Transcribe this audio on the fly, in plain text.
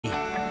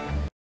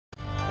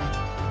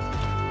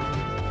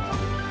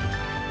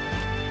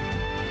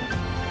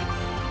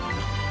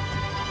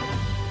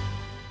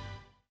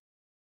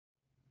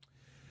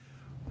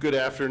Good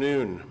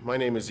afternoon. My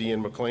name is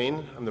Ian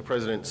McLean. I'm the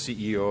President and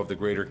CEO of the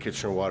Greater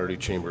Kitchener-Waterloo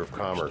Chamber of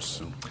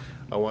Commerce.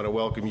 I want to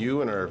welcome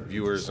you and our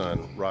viewers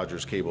on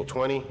Rogers Cable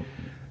 20,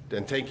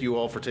 and thank you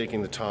all for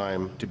taking the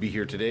time to be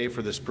here today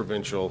for this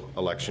provincial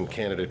election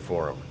candidate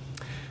forum.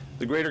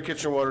 The Greater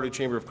Kitchener-Waterloo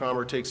Chamber of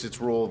Commerce takes its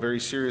role very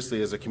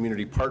seriously as a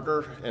community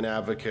partner and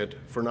advocate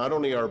for not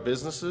only our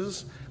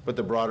businesses, but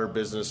the broader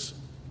business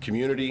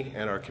community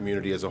and our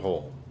community as a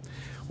whole.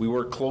 We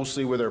work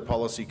closely with our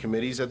policy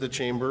committees at the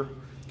Chamber,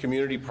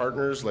 community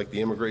partners like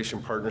the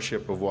Immigration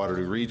Partnership of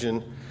Waterloo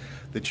Region,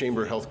 the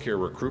Chamber Healthcare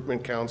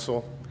Recruitment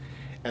Council,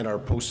 and our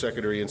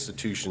post-secondary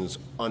institutions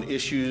on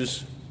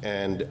issues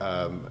and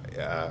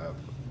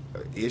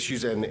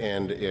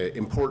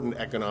important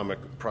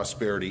economic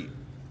prosperity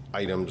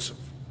items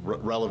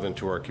relevant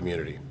to our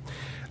community.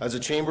 As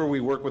a Chamber, we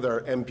work with our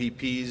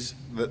MPPs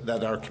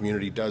that our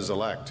community does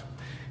elect.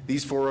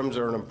 These forums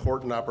are an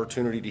important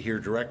opportunity to hear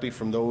directly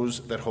from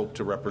those that hope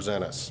to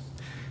represent us.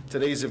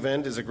 Today's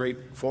event is a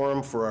great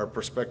forum for our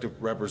prospective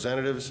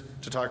representatives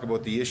to talk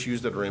about the issues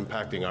that are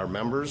impacting our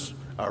members,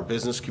 our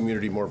business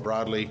community more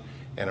broadly,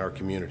 and our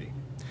community.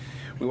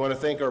 We want to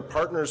thank our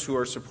partners who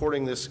are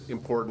supporting this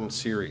important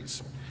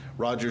series: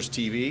 Rogers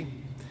TV,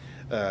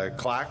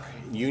 CLAC,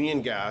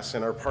 Union Gas,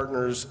 and our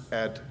partners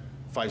at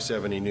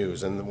 570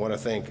 News. And I want to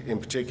thank, in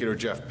particular,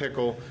 Jeff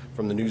Pickle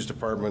from the News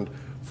Department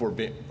for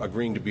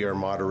agreeing to be our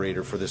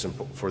moderator for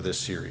this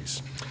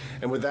series.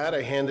 And with that,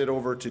 I hand it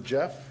over to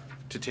Jeff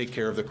to take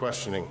care of the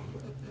questioning.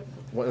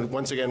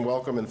 Once again,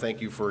 welcome and thank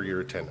you for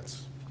your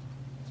attendance.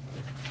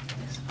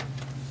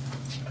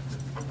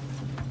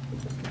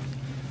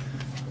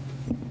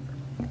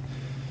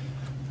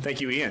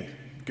 Thank you, Ian.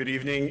 Good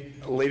evening,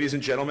 ladies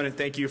and gentlemen, and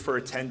thank you for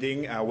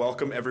attending.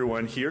 Welcome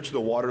everyone here to the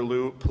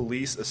Waterloo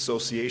Police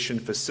Association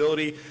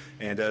facility,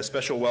 and a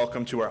special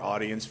welcome to our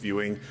audience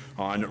viewing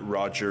on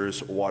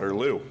Rogers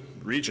Waterloo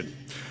Region.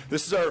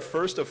 This is our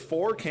first of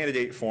 4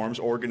 candidate forums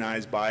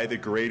organized by the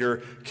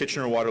Greater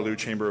Kitchener-Waterloo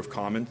Chamber of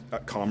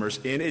Commerce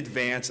in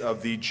advance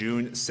of the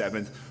June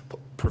 7th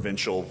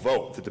provincial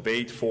vote. The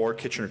debate for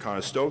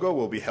Kitchener-Conestoga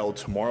will be held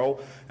tomorrow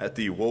at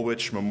the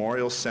Woolwich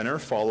Memorial Centre,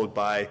 followed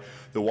by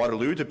the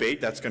Waterloo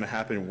debate. That's going to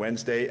happen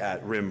Wednesday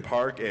at Rim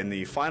Park, and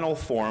the final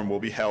forum will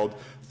be held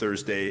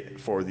Thursday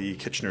for the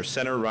Kitchener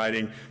Centre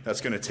riding.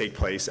 That's going to take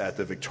place at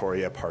the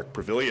Victoria Park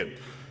Pavilion.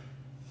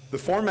 The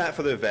format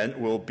for the event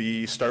will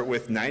start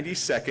with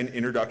 90-second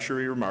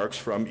introductory remarks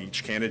from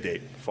each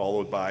candidate,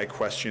 followed by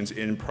questions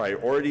in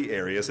priority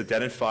areas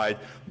identified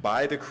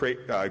by the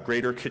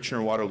Greater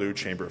Kitchener-Waterloo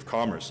Chamber of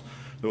Commerce.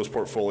 Those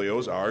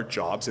portfolios are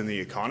jobs in the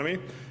economy,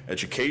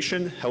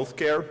 education,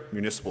 healthcare,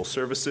 municipal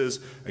services,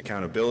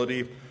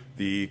 accountability.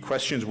 The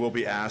questions will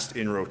be asked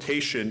in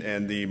rotation,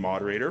 and the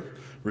moderator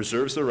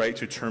reserves the right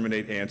to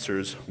terminate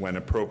answers when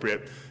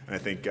appropriate. And I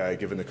think,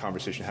 given the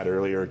conversation I had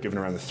earlier, given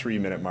around the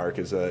 3-minute mark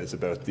is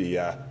about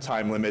the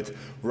time limit,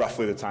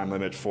 roughly the time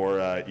limit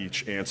for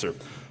each answer.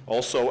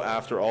 Also,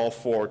 after all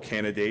 4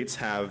 candidates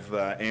have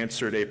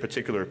answered a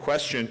particular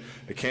question,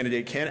 a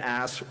candidate can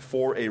ask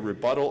for a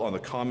rebuttal on the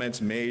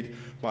comments made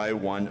by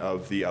one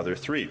of the other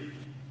 3.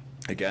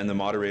 Again, the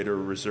moderator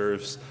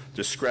reserves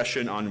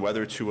discretion on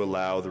whether to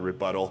allow the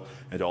rebuttal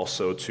and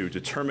also to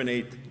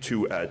terminate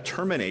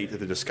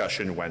the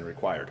discussion when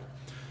required.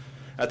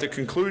 At the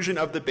conclusion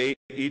of the debate,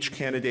 each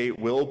candidate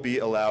will be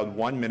allowed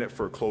 1 minute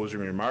for closing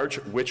remarks,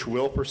 which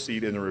will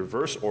proceed in the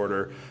reverse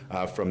order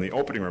from the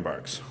opening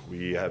remarks.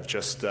 We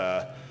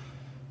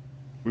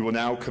will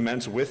now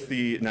commence with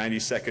the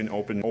 90-second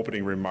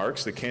opening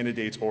remarks. The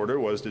candidates'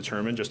 order was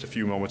determined just a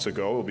few moments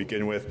ago. We'll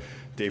begin with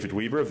David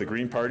Weber of the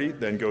Green Party,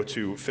 then go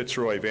to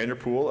Fitzroy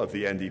Vanderpool of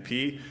the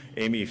NDP,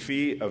 Amy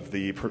Fee of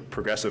the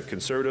Progressive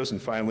Conservatives, and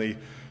finally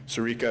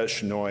Sarika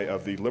Shenoy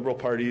of the Liberal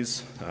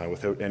Parties.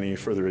 Without any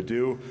further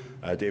ado,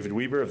 David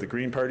Weber of the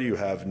Green Party, you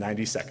have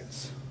 90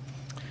 seconds.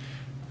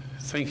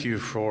 Thank you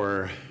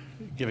for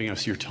giving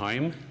us your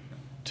time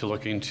to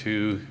look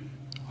into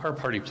our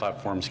party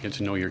platforms, get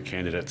to know your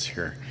candidates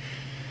here.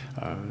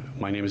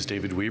 My name is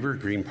David Weber,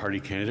 Green Party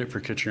candidate for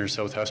Kitchener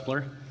South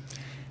Hespeler.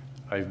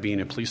 I've been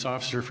a police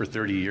officer for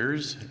 30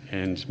 years,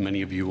 and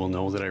many of you will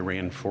know that I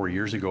ran 4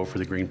 years ago for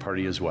the Green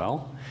Party as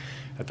well.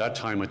 At that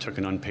time, I took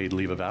an unpaid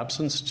leave of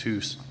absence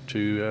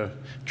to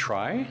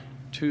try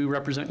to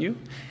represent you.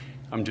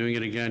 I'm doing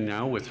it again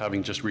now with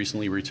having just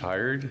recently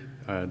retired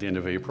at the end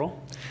of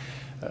April.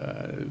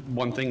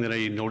 One thing that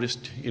I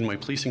noticed in my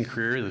policing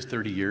career, the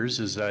 30 years,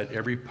 is that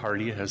every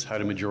party has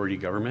had a majority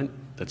government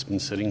that's been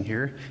sitting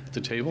here at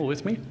the table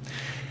with me.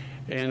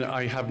 And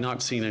I have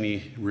not seen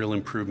any real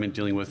improvement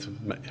dealing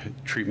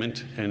with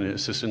treatment and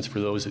assistance for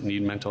those that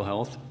need mental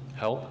health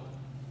help,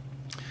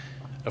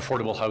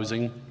 affordable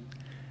housing,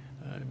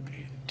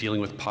 dealing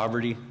with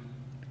poverty,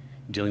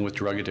 dealing with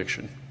drug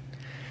addiction.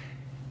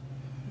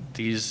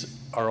 These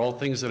are all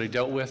things that I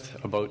dealt with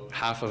about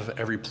half of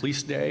every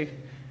police day,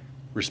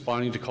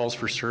 responding to calls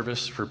for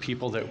service for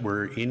people that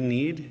were in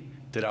need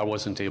that I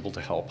wasn't able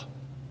to help.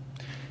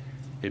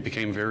 It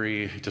became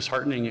very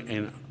disheartening,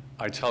 and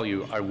I tell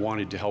you, I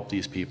wanted to help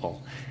these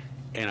people.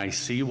 and I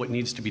see what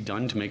needs to be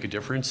done to make a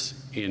difference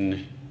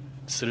in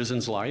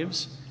citizens'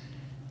 lives,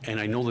 and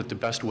I know that the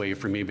best way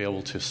for me to be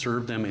able to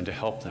serve them and to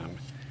help them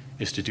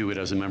is to do it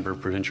as a member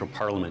of provincial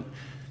parliament,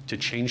 to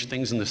change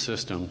things in the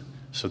system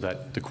so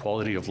that the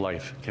quality of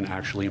life can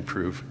actually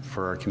improve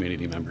for our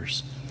community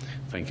members.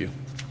 Thank you.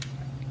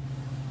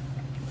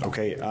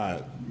 Okay,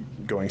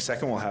 going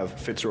second, we'll have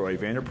Fitzroy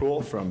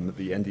Vanderpool from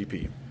the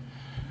NDP.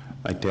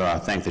 I'd like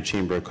to thank the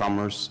Chamber of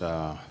Commerce,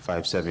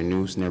 5/7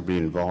 News, and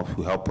everybody involved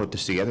who helped put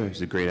this together.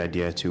 It's a great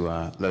idea to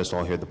let us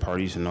all hear the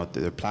parties and note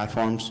their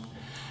platforms.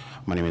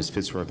 My name is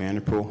Fitzroy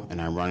Vanderpool,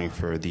 and I'm running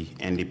for the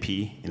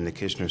NDP in the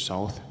Kitchener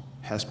South,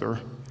 Hespeler.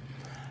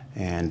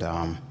 And,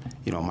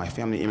 you know, my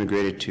family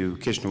immigrated to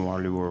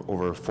Kitchener-Waterloo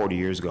over 40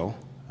 years ago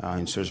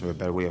in search of a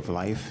better way of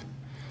life.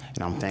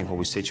 And I'm thankful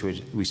we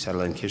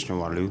settled in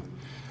Kitchener-Waterloo.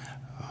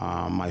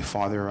 My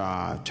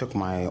father took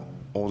my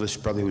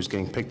oldest brother, who was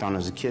getting picked on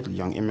as a kid, a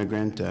young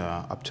immigrant,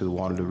 up to the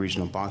Waterloo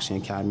Regional Boxing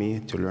Academy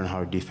to learn how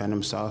to defend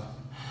himself.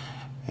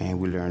 And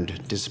we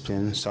learned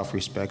discipline,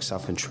 self-respect,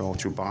 self-control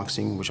through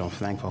boxing, which I'm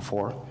thankful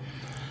for.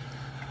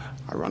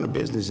 I run a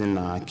business in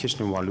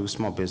Kitchener-Waterloo,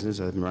 small business.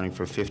 I've been running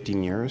for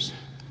 15 years.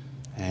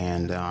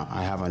 And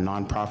I have a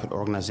nonprofit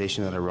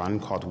organization that I run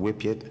called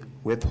WIPYIT,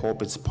 With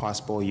Hope It's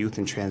Possible Youth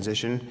in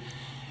Transition.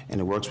 And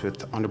it works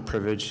with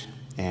underprivileged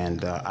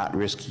and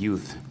at-risk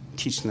youth,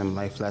 teaching them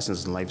life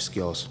lessons and life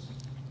skills.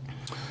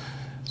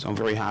 So I'm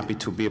very happy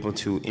to be able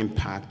to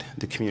impact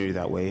the community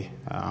that way.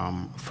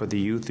 For the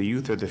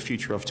youth are the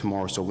future of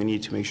tomorrow, so we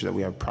need to make sure that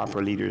we have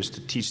proper leaders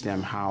to teach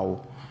them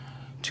how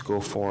to go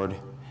forward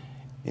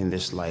in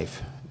this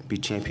life, be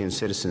champion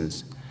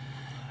citizens.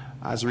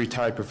 As a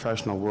retired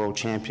professional world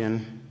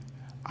champion,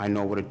 I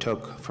know what it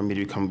took for me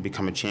to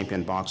become a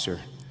champion boxer,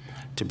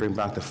 to bring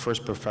back the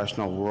first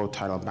professional world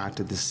title back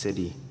to this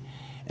city.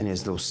 And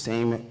it's those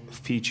same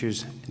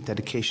features,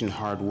 dedication,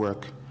 hard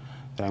work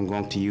that I'm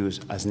going to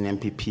use as an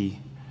MPP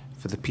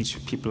for the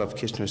people of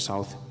Kitchener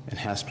South and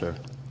Hespeler.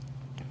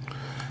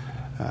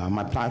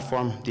 My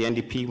platform, the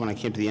NDP, when I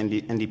came to the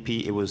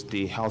NDP, it was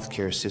the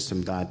healthcare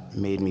system that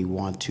made me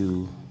want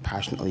to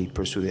passionately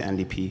pursue the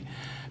NDP,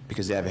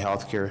 because they have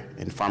healthcare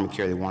and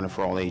pharmacare they want it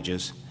for all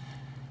ages.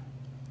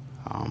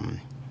 And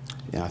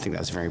I think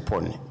that's very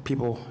important.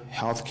 People,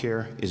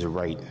 healthcare is a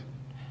right,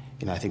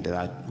 and I think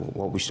that's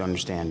what we should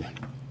understand.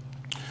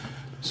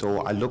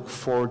 So I look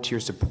forward to your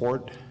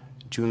support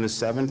June the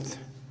 7th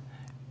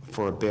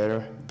for a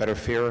better,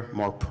 fairer,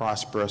 more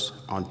prosperous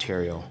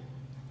Ontario.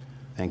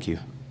 Thank you.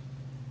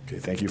 Okay,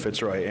 thank you,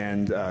 Fitzroy.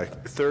 And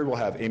third, we'll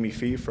have Amy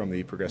Fee from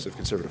the Progressive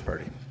Conservative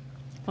Party.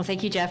 Well,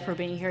 thank you, Jeff, for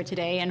being here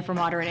today and for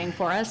moderating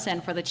for us,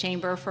 and for the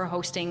Chamber for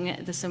hosting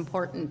this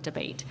important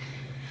debate.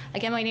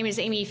 Again, my name is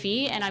Amy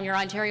Fee, and I'm your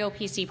Ontario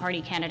PC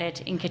Party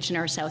candidate in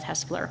Kitchener South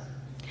Hespeler.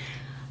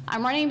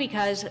 I'm running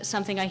because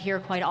something I hear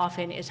quite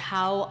often is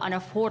how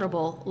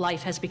unaffordable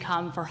life has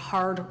become for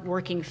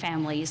hard-working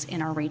families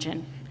in our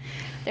region.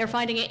 They're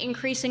finding it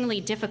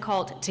increasingly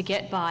difficult to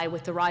get by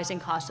with the rising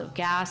costs of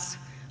gas,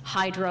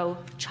 hydro,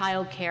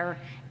 childcare,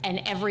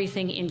 and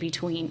everything in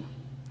between.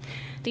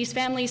 These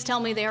families tell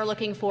me they are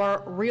looking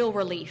for real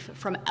relief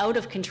from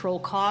out-of-control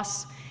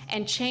costs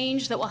and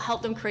change that will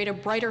help them create a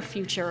brighter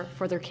future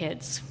for their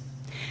kids.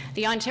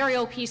 The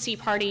Ontario PC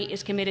Party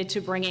is committed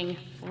to bringing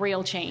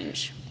real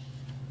change.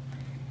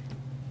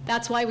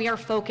 That's why we are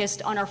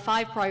focused on our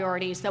 5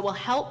 priorities that will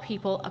help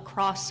people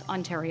across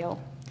Ontario.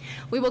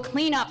 We will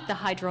clean up the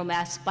hydro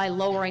mess by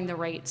lowering the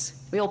rates.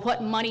 We will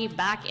put money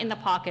back in the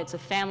pockets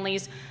of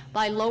families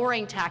by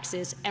lowering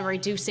taxes and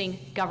reducing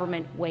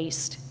government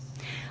waste.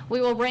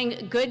 We will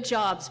bring good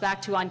jobs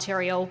back to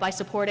Ontario by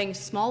supporting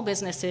small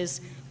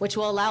businesses, which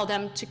will allow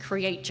them to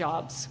create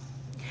jobs.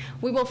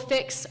 We will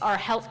fix our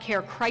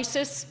healthcare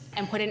crisis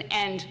and put an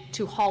end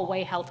to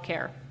hallway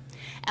healthcare.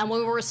 And we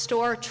will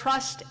restore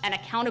trust and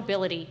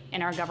accountability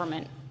in our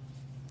government.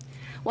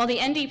 While the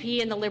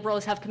NDP and the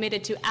Liberals have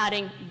committed to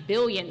adding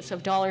billions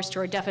of dollars to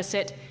our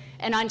deficit,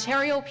 an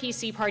Ontario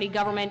PC Party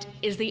government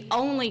is the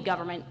only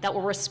government that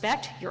will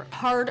respect your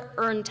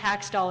hard-earned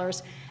tax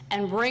dollars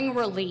and bring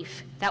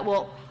relief that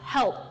will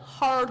help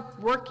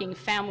hard-working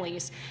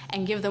families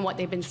and give them what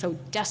they've been so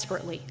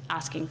desperately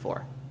asking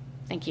for.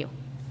 Thank you.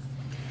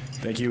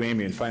 Thank you,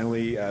 Amy. And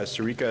finally,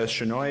 Sarika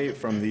Shenoy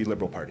from the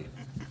Liberal Party.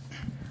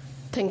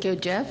 Thank you,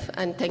 Jeff,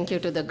 and thank you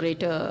to the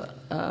Greater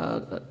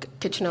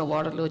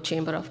Kitchener-Waterloo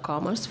Chamber of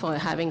Commerce for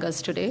having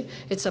us today.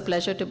 It's a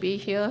pleasure to be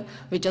here.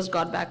 We just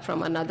got back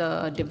from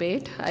another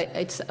debate.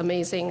 It's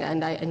amazing,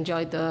 and I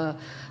enjoyed the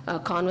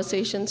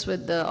conversations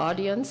with the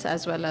audience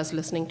as well as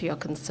listening to your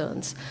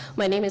concerns.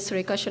 My name is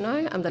Sarika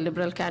Shenoy. I'm the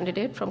Liberal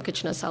candidate from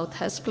Kitchener South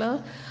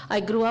Hespeler. I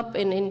grew up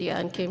in India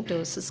and came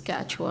to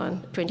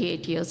Saskatchewan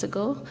 28 years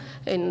ago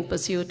in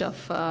pursuit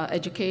of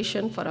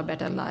education for a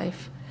better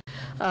life.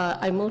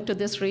 I moved to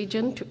this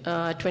region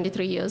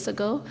 23 years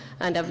ago,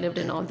 and I've lived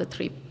in all the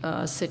 3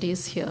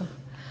 cities here.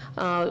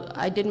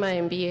 I did my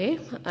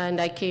MBA, and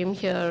I came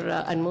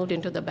here and moved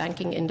into the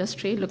banking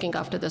industry, looking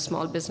after the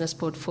small business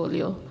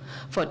portfolio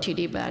for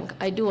TD Bank.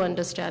 I do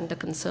understand the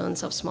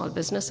concerns of small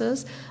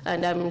businesses,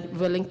 and I'm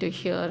willing to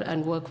hear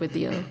and work with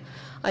you.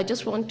 I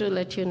just want to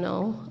let you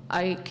know,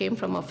 I came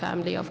from a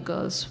family of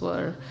girls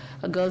where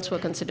girls were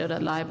considered a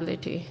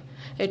liability.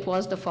 It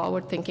was the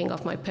forward thinking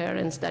of my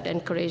parents that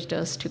encouraged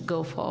us to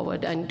go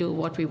forward and do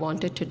what we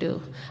wanted to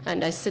do.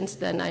 And since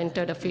then, I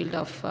entered a field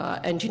of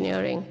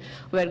engineering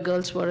where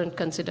girls weren't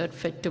considered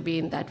fit to be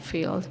in that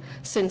field.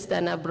 Since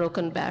then, I've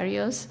broken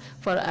barriers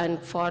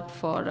and fought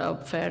for a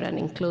fair and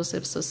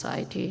inclusive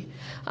society.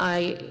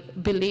 I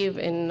believe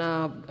in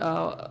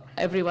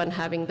everyone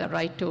having the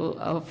right to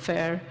a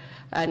fair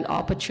and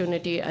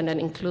opportunity and an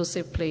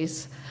inclusive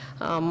place.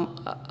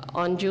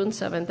 On June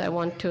 7th, I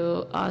want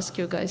to ask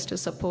you guys to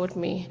support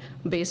me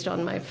based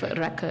on my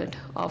record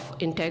of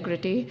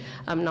integrity.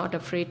 I'm not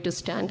afraid to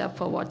stand up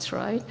for what's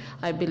right.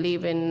 I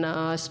believe in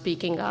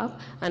speaking up,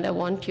 and I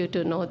want you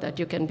to know that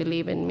you can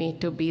believe in me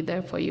to be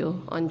there for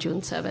you on June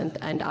 7th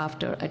and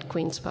after at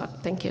Queen's Park.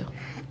 Thank you.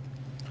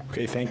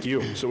 Okay, thank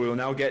you. So we will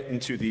now get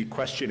into the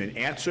question and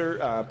answer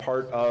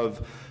part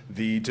of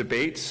the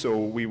debate. So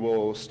we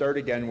will start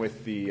again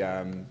with the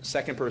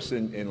second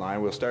person in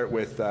line. We'll start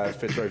with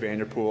Fitzroy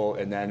Vanderpool,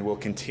 and then we'll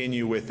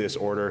continue with this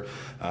order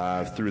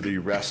through the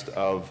rest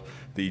of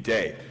the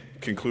day.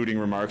 Concluding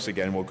remarks,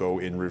 again, will go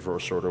in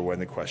reverse order when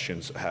the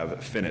questions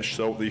have finished.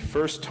 So the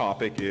first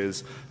topic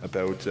is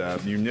about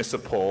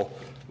municipal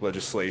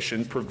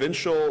legislation.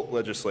 Provincial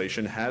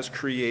legislation has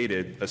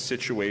created a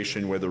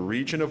situation where the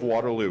region of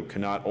Waterloo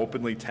cannot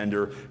openly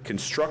tender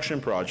construction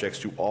projects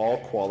to all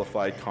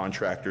qualified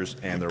contractors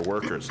and their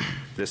workers.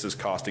 This is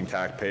costing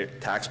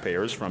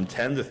taxpayers from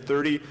 10 to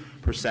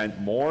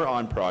 30% more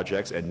on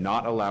projects and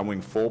not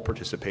allowing full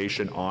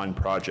participation on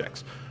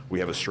projects. We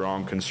have a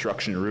strong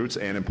construction roots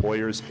and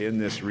employers in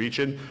this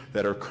region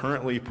that are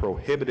currently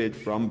prohibited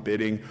from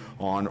bidding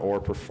on or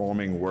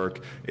performing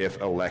work if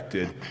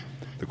elected.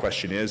 The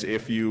question is,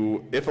 if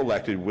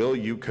elected, will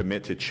you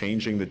commit to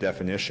changing the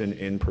definition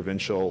in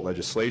provincial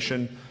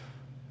legislation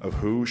of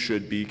who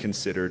should be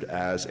considered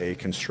as a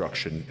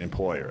construction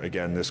employer?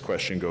 Again, this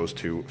question goes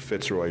to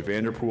Fitzroy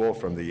Vanderpool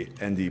from the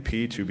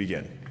NDP to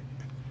begin.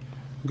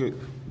 Good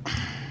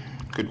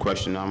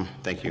question.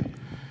 Thank you.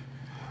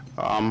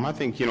 I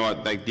think, you know,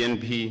 like the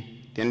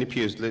NDP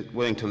is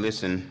willing to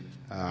listen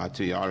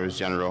to the Auditor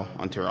General,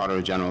 to our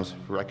Auditor General's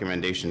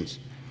recommendations.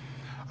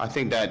 I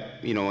think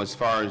that, you know, as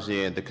far as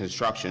the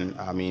construction,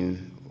 I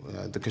mean,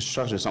 the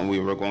construction is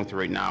something we're going through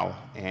right now,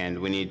 and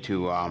we need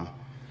to,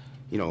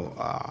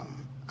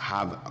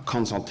 have a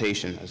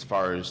consultation as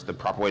far as the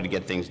proper way to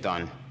get things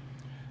done.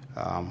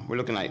 We're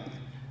looking at,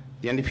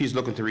 the NDP is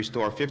looking to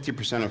restore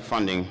 50% of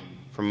funding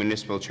for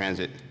municipal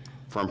transit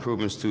for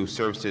improvements to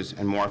services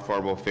and more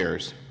affordable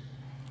fares.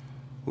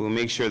 We will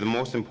make sure the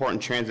most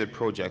important transit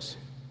projects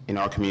in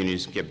our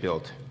communities get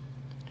built.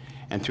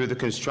 And through the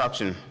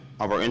construction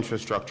of our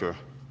infrastructure,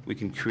 we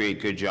can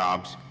create good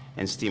jobs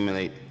and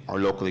stimulate our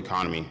local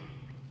economy.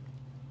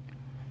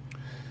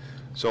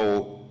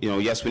 So, you know,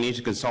 yes, we need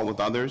to consult with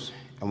others,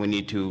 and we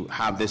need to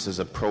have this as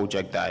a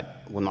project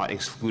that will not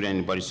exclude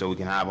anybody, so we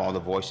can have all the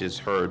voices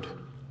heard,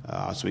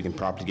 so we can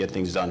properly get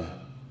things done.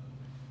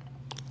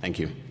 Thank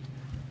you.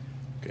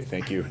 Okay,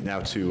 thank you. Now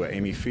to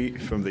Amy Fee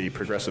from the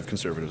Progressive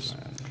Conservatives.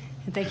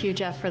 Thank you,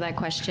 Jeff, for that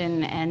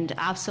question. And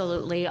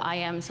absolutely, I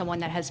am someone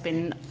that has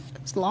been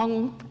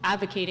long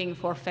advocating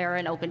for fair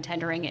and open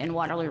tendering in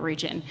Waterloo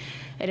Region.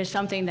 It is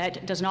something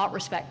that does not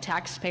respect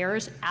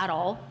taxpayers at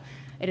all.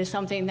 It is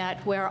something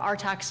that where our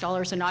tax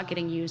dollars are not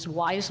getting used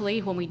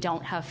wisely when we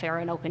don't have fair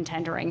and open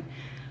tendering.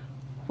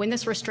 When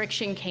this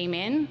restriction came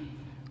in,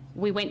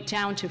 we went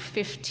down to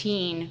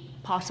 15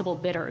 possible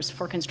bidders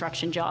for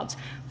construction jobs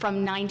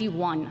from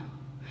 91.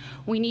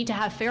 We need to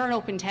have fair and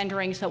open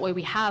tendering so that way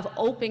we have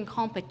open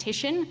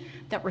competition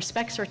that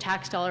respects our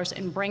tax dollars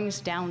and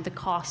brings down the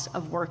cost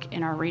of work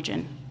in our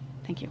region.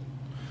 Thank you.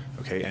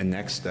 Okay, and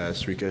next,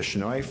 Srika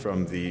Shenoy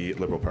from the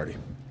Liberal Party.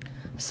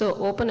 So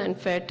open and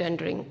fair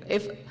tendering.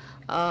 If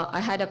I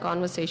had a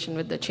conversation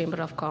with the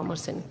Chamber of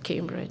Commerce in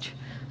Cambridge,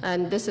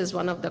 and this is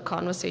one of the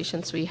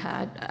conversations we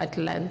had at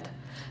length.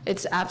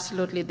 It's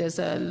absolutely, there's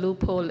a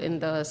loophole in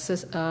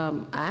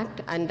the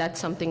Act, and that's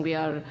something we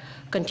are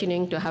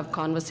continuing to have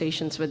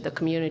conversations with the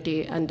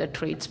community and the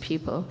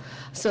tradespeople.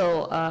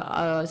 So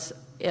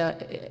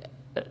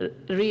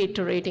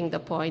reiterating the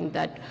point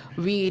that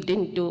we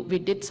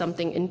did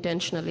something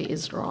intentionally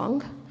is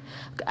wrong.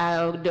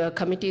 The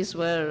committees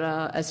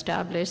were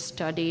established,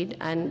 studied,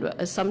 and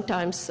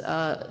sometimes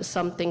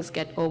some things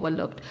get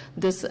overlooked.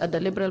 The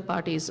Liberal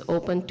Party is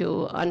open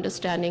to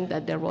understanding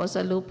that there was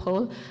a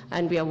loophole,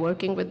 and we are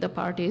working with the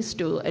parties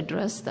to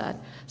address that.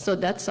 So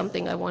that's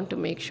something I want to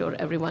make sure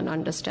everyone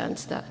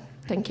understands that.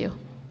 Thank you.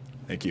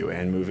 Thank you.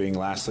 And moving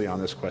lastly on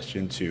this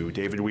question to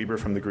David Weber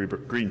from the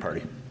Green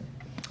Party.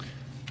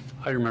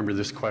 I remember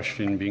this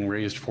question being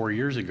raised 4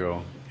 years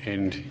ago,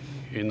 and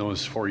in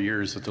those 4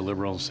 years that the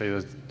Liberals say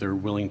that they're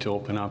willing to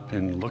open up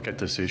and look at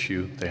this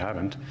issue, they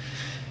haven't.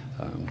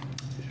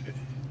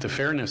 The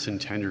fairness in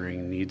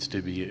tendering needs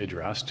to be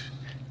addressed.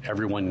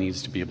 Everyone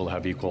needs to be able to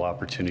have equal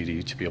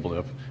opportunity to be able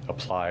to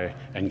apply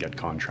and get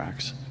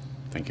contracts.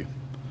 Thank you.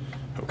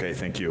 Okay,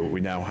 thank you. We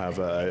now have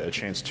a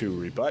chance to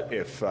rebut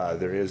if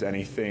there is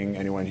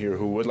anyone here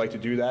who would like to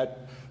do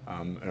that,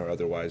 or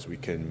otherwise we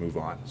can move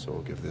on. So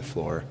we'll give the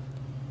floor.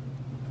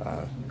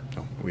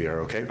 No, we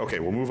are okay. Okay,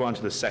 we'll move on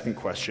to the second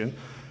question.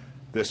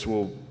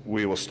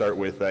 We will start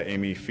with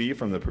Amy Fee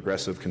from the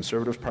Progressive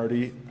Conservative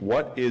Party.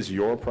 What is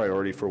your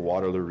priority for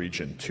Waterloo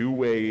Region?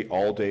 Two-way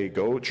all-day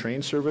GO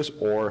train service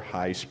or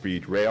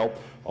high-speed rail?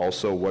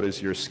 Also, what is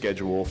your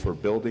schedule for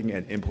building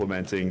and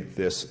implementing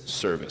this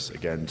service?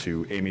 Again,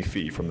 to Amy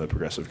Fee from the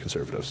Progressive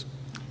Conservatives.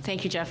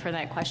 Thank you, Jeff, for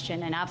that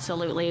question. And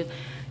absolutely,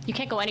 you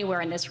can't go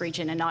anywhere in this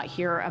region and not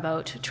hear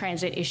about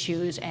transit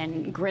issues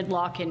and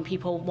gridlock and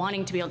people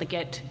wanting to be able to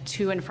get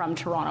to and from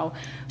Toronto.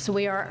 So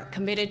we are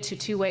committed to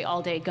two-way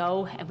all-day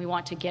GO, and we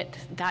want to get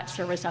that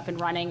service up and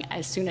running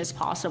as soon as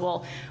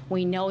possible.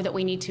 We know that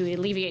we need to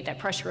alleviate that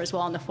pressure as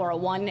well on the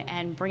 401,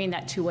 and bringing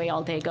that two-way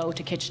all-day GO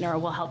to Kitchener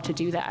will help to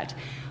do that.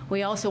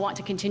 We also want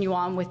to continue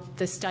on with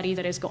the study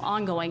that is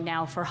ongoing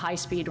now for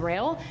high-speed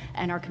rail,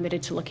 and are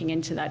committed to looking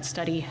into that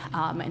study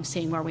and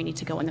seeing where we need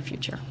to go in the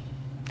future.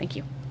 Thank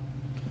you.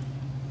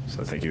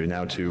 So thank you.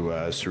 Now to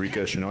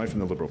Sarika Shenoy from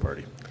the Liberal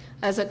Party.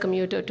 As a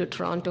commuter to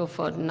Toronto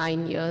for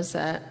 9 years,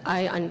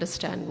 I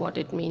understand what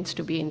it means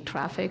to be in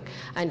traffic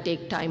and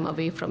take time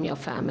away from your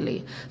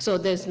family. So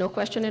there's no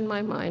question in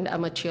my mind.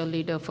 I'm a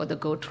cheerleader for the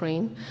GO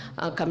train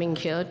coming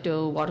here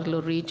to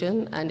Waterloo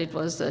Region, and it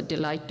was a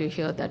delight to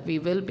hear that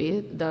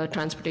the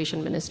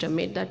Transportation Minister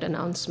made that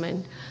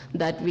announcement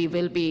that we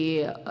will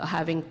be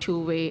having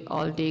two-way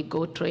all-day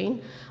GO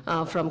train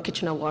from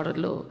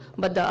Kitchener-Waterloo.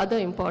 But the other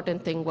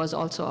important thing was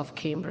also of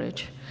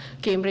Cambridge.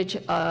 Cambridge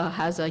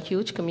has a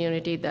huge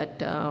community that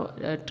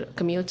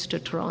commutes to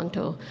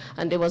Toronto,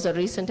 and there was a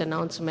recent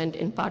announcement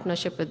in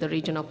partnership with the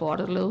region of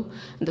Waterloo,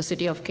 the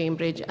city of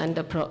Cambridge, and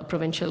the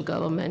provincial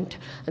government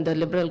and the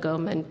Liberal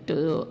government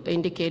to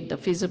indicate the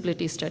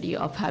feasibility study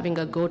of having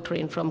a GO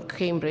train from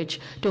Cambridge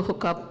to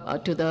hook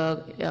up to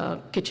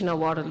the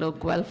Kitchener-Waterloo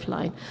Guelph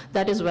line.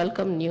 That is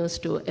welcome news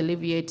to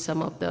alleviate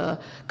some of the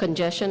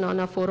congestion on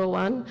a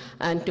 401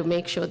 and to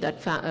make sure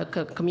that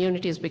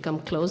communities become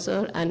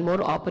closer and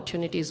more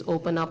opportunities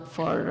open up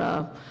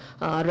for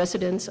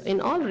residents in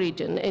all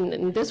region.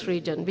 In this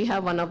region, we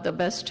have one of the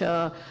best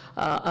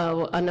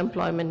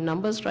unemployment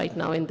numbers right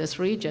now in this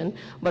region.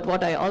 But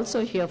what I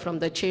also hear from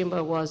the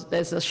chamber was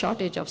there's a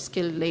shortage of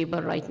skilled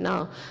labor right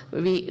now.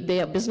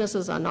 Their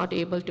businesses are not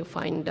able to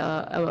find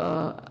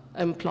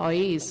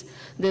employees.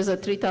 There's a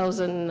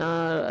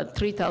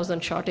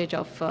 3,000 shortage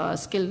of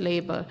skilled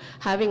labor.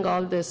 Having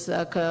all this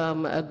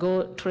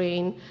GO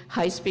train,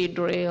 high-speed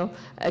rail,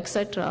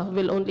 etc.,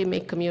 will only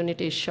make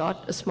communities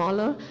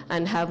smaller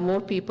and have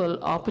more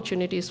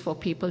opportunities for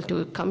people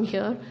to come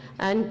here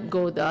and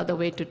go the other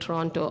way to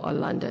Toronto or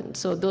London.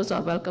 So those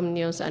are welcome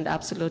news, and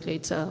absolutely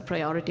it's a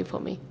priority for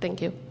me.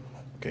 Thank you.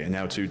 Okay, and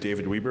now to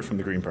David Weber from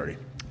the Green Party.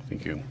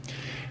 Thank you.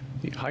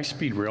 The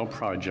high-speed rail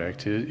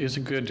project is a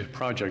good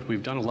project.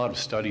 We've done a lot of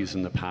studies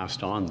in the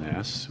past on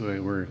this.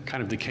 We're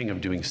kind of the king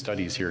of doing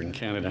studies here in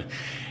Canada.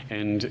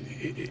 And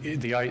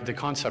the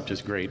concept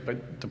is great,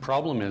 but the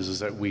problem is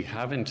that we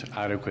haven't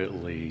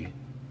adequately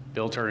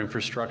built our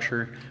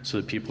infrastructure so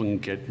that people can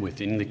get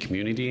within the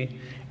community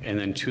and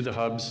then to the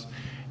hubs.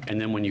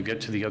 And then when you get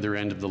to the other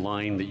end of the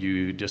line, that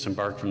you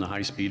disembark from the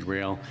high-speed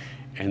rail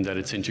and that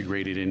it's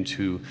integrated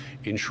into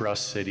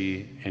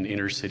intra-city and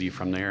inner city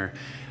from there.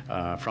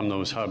 From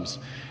those hubs.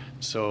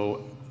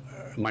 So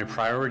my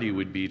priority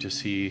would be to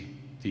see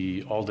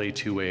the all-day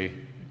two-way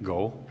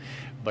GO,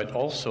 but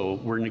also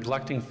we're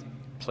neglecting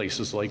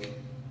places like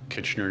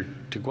Kitchener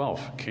to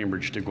Guelph,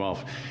 Cambridge to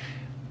Guelph.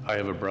 I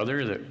have a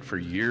brother that for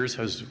years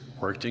has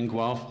worked in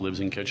Guelph,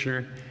 lives in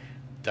Kitchener.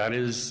 That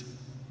is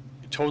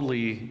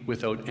totally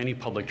without any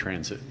public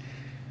transit.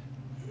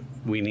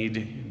 We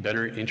need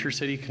better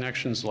intercity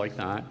connections like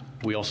that.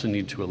 We also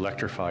need to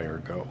electrify our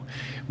GO.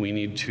 We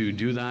need to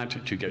do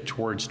that to get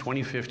towards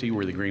 2050,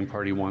 where the Green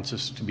Party wants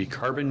us to be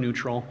carbon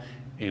neutral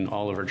in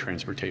all of our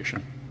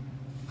transportation.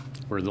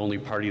 We're the only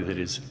party that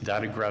is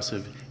that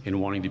aggressive in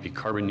wanting to be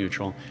carbon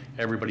neutral.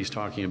 Everybody's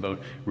talking about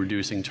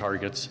reducing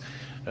targets,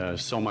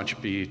 so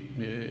much be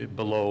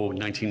below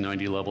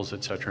 1990 levels,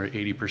 et cetera,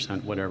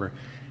 80%, whatever.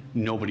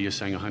 Nobody is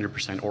saying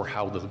 100% or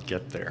how they'll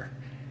get there.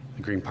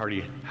 The Green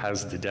Party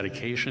has the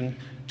dedication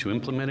to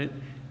implement it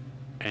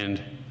and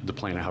the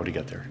plan of how to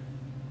get there.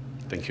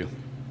 Thank you.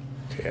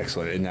 Okay,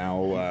 excellent. And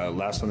now,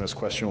 last on this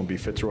question will be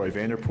Fitzroy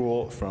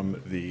Vanderpool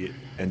from the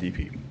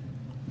NDP.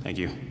 Thank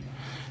you.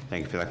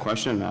 Thank you for that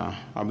question.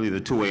 I believe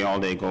the two-way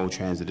all-day GO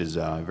transit is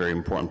a very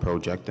important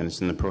project, and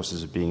it's in the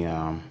process of being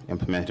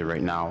implemented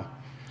right now.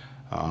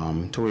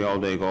 Two-way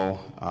all-day GO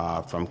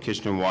from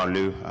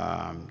Kitchener-Waterloo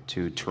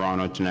to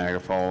Toronto to Niagara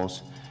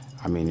Falls,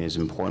 I mean, is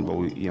important, but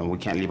we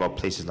can't leave out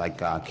places like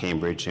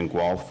Cambridge and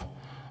Guelph,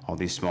 all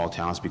these small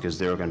towns, because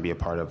they're going to be a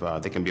part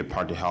of, they can be a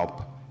part to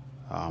help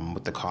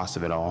with the cost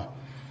of it all.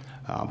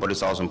 but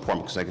it's also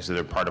important because, like I said,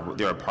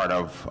 they're a part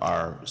of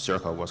our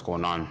circle of what's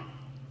going on.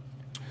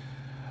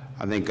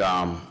 I think,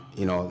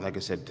 you know, like I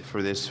said,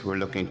 for this, we're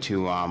looking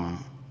to,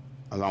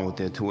 along with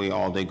the two-way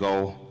all-day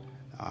go,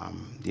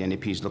 the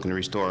NDP is looking to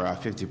restore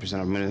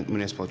 50% of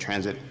municipal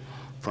transit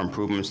for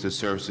improvements to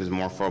services and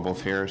more affordable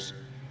fares.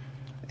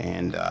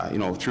 And, you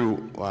know,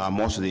 through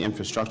most of the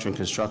infrastructure and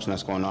construction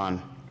that's going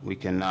on, we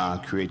can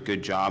create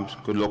good jobs,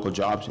 good local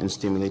jobs, and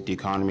stimulate the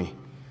economy.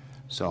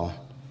 So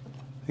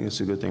I think it's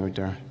a good thing right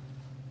there.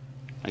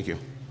 Thank you.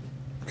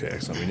 Okay,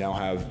 excellent. We now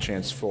have a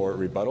chance for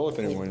rebuttal, if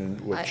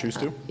anyone would choose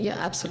to. Yeah,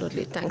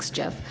 absolutely. Thanks,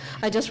 Jeff.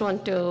 I just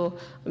want to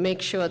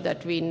make sure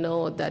that we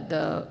know that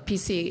the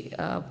PC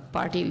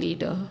party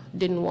leader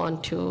didn't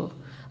want to,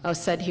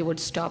 said he would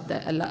stop the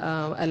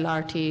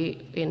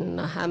LRT in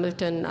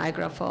Hamilton,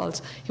 Niagara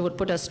Falls. He would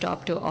put a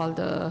stop to all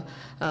the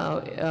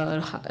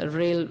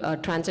rail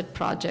transit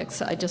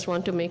projects. I just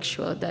want to make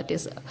sure that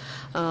is,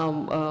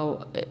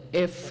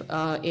 if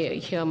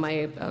here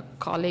my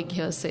colleague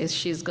here says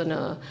she's going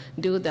to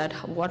do that,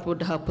 what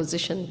would her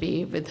position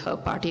be with her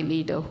party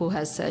leader who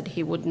has said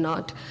he would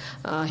not,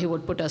 he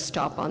would put a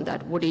stop on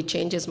that? Would he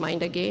change his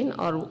mind again,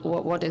 or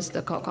what is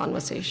the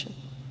conversation?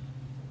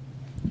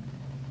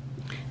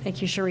 Thank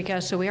you,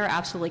 Sharika. So we are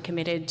absolutely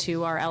committed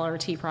to our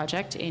LRT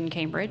project in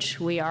Cambridge.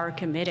 We are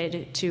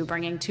committed to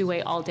bringing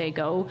two-way all-day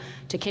go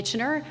to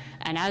Kitchener.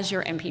 And as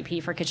your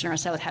MPP for Kitchener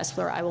South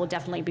Hespeler, I will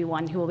definitely be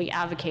one who will be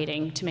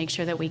advocating to make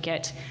sure that we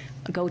get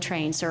a GO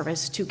train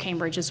service to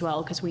Cambridge as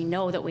well, because we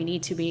know that we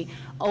need to be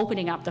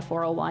opening up the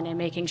 401 and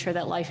making sure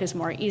that life is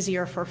more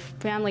easier for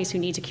families who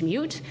need to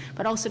commute,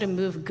 but also to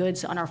move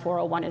goods on our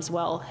 401 as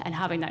well. And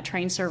having that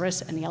train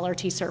service and the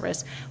LRT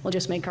service will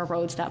just make our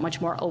roads that much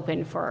more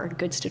open for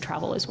goods to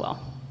travel as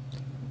well.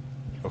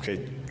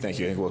 Okay, thank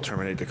you. I think we'll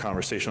terminate the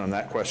conversation on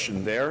that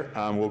question there.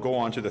 We'll go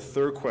on to the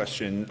third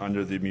question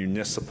under the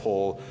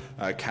municipal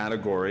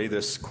category.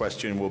 This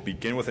question will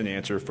begin with an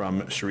answer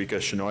from Sharika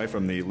Shenoy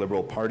from the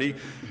Liberal Party.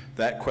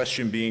 That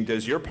question being,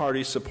 does your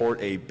party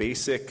support a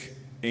basic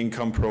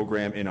income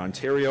program in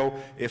Ontario?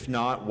 If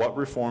not, what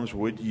reforms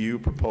would you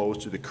propose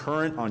to the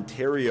current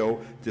Ontario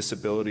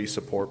Disability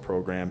Support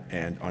Program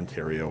and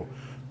Ontario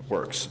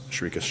Works?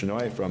 Sharika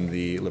Shenoy from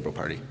the Liberal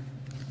Party.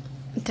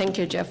 Thank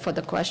you, Jeff, for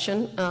the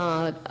question.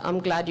 I'm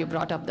glad you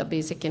brought up the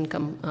basic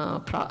income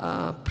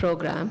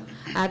program.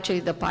 Actually,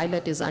 the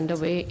pilot is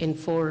underway in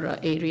 4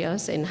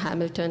 areas, in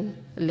Hamilton,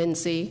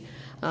 Lindsay,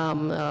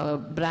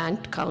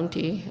 Brant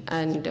County,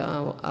 and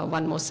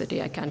one more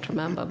city I can't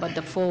remember. But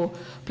the 4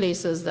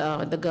 places,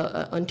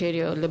 the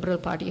Ontario Liberal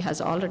Party has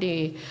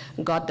already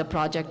got the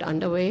project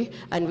underway,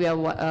 and we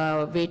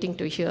are waiting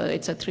to hear.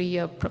 It's a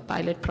 3-year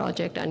pilot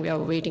project, and we are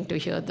waiting to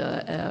hear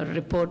the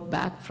report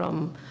back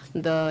from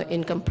the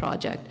income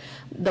project.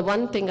 The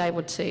one thing I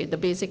would say, the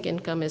basic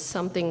income is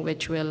something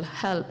which will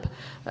help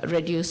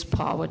reduce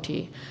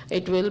poverty.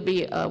 It will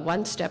be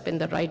one step in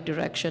the right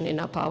direction in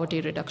our poverty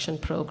reduction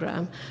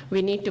program.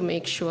 We need to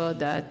make sure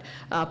that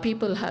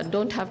people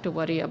don't have to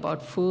worry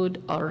about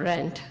food or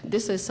rent.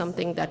 This is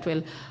something that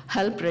will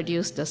help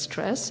reduce the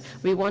stress.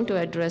 We want to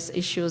address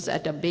issues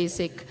at a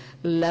basic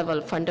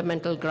level,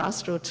 fundamental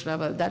grassroots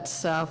level.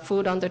 That's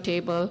food on the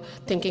table,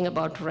 thinking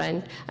about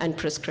rent, and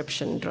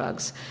prescription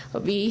drugs.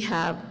 We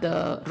have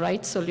the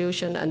right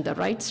solution and the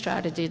right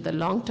strategy, the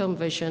long-term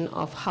vision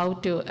of how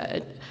to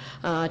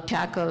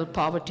tackle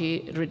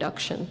poverty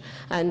reduction.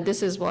 And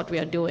this is what we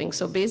are doing.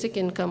 So basic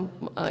income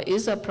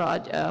is a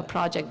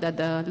project that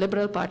the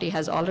Liberal Party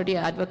has already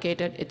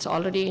advocated. It's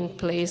already in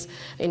place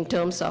in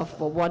terms of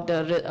what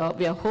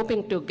we are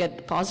hoping to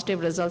get positive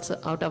results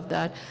out of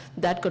that.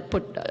 That could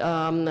put,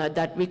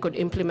 that we could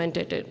implement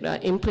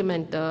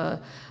the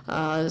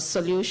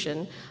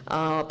solution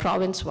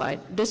province-wide.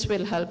 This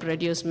will help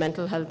reduce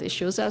mental health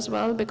issues as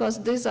well,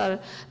 because these are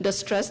the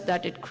stress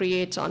that it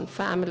creates on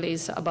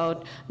families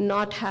about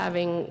not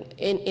having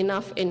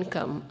enough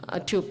income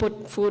to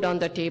put food on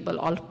the table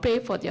or pay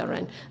for their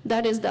rent.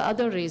 That is the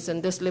other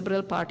reason this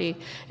Liberal Party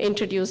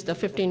introduced the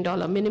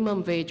 $15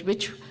 minimum wage,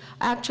 which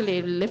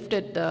actually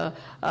lifted the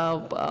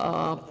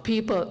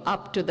people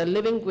up to the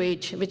living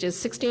wage, which is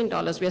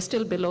 $16. We are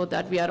still below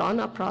that. We are on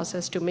a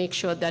process to make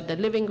sure that the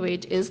living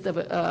wage is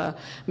the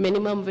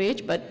minimum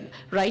wage, but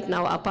right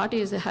now our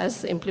party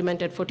has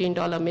implemented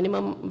 $14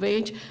 minimum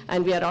wage,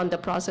 and we are on the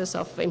process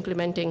of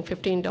implementing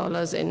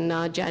 $15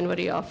 in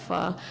January of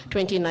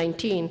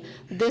 2019.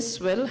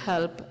 This will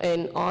help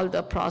in all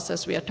the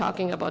process. We are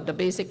talking about the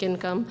basic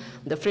income,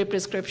 the free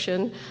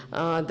prescription,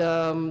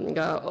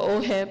 the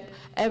OHIP.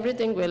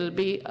 Everything will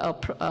be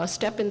a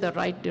step in the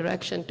right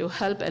direction to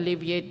help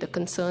alleviate the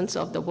concerns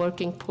of the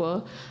working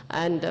poor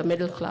and the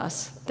middle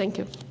class. Thank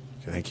you.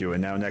 Thank you.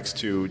 And now next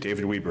to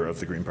David Weber of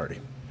the Green Party.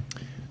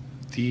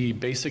 The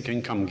basic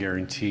income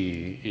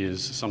guarantee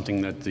is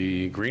something that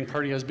the Green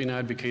Party has been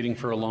advocating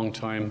for a long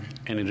time,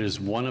 and it is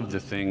one of the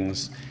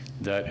things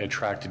that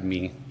attracted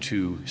me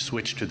to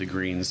switch to the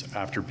Greens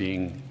after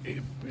being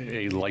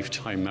a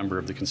lifetime member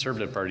of the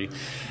Conservative Party.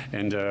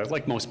 And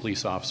like most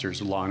police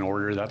officers, law and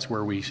order, that's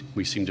where we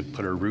seem to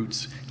put our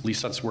roots. At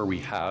least that's where we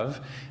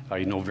have.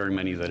 I know very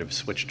many that have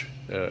switched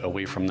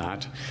away from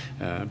that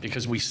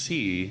because we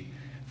see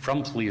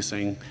from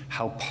policing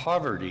how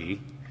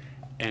poverty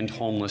and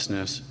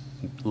homelessness,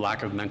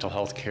 lack of mental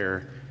health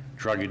care,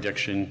 drug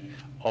addiction,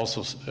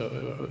 also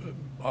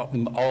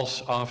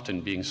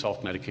often being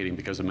self-medicating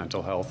because of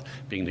mental health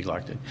being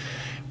neglected.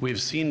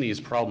 We've seen these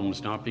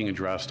problems not being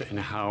addressed and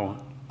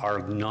how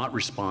our not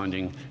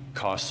responding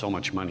costs so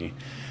much money.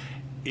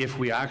 If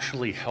we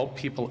actually help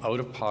people out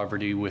of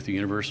poverty with a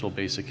universal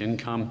basic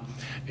income,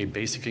 a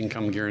basic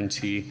income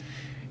guarantee,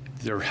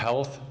 their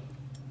health,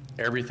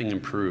 everything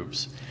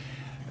improves.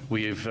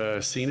 We've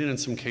seen it in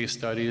some case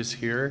studies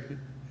here.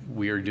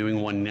 We are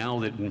doing one now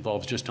that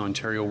involves just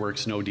Ontario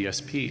Works and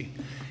ODSP.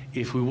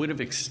 If we would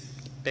have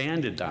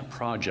expanded that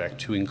project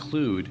to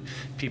include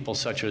people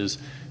such as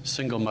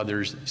single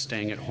mothers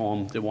staying at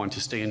home that want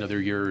to stay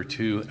another year or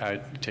two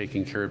at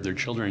taking care of their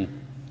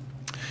children,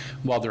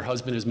 while their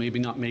husband is maybe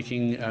not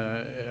making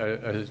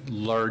a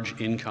large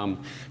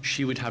income,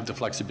 she would have the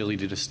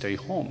flexibility to stay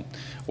home,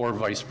 or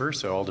vice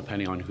versa, all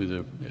depending on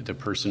who the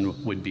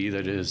person would be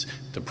that is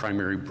the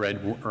primary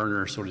bread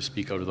earner, so to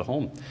speak, out of the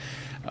home.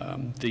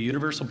 The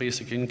universal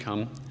basic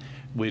income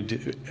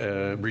would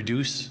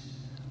reduce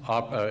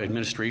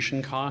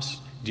administration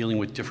costs, dealing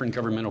with different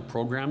governmental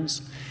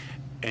programs,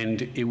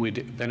 and it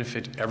would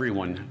benefit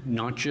everyone,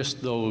 not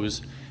just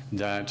those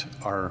that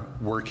are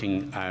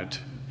working at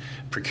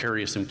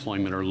precarious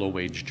employment or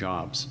low-wage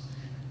jobs.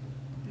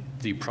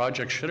 The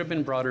project should have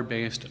been broader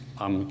based.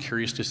 I'm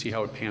curious to see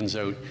how it pans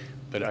out,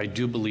 but I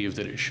do believe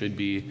that it should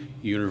be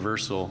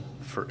universal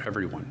for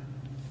everyone.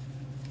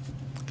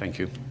 Thank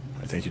you.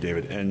 Thank you,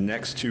 David. And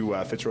next to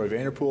Fitzroy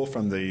Vanderpool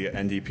from the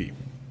NDP.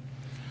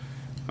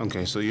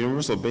 Okay, so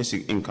universal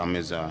basic income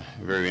is a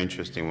very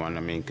interesting one.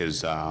 I mean,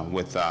 because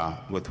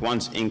with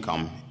one's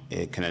income,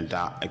 it can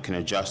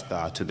adjust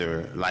to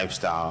their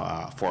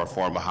lifestyle for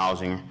affordable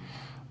housing,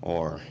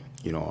 or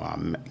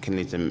can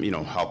lead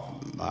to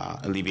help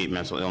alleviate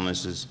mental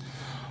illnesses,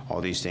 all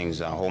these things,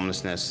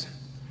 homelessness.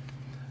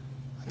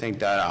 I think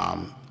that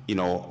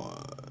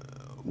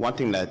one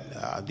thing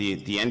that the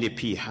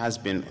NDP has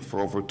been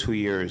for over 2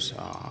 years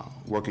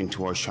working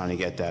towards trying to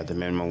get the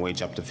minimum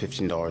wage up to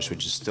 $15,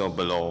 which is still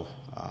below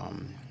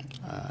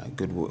a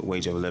good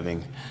wage of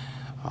living.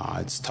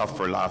 It's tough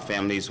for a lot of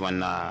families when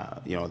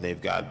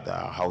they've got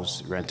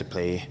house rent to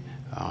pay,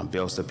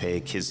 bills to pay,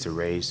 kids to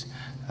raise,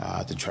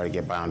 to try to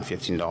get by on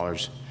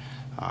 $15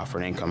 for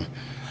an income.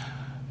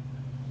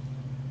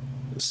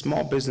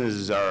 Small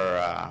businesses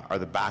are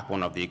the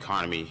backbone of the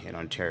economy in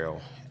Ontario.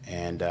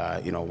 And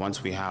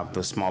once we have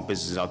the small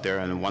businesses out there,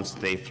 and once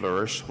they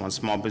flourish, once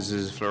small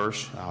businesses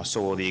flourish,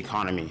 so will the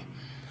economy.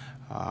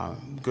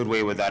 Good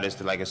way with that is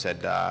to, like I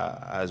said,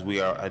 as we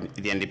are,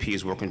 the NDP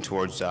is working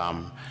towards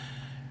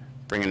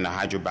bringing the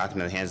hydro back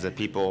into the hands of the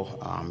people,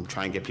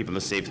 trying to get people to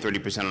save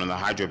 30% on the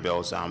hydro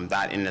bills.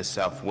 That in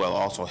itself will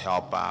also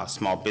help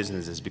small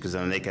businesses, because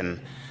then they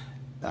can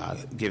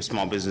give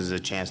small businesses a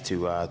chance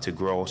to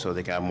grow, so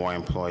they can have more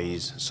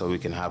employees, so we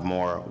can have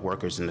more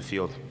workers in the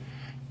field.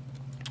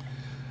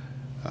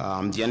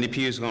 The NDP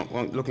is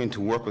looking to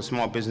work with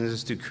small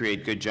businesses to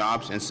create good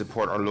jobs and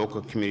support our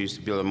local communities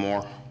to build a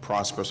more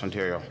prosperous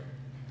Ontario.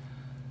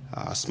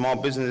 Small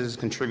businesses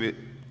contribute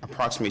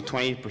approximately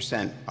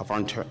 20% of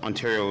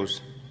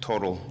Ontario's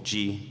total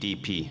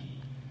GDP.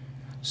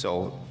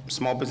 So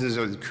small businesses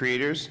are the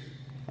creators,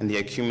 and they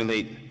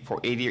accumulate for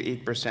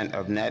 88%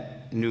 of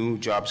net new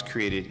jobs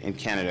created in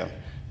Canada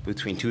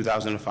between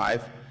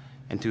 2005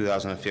 and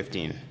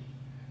 2015.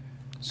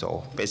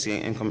 So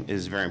basic income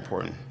is very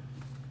important.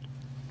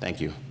 Thank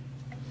you.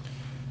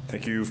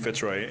 Thank you,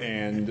 Fitzroy.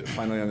 And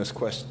finally on this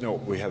question, no,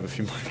 we have a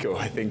few more to go.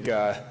 I think,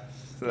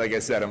 like I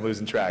said, I'm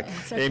losing track.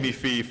 Okay. Amy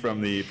Fee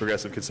from the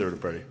Progressive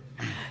Conservative Party.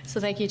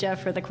 So thank you,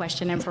 Jeff, for the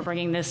question and for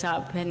bringing this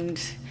up.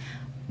 And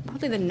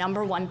probably the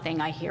number one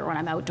thing I hear when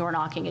I'm outdoor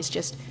knocking is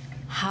just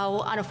how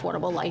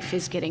unaffordable life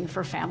is getting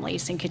for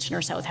families in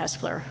Kitchener South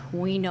Hespeler.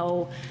 We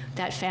know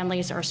that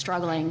families are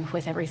struggling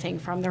with everything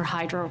from their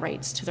hydro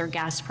rates to their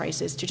gas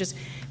prices to just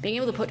being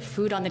able to put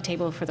food on the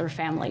table for their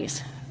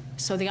families.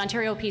 So the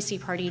Ontario PC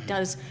Party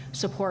does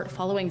support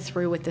following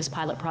through with this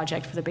pilot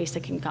project for the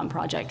Basic Income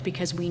Project,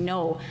 because we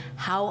know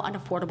how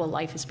unaffordable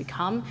life has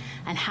become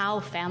and how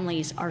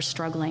families are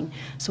struggling.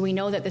 So we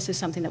know that this is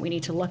something that we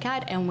need to look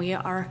at, and we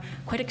are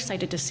quite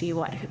excited to see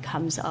what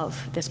comes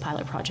of this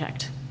pilot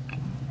project.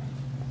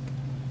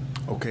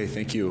 Okay,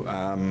 thank you.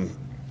 And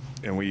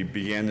we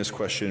began this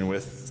question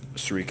with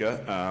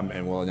Sarika,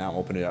 and we'll now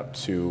open it up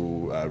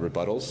to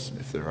rebuttals,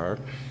 if there are.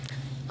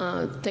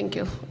 Thank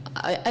you.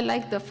 I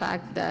like the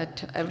fact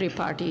that every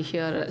party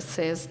here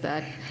says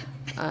that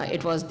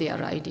it was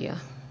their idea,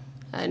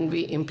 and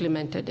we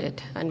implemented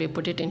it, and we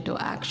put it into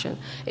action.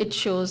 It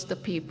shows the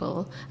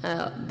people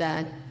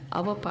that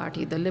our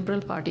party, the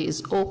Liberal Party,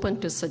 is open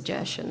to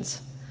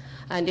suggestions.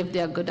 And if they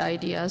are good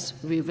ideas,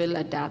 we will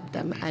adapt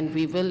them and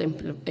we will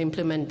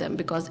implement them,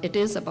 because it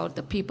is about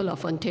the people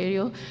of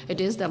Ontario. It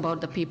is about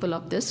the people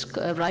of this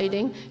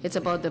riding. It's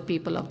about the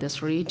people of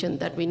this region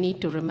that we need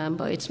to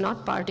remember. It's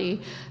not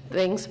party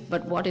things,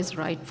 but what is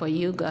right for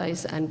you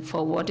guys and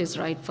for what is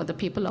right for the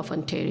people of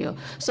Ontario.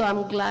 So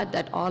I'm glad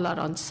that all are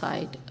on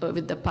side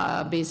with the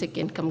basic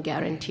income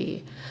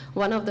guarantee.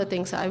 One of the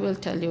things I will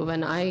tell you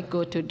when I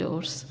go to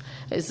doors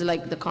is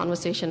like the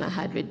conversation I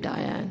had with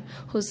Diane,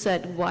 who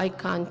said, why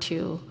can't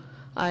you?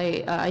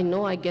 I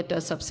know I get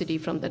a subsidy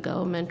from the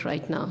government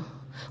right now,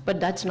 but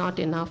that's not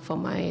enough for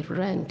my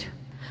rent.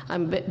 I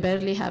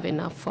barely have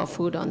enough for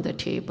food on the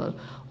table.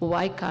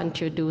 Why can't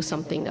you do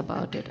something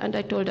about it? And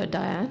I told her,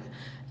 Diane,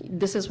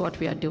 this is what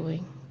we are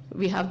doing.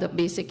 We have the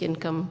basic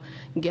income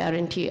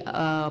guarantee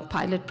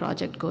pilot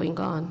project going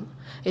on.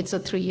 It's a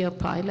 3-year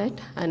pilot,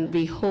 and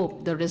we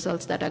hope the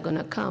results that are going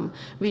to come.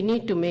 We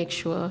need to make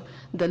sure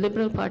the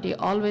Liberal Party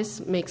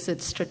always makes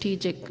its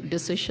strategic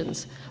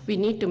decisions. We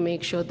need to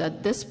make sure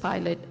that this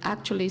pilot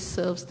actually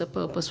serves the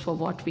purpose for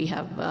what we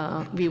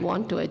have, we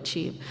want to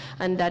achieve.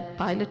 And that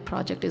pilot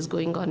project is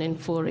going on in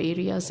 4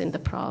 areas in the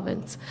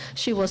province.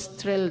 She was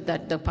thrilled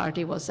that the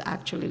party was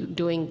actually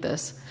doing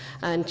this,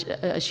 and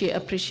she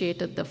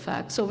appreciated the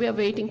fact. So we are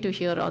waiting to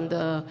hear on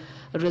the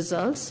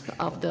results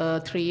of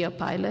the 3-year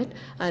pilot,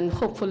 and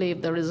hopefully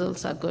if the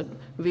results are good,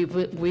 we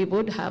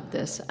would have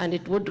this, and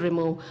it would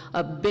remove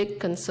a big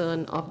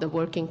concern of the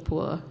working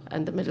poor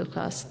and the middle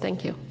class.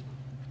 Thank you.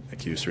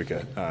 Thank you,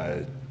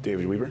 Sarika.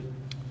 David Weber.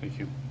 Thank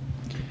you.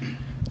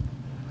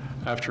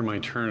 After my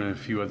turn, a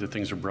few other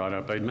things were brought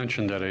up. I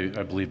mentioned that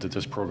I believe that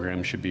this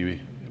program should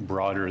be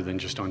broader than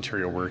just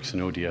Ontario Works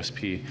and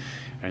ODSP,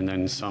 and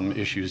then some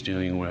issues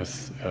dealing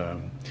with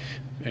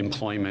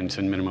employment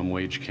and minimum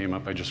wage came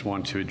up. I just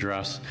want to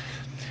address.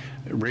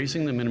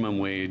 Raising the minimum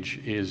wage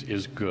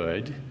is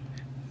good.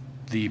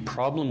 The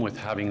problem with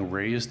having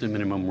raised the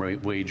minimum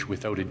wage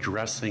without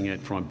addressing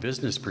it from a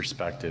business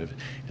perspective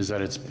is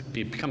that it's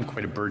become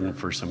quite a burden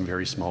for some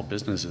very small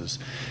businesses.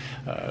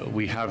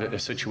 We have a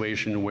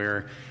situation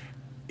where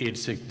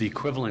it's the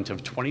equivalent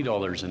of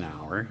 $20 an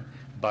hour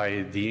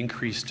by the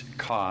increased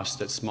cost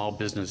that small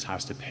business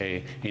has to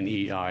pay in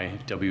EI,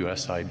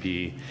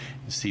 WSIB,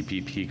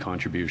 CPP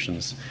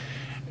contributions.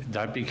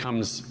 That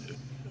becomes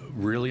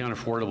really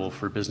unaffordable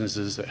for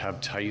businesses that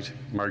have tight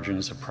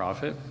margins of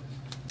profit.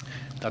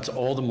 That's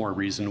all the more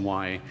reason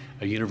why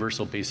a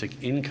universal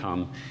basic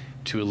income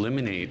to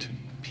eliminate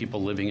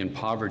people living in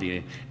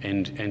poverty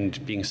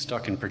and being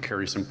stuck in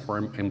precarious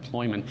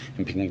employment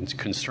and being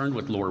concerned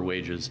with lower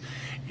wages,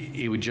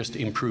 it would just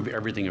improve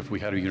everything if we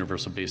had a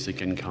universal basic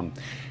income.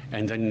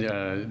 And then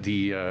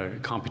the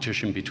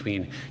competition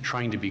between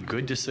trying to be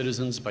good to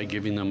citizens by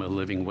giving them a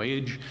living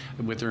wage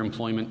with their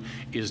employment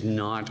is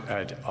not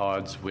at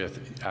odds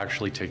with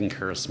actually taking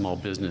care of small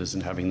business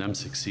and having them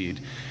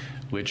succeed,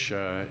 which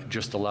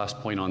just the last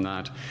point on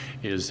that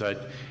is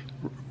that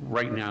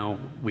right now,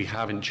 we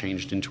haven't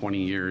changed in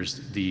 20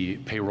 years the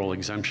payroll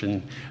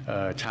exemption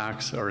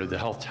tax or the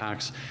health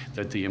tax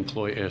that the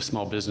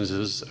small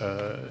businesses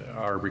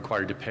are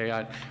required to pay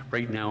at.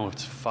 Right now,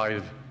 it's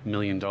 $5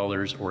 million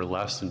or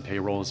less in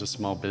payroll as a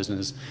small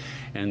business,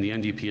 and the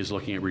NDP is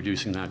looking at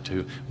reducing that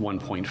to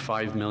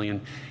 $1.5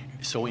 million.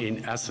 So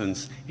in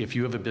essence, if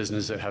you have a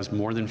business that has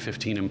more than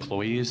 15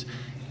 employees,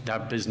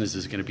 that business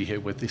is going to be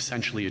hit with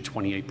essentially a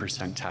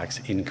 28% tax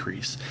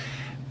increase.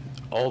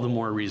 All the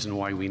more reason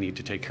why we need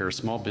to take care of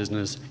small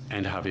business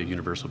and have a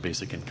universal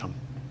basic income.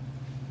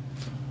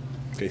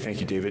 Okay,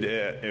 thank you, David.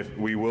 If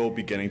we will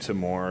be getting to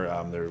more,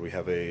 we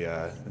have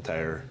a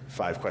entire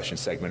 5-question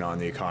segment on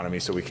the economy,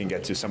 so we can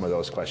get to some of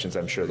those questions.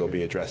 I'm sure they'll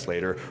be addressed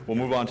later. We'll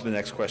move on to the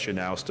next question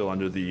now, still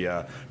under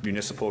the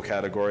municipal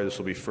category. This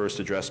will be first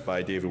addressed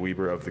by David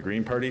Weber of the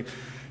Green Party.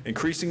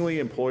 Increasingly,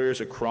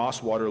 employers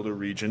across Waterloo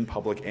Region,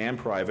 public and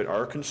private,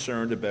 are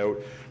concerned about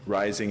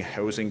rising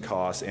housing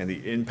costs and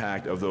the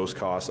impact of those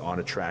costs on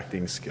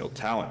attracting skilled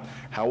talent.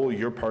 How will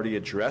your party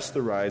address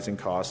the rising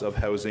costs of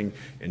housing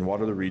in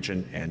Waterloo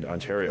Region and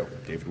Ontario?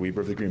 David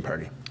Weber of the Green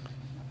Party.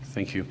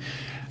 Thank you.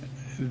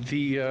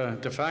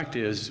 The fact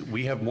is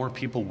we have more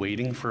people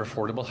waiting for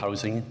affordable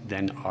housing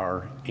than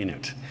are in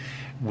it.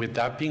 With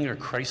that being a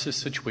crisis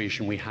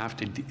situation, we have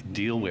to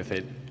deal with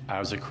it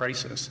as a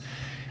crisis.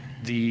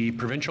 The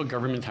provincial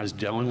government has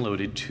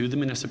downloaded to the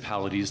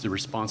municipalities the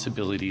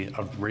responsibility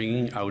of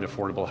bringing out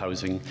affordable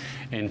housing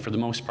and, for the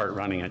most part,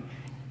 running it,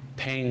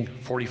 paying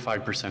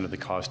 45% of the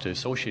cost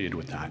associated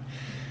with that.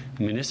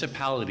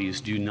 Municipalities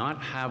do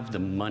not have the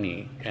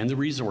money and the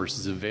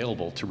resources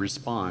available to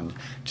respond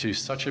to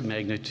such a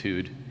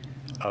magnitude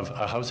of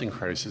a housing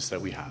crisis that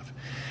we have.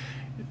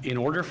 In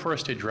order for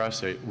us to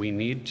address it, we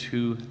need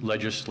to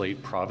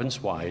legislate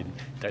province-wide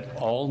that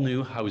all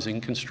new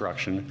housing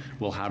construction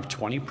will have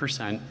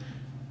 20%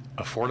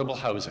 affordable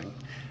housing.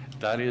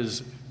 That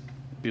is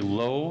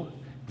below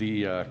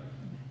the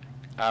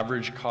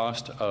average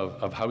cost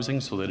of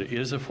housing, so that it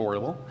is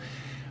affordable.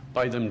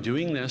 By them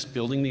doing this,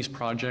 building these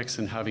projects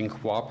and having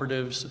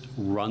cooperatives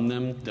run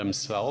them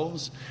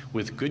themselves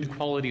with good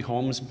quality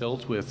homes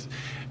built with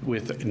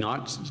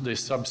not the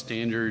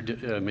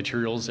substandard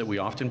materials that we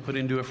often put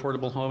into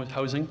affordable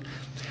housing,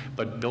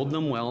 but build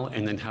them well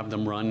and then have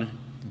them run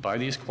by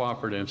these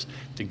cooperatives.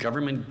 The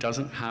government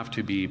doesn't have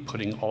to be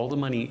putting all the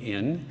money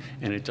in,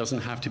 and it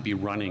doesn't have to be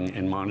running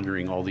and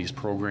monitoring all these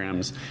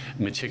programs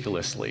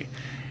meticulously.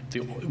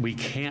 We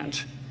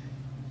can't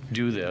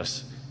do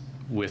this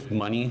with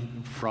money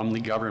from the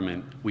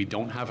government. We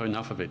don't have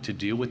enough of it to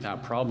deal with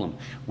that problem.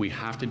 We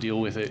have to deal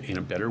with it in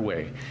a better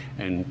way,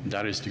 and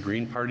that is the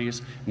Green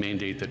Party's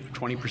mandate that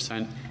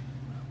 20%,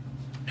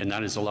 and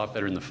that is a lot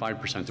better than the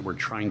 5% that we're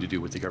trying to do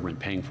with the government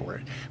paying for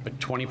it. But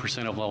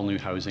 20% of all new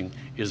housing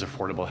is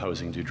affordable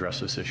housing to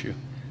address this issue.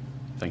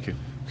 Thank you.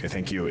 Okay,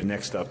 thank you. And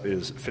next up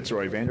is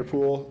Fitzroy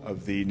Vanderpool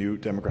of the New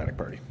Democratic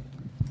Party.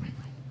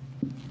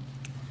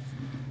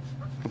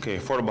 Okay,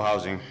 affordable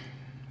housing.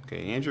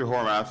 Okay, Andrew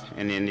Horwath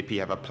and the NDP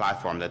have a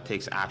platform that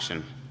takes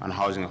action on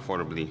housing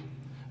affordably.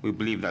 We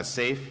believe that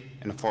safe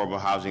and affordable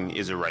housing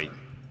is a right.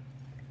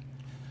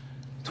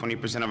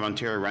 20% of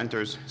Ontario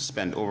renters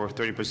spend over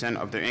 30%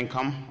 of their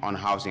income on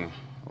housing,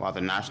 while the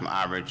national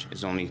average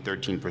is only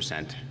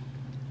 13%.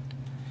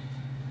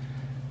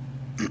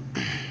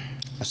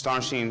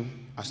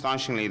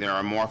 Astonishingly, there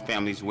are more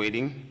families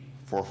waiting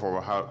for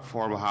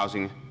affordable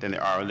housing than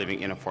there are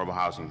living in affordable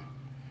housing.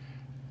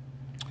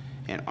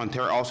 And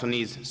Ontario also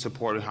needs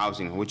supportive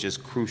housing, which is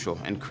crucial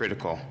and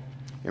critical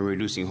in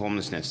reducing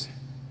homelessness,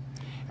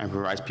 and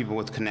provides people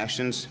with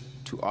connections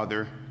to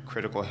other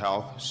critical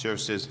health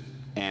services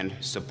and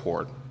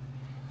support.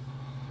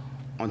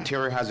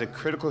 Ontario has a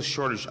critical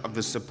shortage of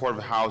the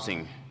supportive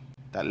housing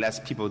that lets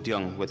people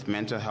dealing with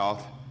mental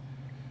health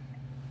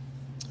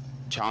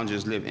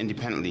challenges live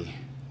independently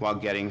while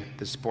getting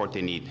the support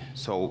they need.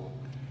 So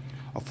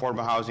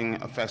affordable housing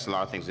affects a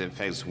lot of things. It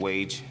affects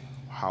wage,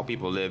 how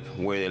people live,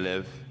 where they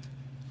live,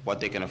 what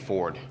they can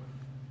afford.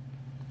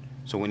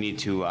 So we need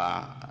to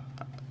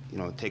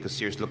take a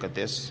serious look at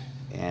this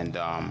and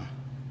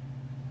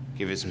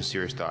give it some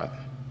serious thought.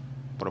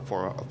 But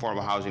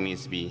affordable housing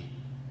needs to be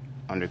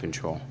under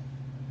control.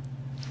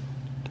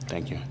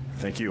 Thank you.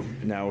 Thank you.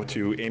 Now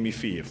to Amy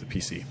Fee of the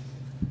PC.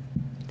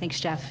 Thanks,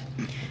 Jeff.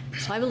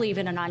 So I believe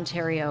in an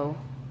Ontario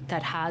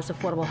that has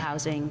affordable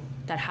housing,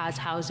 that has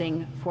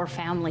housing for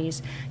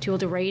families to be able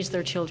to raise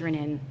their children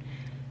in.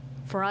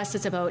 For us,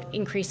 it's about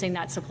increasing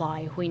that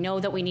supply. We know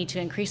that we need to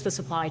increase the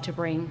supply to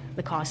bring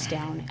the costs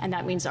down, and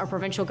that means our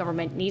provincial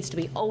government needs to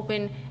be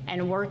open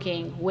and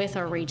working with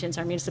our regions,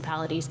 our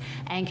municipalities,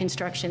 and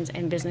constructions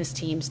and business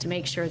teams to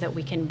make sure that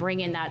we can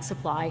bring in that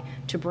supply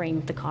to bring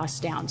the costs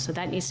down. So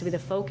that needs to be the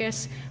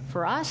focus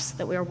for us,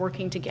 that we are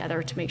working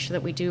together to make sure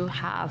that we do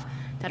have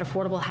that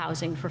affordable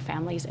housing for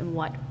families and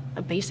what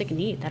a basic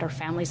need that our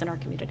families and our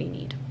community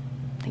need.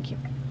 Thank you.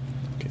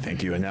 Okay,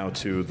 thank you. And now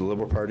to the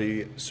Liberal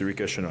Party,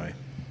 Sarika Shenoy.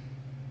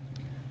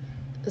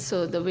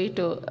 So the way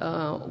to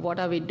what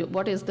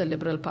is the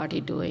Liberal Party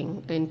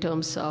doing in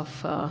terms of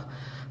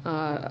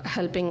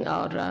helping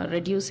or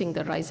reducing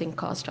the rising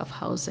cost of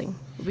housing?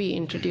 We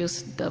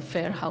introduced the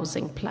Fair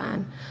Housing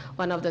Plan.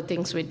 One of the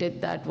things we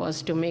did that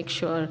was to make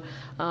sure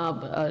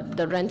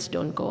the rents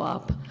don't go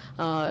up.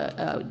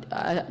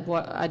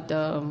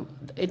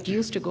 It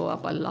used to go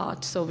up a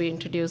lot, so we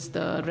introduced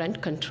the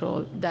rent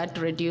control that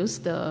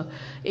reduced the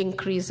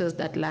increases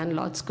that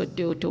landlords could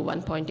do to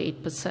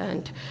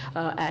 1.8%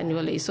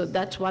 annually. So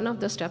that's one of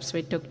the steps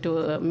we took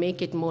to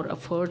make it more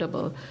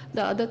affordable.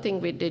 The other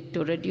thing we did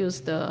to reduce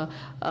the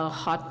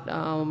hot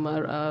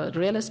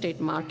real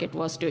estate market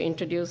was to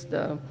introduce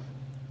the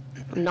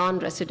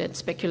non-resident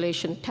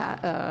speculation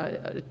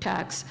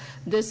tax.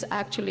 This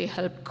actually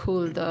helped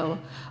cool the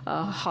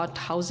hot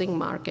housing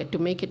market to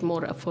make it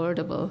more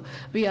affordable.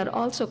 We are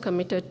also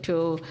committed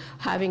to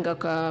having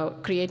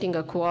creating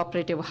a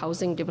cooperative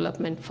housing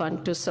development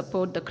fund to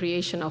support the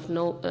creation of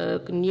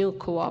new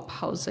co-op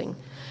housing.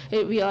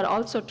 We are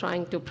also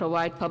trying to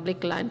provide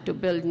public land to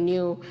build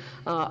new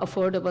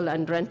affordable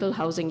and rental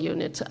housing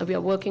units. We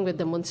are working with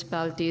the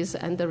municipalities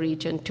and the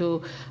region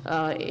to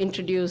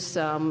introduce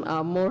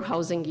more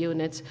housing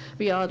units.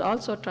 We are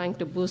also trying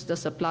to boost the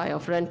supply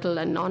of rental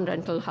and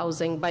non-rental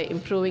housing by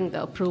improving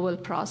the approval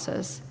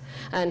process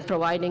and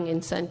providing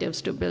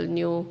incentives to build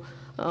new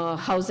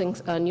housing,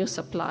 new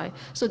supply.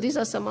 So these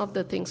are some of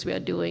the things we are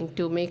doing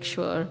to make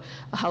sure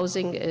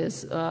housing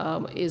is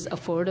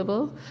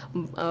affordable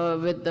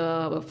with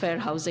the Fair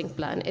Housing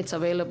Plan. It's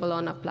available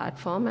on a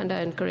platform, and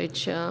I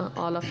encourage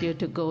all of you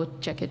to go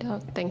check it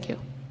out. Thank you.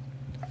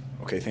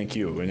 Okay, thank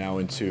you. We're now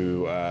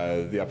into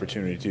the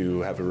opportunity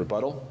to have a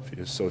rebuttal, if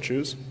you so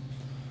choose.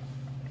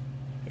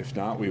 If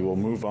not, we will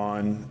move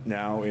on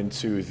now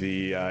into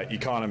the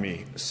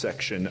economy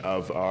section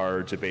of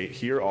our debate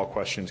here. All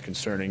questions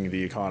concerning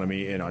the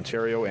economy in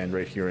Ontario and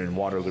right here in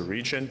Waterloo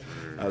Region.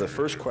 The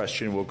first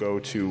question will go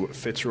to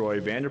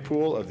Fitzroy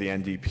Vanderpool of the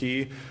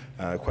NDP.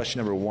 Question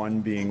number one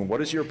being, what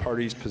is your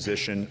party's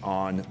position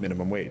on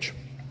minimum wage?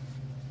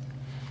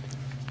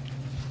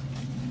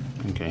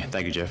 Okay,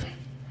 thank you, Jeff.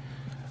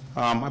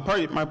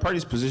 My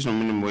party's position on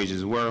minimum wage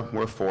is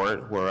we're for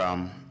it.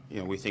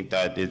 We think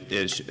that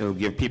it'll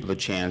give people a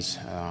chance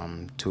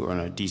to earn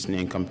a decent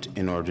income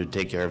in order to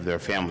take care of their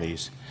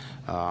families.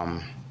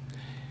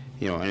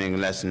 Anything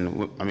less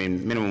than,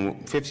 minimum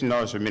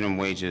 $15 for minimum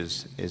wage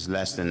is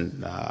less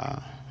than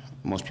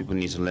most people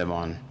need to live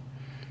on.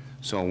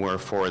 So we're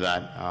for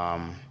that.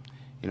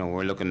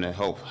 We're looking to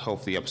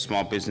hopefully up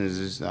small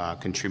businesses,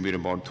 contribute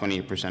about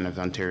 28% of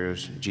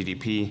Ontario's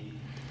GDP.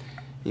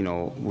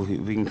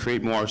 We can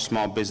create more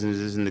small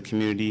businesses in the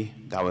community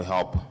that will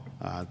help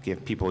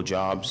give people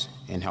jobs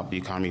and help the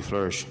economy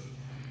flourish.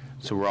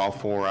 So we're all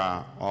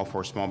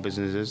for small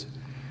businesses.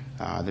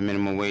 The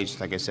minimum wage,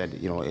 like I said,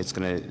 it's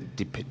going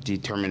to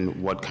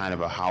determine what kind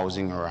of a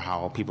housing or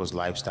how people's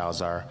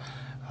lifestyles are,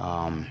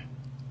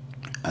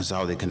 as to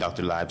how they conduct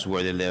their lives,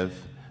 where they live,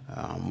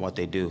 what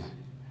they do,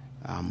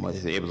 whether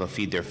they're able to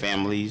feed their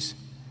families,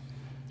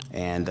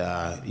 and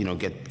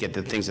get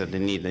the things that they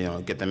need,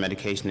 get the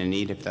medication they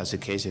need if that's the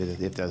case, if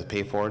they have to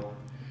pay for it.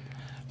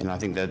 And I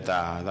think that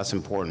that's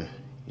important.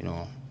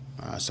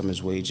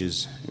 Someone's wage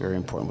is very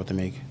important what they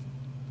make.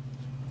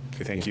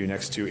 Okay, thank you.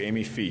 Next to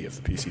Amy Fee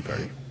of the PC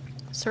Party.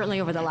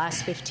 Certainly over the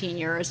last 15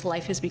 years,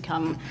 life has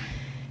become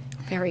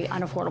very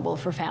unaffordable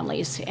for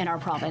families in our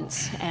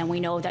province. And we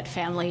know that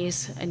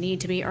families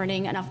need to be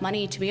earning enough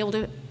money to be able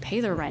to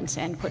pay their rent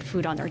and put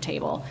food on their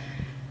table.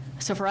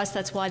 So for us,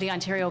 that's why the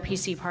Ontario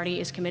PC Party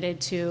is committed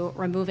to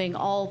removing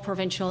all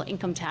provincial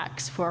income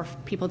tax for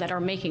people that are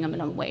making a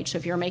minimum wage. So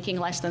if you're making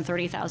less than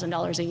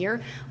 $30,000 a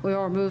year, we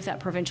will remove that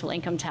provincial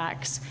income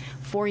tax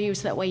for you,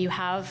 so that way you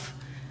have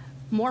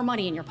more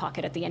money in your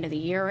pocket at the end of the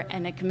year,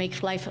 and it can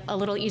make life a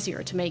little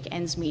easier to make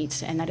ends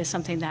meet. And that is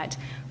something that,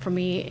 for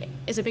me,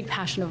 is a big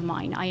passion of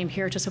mine. I am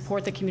here to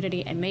support the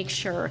community and make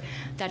sure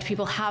that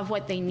people have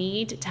what they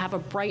need to have a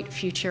bright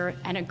future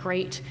and a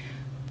great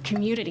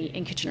community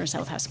in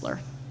Kitchener-South Hespeler.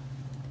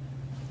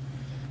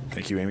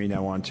 Thank you, Amy.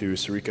 Now on to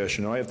Sarika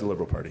Shenoy of the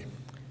Liberal Party.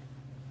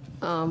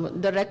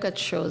 The record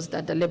shows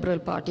that the Liberal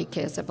Party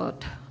cares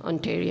about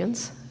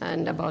Ontarians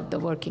and about the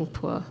working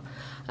poor.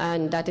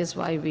 And that is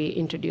why we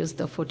introduced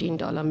the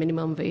 $14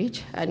 minimum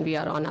wage, and we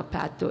are on a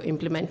path to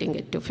implementing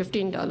it to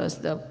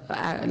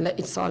 $15.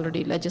 It's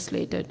already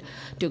legislated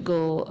to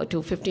go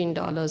to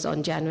 $15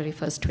 on January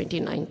 1st,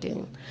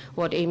 2019.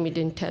 What Amy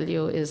didn't tell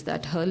you is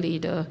that her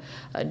leader,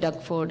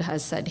 Doug Ford,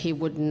 has said he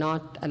would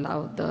not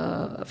allow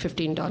the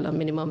 $15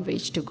 minimum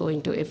wage to go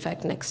into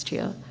effect next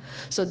year.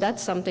 So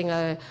that's something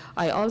I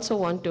also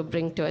want to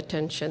bring to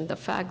attention, the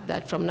fact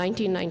that from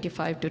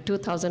 1995 to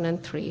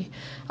 2003,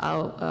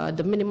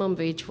 the minimum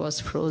wage was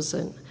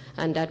frozen,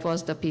 and that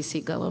was the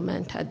PC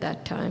government at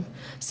that time.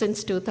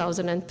 Since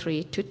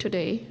 2003 to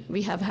today,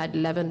 we have had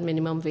 11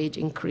 minimum wage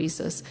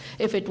increases.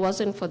 If it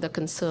wasn't for the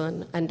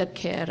concern and the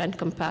care and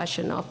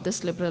compassion of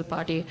this Liberal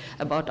Party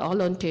about all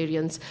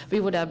Ontarians, we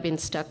would have been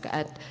stuck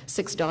at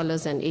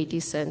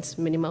 $6.80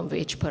 minimum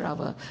wage per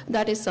hour.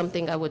 That is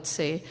something I would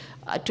say.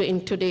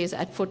 In today's,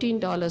 at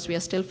 $14, we are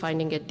still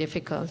finding it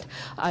difficult.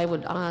 I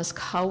would ask,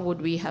 how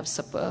could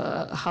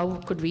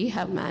we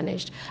have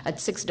managed at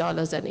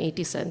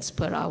 $6.80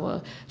 per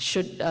hour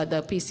should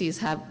the PCs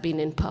have been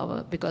in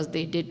power, because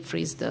they did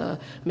freeze the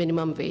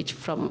minimum wage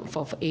for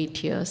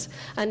 8 years,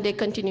 and they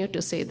continue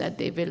to say that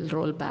they will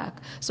roll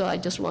back. So I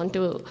just want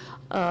to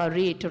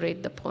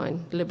reiterate the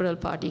point. Liberal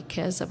Party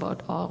cares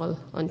about all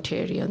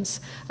Ontarians,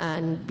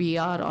 and we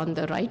are on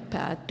the right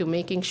path to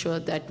making sure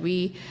that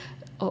we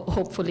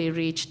hopefully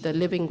reach the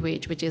living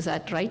wage, which is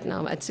right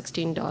now at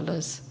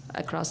 $16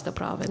 across the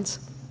province.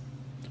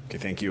 Okay,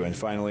 thank you. And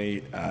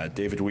finally,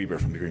 David Weber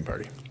from the Green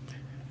Party.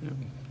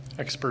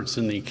 Experts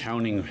in the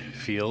accounting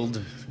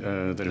field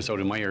that is out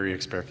of my area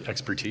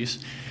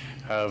expertise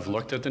have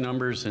looked at the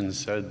numbers and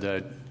said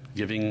that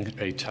giving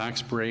a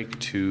tax break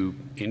to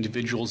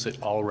individuals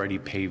that already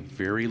pay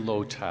very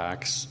low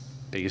tax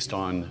based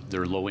on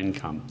their low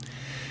income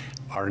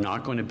are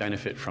not going to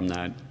benefit from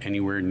that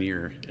anywhere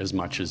near as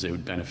much as they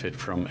would benefit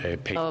from a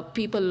pay.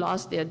 People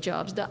lost their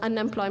jobs. The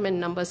unemployment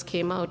numbers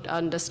came out,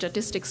 and the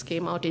statistics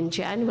came out in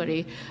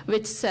January,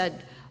 which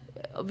said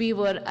we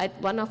were at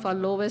one of our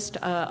lowest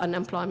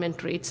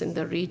unemployment rates in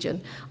the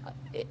region.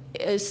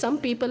 Some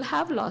people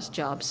have lost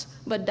jobs,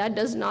 but that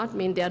does not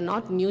mean there are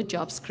not new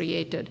jobs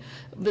created.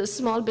 The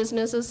small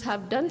businesses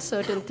have done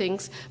certain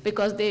things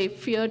because they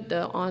feared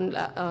the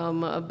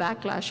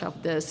backlash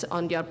of this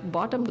on their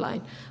bottom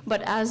line.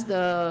 But as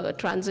the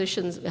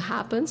transition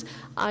happens,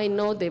 I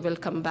know they will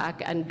come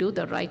back and do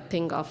the right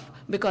thing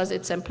because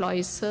it's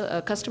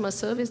customer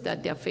service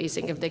that they're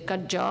facing. If they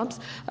cut jobs,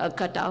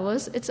 cut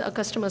hours, it's a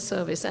customer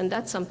service, and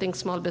that's something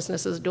small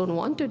businesses don't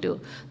want to do.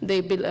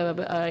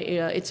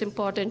 It's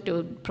important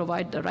to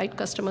provide the right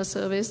customer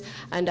service,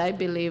 and I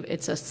believe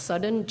it's a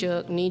sudden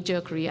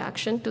knee-jerk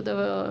reaction to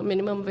the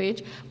minimum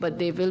wage, but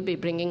they will be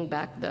bringing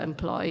back the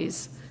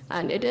employees.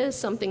 And it is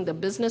something the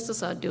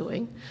businesses are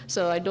doing.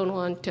 So I don't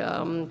want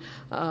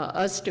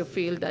us to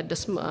feel that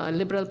the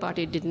Liberal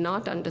Party did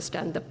not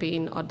understand the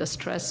pain or the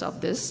stress of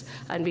this,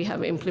 and we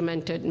have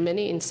implemented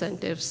many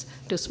incentives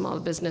to small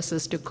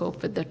businesses to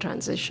cope with the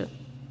transition.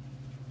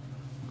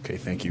 Okay,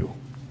 thank you.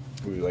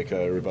 Would you like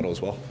a rebuttal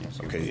as well?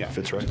 Okay, Yeah.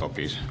 Fitzroy. Oh,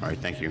 please. All right,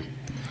 thank you.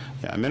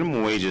 Yeah,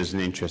 minimum wage is an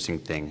interesting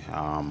thing,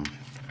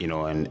 you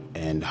know,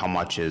 and how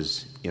much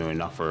is, you know,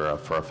 enough for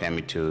a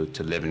family to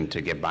live and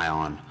to get by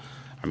on.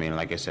 I mean,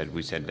 like I said,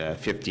 we said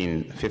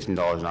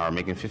 $15 an hour.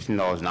 Making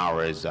 $15 an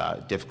hour is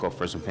difficult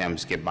for some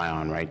families to get by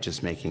on, right?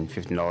 Just making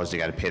 $15, they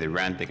got to pay the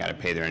rent, they got to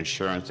pay their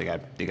insurance, they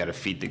got to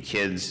feed the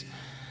kids.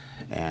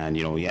 And,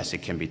 you know, yes,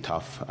 it can be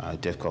tough,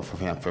 difficult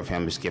for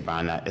families to get by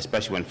on that,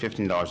 especially when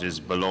 $15 is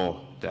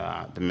below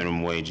the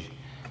minimum wage,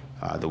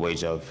 the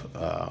wage of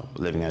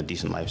living a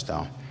decent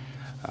lifestyle.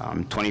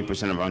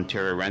 20% of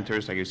Ontario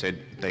renters, like you said,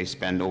 they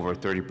spend over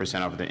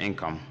 30% of their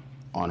income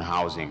on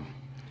housing,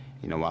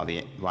 you know, while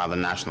the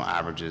national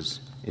average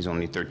is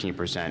only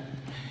 13%.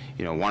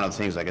 You know, one of the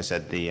things, like I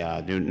said,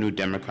 the New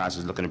Democrats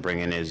is looking to bring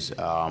in is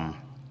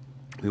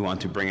we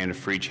want to bring in a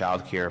free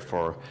child care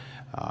for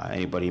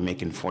anybody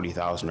making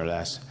 $40,000 or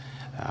less,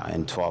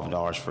 and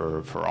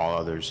 $12 for all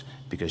others,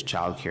 because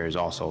child care is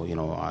also, you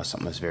know,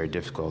 something that's very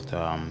difficult,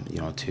 you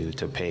know,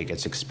 to pay. It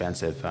gets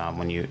expensive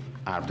when you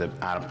add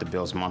up the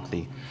bills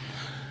monthly.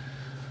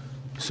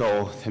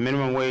 So the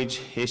minimum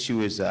wage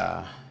issue is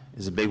a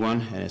big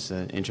one, and it's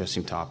an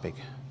interesting topic,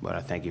 but I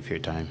thank you for your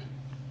time.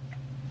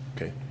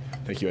 Okay,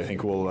 thank you. I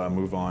think we'll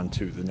move on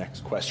to the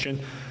next question.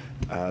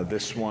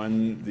 This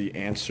one, the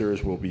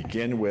answers will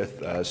begin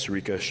with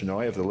Sarika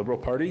Shenoy of the Liberal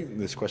Party.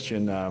 This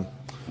question is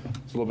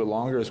a little bit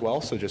longer as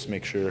well, so just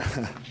make sure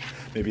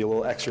maybe a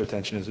little extra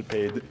attention is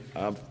paid.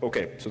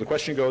 Okay, so the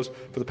question goes,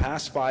 for the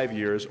past 5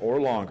 years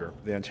or longer,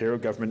 the Ontario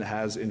government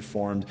has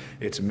informed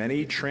its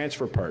many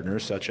transfer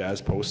partners, such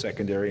as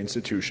post-secondary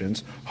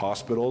institutions,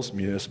 hospitals,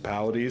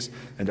 municipalities,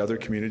 and other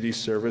community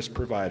service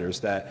providers,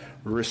 that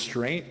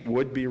restraint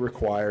would be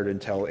required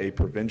until a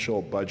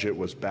provincial budget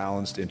was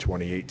balanced in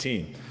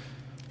 2018.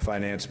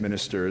 Finance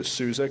Minister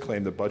Sousa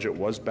claimed the budget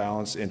was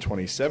balanced in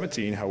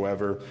 2017.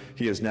 However,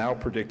 he has now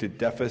predicted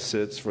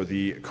deficits for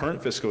the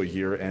current fiscal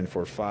year and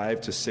for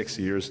 5 to 6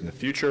 years in the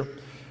future.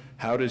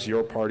 How does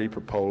your party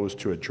propose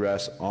to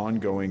address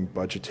ongoing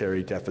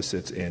budgetary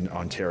deficits in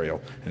Ontario?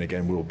 And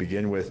again, we'll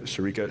begin with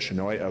Sarika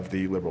Shenoy of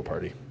the Liberal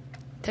Party.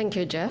 Thank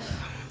you, Jeff.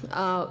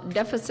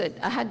 Deficit,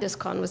 I had this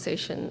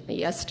conversation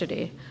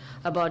yesterday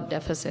about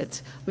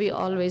deficits. We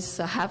always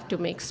have to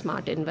make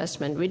smart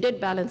investment. We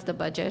did balance the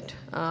budget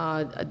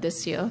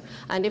this year,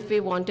 and if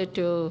we wanted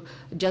to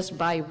just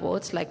buy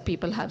votes, like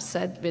people have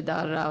said with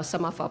our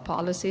some of our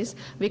policies,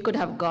 we could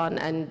have gone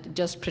and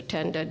just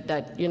pretended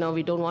that, you know,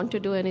 we don't want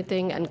to do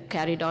anything and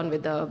carried on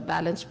with a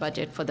balanced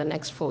budget for the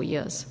next 4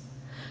 years.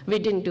 We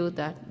didn't do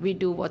that. We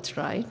do what's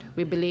right.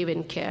 We believe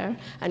in care,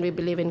 and we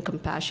believe in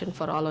compassion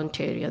for all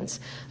Ontarians.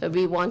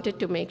 We wanted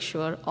to make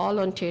sure all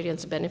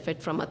Ontarians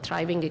benefit from a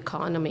thriving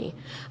economy.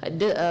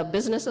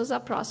 Businesses are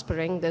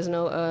prospering. There's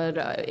no,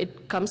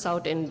 it comes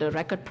out in the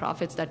record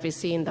profits that we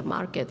see in the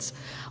markets.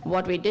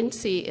 What we didn't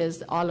see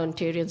is all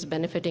Ontarians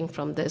benefiting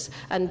from this,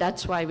 and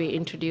that's why we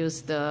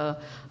introduced the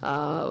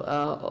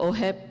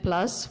OHIP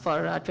Plus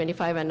for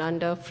 25 and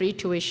under, free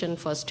tuition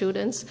for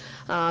students,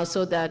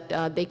 so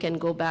that they can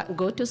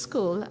go to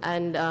school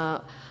and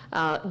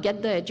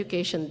get the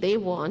education they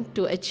want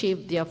to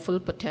achieve their full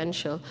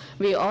potential.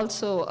 We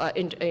also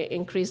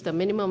increase the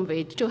minimum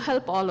wage to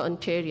help all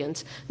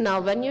Ontarians.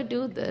 Now, when you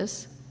do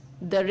this,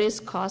 there is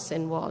costs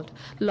involved.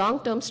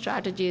 Long-term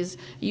strategies,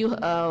 we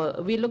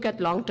look at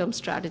long-term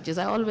strategies.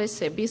 I always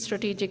say, be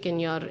strategic in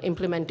your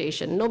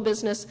implementation. No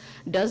business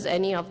does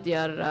any of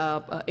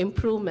their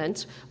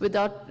improvements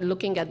without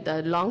looking at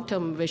the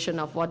long-term vision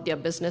of what their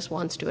business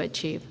wants to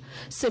achieve.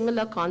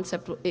 Similar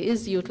concept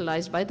is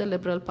utilized by the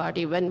Liberal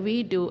Party when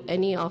we do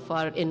any of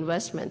our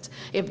investments.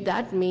 If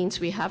that means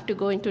we have to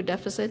go into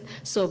deficit,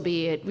 so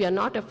be it. We are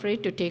not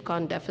afraid to take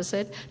on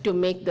deficit to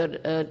make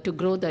to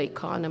grow the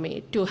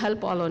economy, to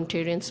help all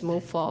Ontarians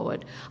move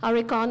forward. Our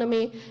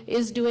economy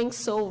is doing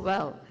so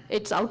well.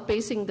 It's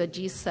outpacing the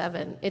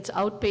G7. It's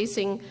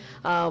outpacing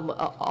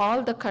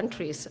all the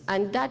countries,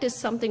 and that is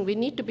something we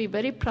need to be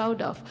very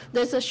proud of.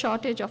 There's a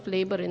shortage of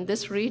labor in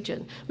this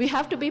region. We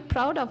have to be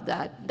proud of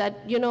that,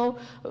 you know,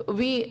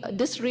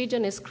 this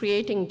region is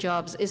creating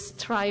jobs, is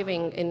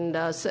thriving in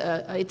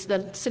it's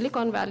the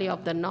Silicon Valley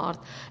of the North.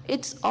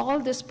 It's all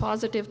these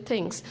positive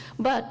things,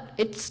 but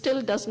it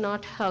still does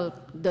not help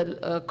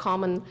the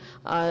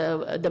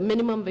the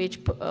minimum wage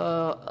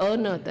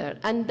earner there,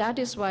 and that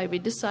is why we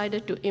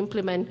decided to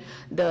implement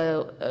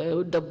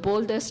the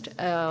boldest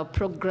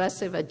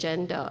progressive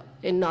agenda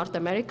in North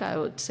America, I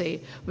would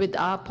say, with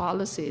our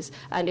policies.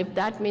 And if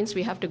that means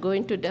we have to go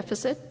into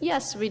deficit,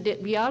 yes,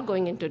 we are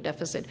going into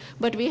deficit.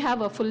 But we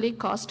have a fully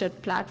costed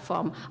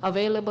platform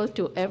available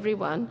to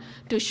everyone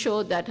to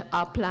show that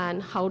our plan,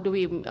 how do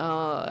we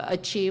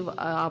achieve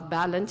a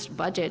balanced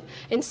budget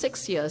in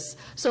 6 years.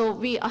 So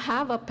we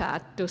have a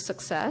path to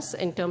success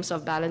in terms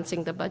of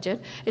balancing the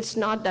budget. It's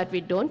not that we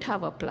don't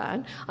have a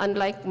plan.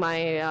 Unlike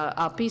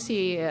our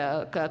PC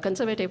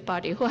Conservative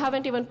Party, who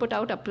haven't even put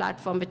out a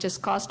platform which is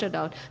costed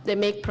out. They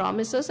make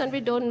promises, and we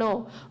don't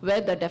know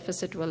where the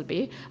deficit will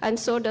be, and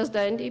so does the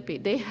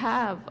NDP. They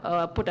have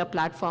put a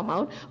platform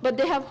out, but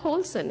they have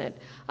holes in it.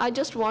 I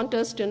just want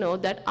us to know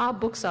that our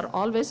books are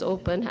always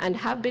open and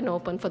have been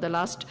open for the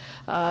last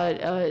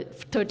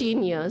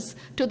 13 years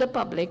to the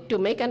public to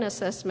make an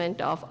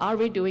assessment of, are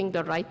we doing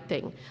the right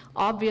thing?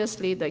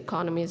 Obviously, the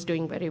economy is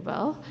doing very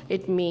well.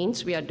 It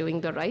means we are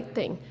doing the right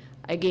thing.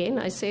 Again,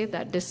 I say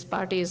that this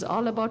party is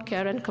all about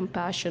care and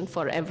compassion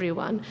for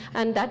everyone,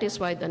 and that is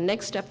why the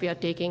next step we are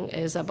taking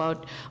is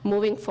about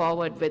moving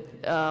forward with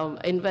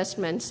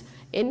investments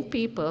in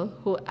people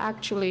who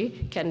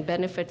actually can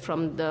benefit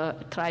from the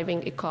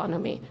thriving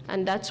economy,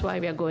 and that's why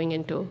we are going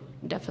into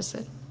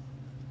deficit.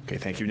 Okay,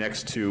 thank you.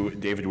 Next to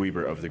David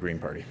Weber of the Green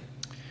Party.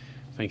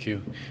 Thank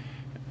you.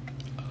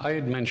 I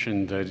had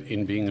mentioned that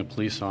in being a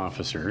police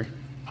officer,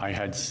 I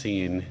had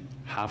seen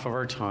half of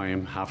our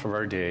time, half of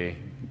our day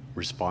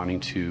responding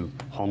to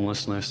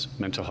homelessness,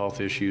 mental health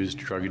issues,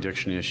 drug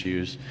addiction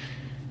issues,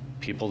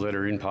 people that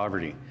are in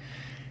poverty.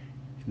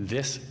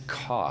 This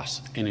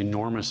costs an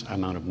enormous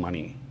amount of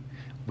money.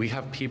 We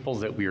have people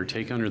that we are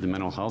taking under the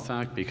Mental Health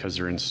Act because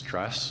they're in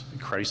stress,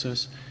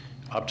 crisis,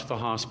 up to the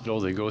hospital.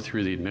 They go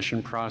through the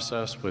admission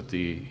process with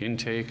the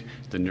intake,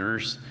 the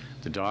nurse,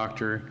 the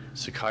doctor,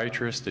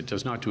 psychiatrist that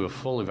does not do a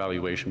full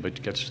evaluation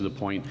but gets to the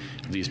point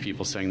of these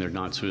people saying they're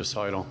not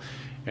suicidal,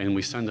 and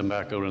we send them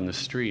back out on the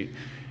street.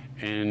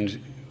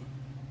 And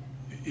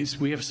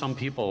we have some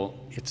people,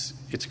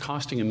 it's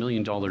costing $1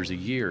 million a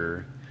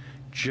year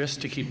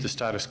just to keep the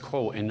status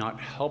quo and not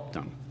help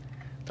them.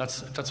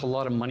 That's a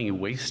lot of money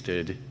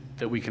wasted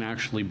that we can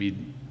actually be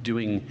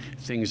doing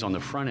things on the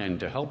front end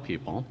to help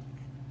people.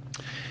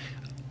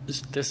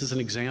 This is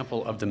an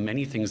example of the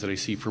many things that I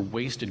see for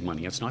wasted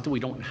money. It's not that we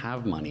don't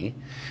have money.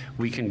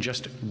 We can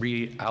just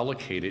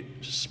reallocate it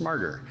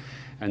smarter.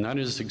 And that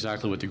is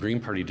exactly what the Green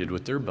Party did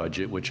with their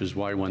budget, which is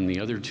why when the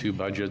other two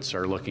budgets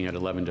are looking at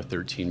 $11 to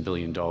 $13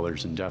 billion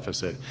in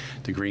deficit,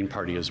 the Green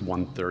Party is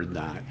 1/3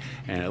 that,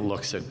 and it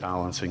looks at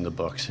balancing the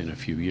books in a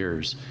few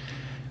years.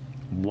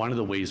 One of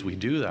the ways we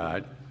do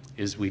that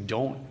is we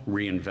don't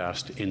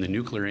reinvest in the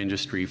nuclear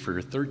industry for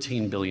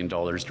 $13 billion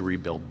to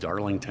rebuild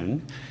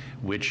Darlington,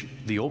 which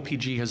the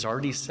OPG has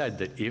already said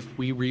that if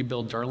we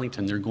rebuild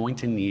Darlington, they're going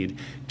to need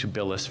to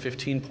bill us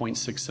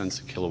 15.6 cents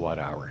a kilowatt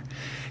hour.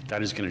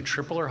 That is going to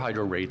triple our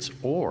hydro rates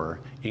or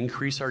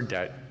increase our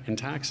debt and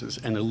taxes.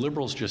 And the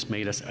Liberals just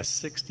made us a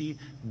 $60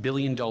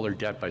 billion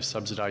debt by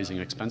subsidizing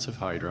expensive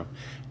hydro,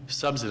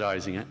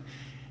 subsidizing it.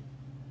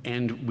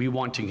 And we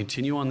want to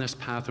continue on this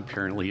path,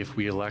 apparently, if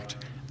we elect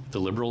the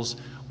Liberals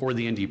or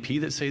the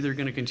NDP that say they're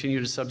going to continue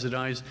to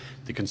subsidize,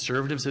 the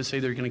Conservatives that say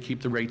they're going to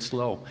keep the rates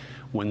low,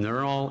 when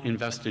they're all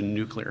invested in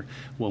nuclear.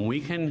 When we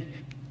can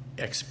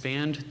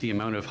expand the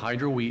amount of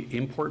hydro we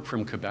import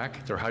from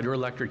Quebec, their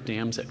hydroelectric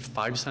dams at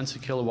 5 cents a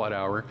kilowatt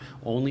hour,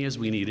 only as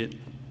we need it,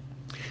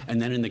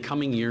 and then in the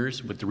coming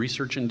years, with the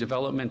research and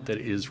development that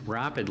is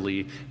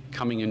rapidly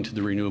coming into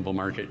the renewable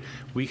market,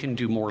 we can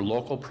do more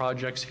local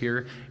projects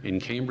here in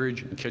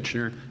Cambridge, in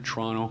Kitchener,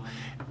 Toronto,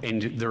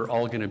 and they're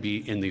all going to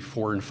be in the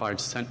 4 and 5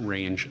 cent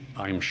range,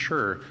 I'm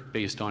sure,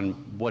 based on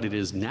what it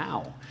is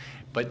now.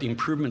 But the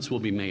improvements will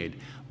be made.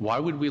 Why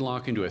would we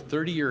lock into a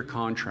 30-year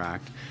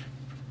contract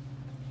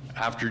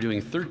after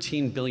doing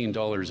 $13 billion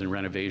in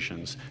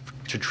renovations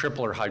to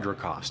triple our hydro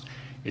cost?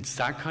 It's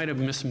that kind of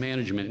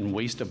mismanagement and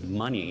waste of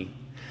money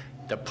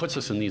that puts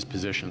us in these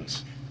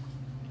positions.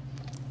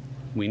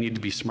 We need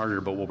to be smarter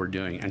about what we're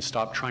doing and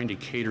stop trying to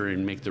cater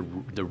and make the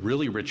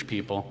really rich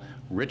people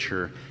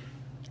richer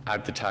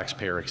at the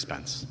taxpayer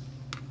expense.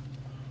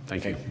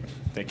 Thank you.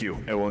 Thank you.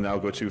 And we'll now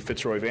go to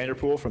Fitzroy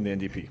Vanderpool from the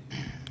NDP.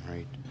 All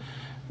right.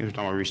 We're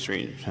talking about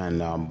restraint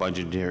and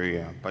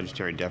budgetary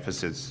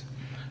deficits.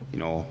 You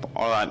know,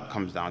 all that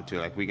comes down to,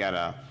 like, we got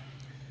to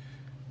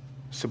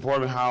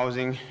supportive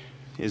housing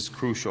is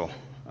crucial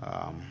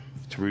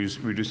to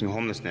reducing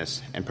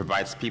homelessness and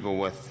provides people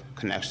with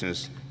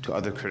connections to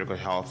other critical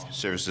health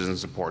services and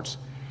supports.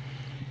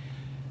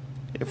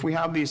 If we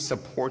have these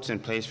supports in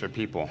place for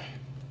people,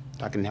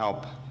 that can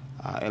help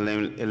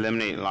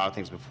eliminate a lot of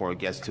things before it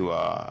gets to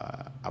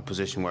a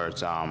position where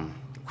it's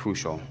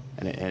crucial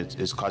and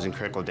it's causing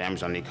critical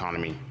damage on the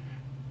economy.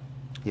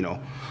 You know,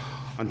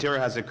 Ontario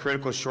has a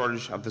critical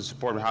shortage of the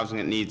supportive housing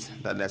it needs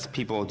that lets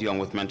people dealing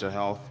with mental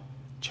health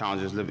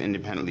challenges live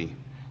independently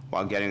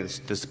while getting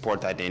the support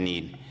that they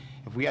need.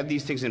 If we have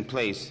these things in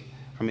place,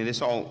 I mean,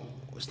 this all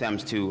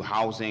stems to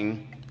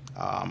housing,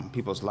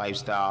 people's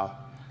lifestyle.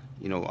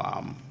 We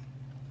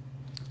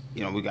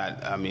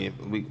got. I mean,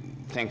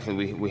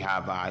 thankfully we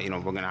have.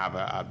 We're going to have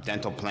a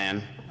dental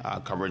plan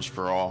coverage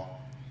for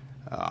all.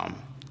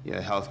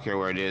 Healthcare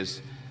where it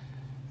is,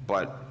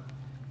 but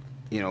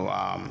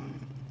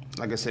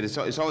like I said, it's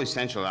all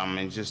essential. I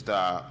mean, just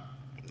the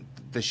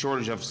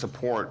shortage of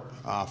support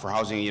for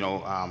housing.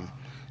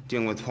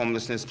 Dealing with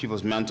homelessness,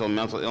 people's mental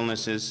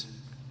illnesses.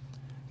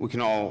 We can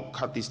all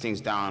cut these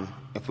things down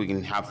if we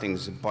can have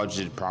things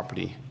budgeted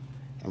properly,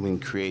 and we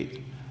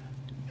can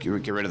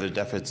get rid of the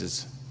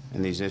deficits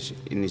in these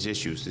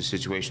issues, these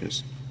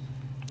situations.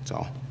 That's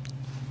all.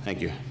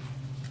 Thank you.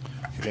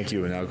 Thank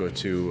you, and I'll go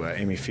to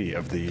Amy Fee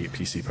of the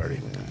PC Party.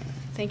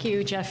 Thank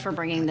you, Jeff, for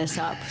bringing this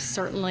up.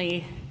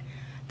 Certainly,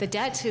 the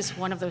debt is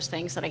one of those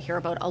things that I hear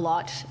about a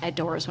lot at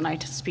doors when I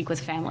speak with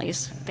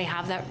families. They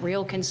have that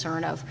real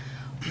concern of,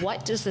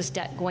 what is this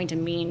debt going to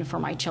mean for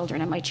my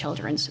children and my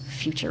children's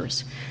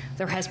futures?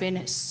 There has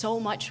been so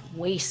much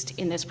waste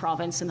in this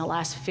province in the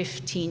last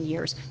 15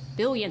 years,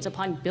 billions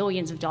upon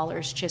billions of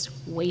dollars just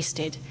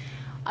wasted.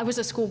 I was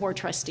a school board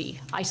trustee.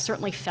 I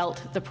certainly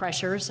felt the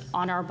pressures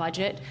on our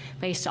budget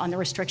based on the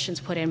restrictions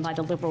put in by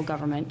the Liberal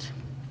government.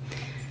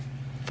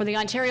 For the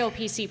Ontario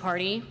PC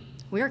Party,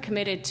 we are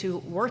committed to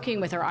working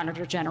with our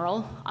Auditor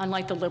General,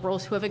 unlike the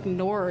Liberals who have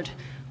ignored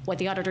what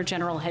the Auditor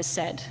General has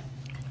said.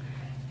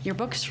 Your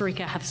books,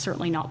 Sharika, have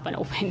certainly not been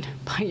opened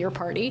by your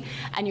party,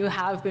 and you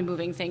have been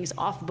moving things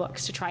off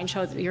books to try and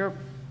show that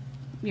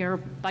your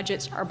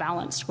budgets are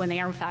balanced when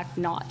they are in fact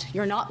not.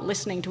 You're not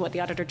listening to what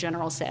the Auditor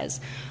General says.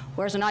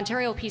 Whereas an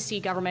Ontario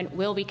PC government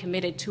will be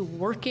committed to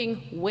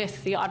working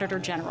with the Auditor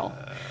General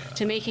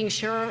to making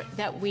sure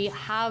that we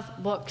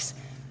have books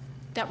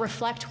that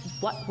reflect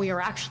what we are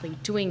actually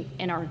doing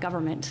in our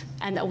government,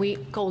 and that we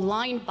go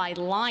line by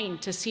line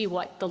to see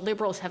what the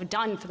Liberals have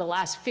done for the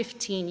last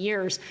 15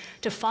 years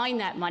to find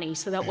that money,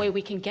 so that way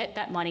we can get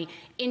that money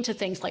into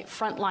things like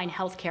frontline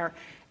healthcare,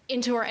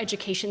 into our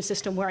education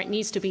system where it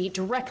needs to be,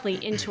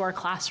 directly into our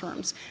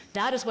classrooms.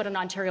 That is what an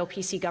Ontario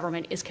PC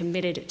government is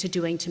committed to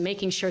doing, to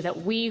making sure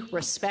that we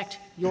respect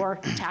your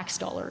tax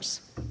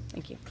dollars.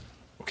 Thank you.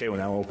 Okay, well,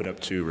 now I'll open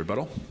up to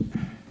rebuttal.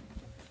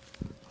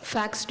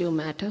 Facts do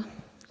matter.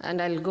 And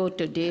I'll go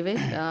to David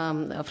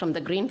from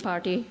the Green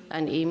Party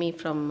and Amy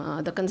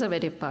from the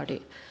Conservative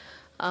Party.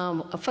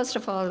 First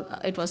of all,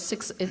 it's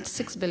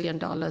 $6 billion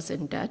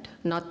in debt,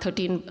 not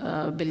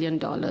 $13 billion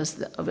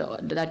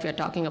that we are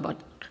talking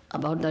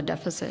about the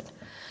deficit.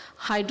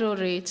 Hydro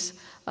rates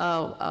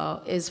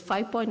is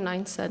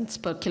 5.9 cents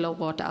per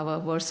kilowatt hour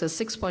versus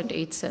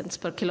 6.8 cents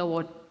per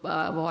kilowatt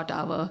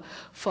hour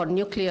for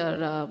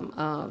nuclear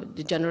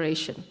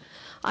generation.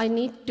 I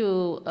need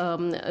to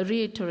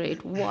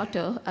reiterate,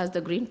 water, as the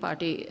Green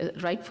Party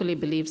rightfully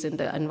believes in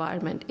the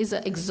environment, is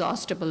an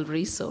exhaustible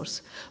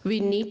resource.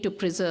 We need to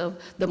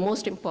preserve the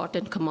most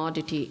important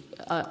commodity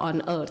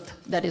on Earth,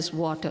 that is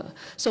water.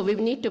 So we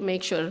need to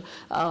make sure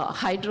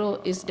hydro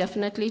is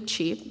definitely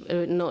cheap.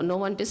 No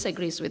one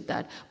disagrees with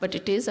that, but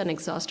it is an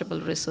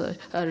exhaustible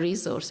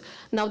resource.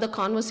 Now the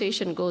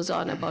conversation goes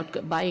on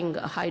about buying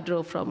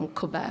hydro from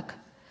Quebec.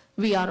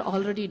 We are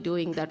already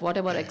doing that.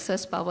 Whatever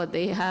excess power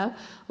they have,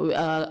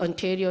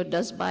 Ontario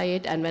does buy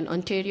it, and when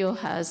Ontario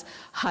has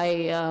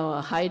high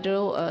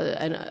hydro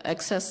and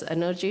excess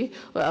energy,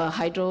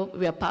 hydro,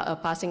 we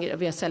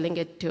are selling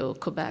it to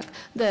Quebec.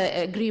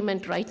 The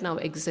agreement right now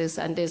exists,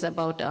 and there's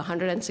about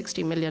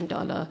 $160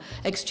 million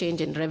exchange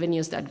in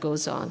revenues that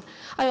goes on.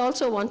 I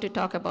also want to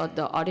talk about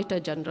the Auditor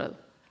General.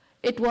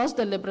 It was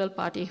the Liberal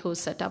Party who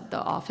set up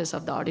the Office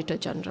of the Auditor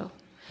General.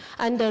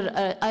 And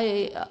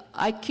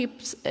I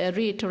keep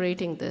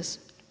reiterating this.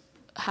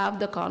 Have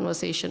the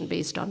conversation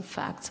based on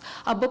facts.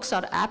 Our books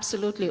are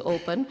absolutely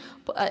open,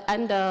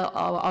 and our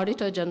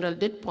Auditor General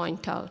did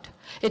point out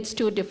it's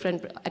two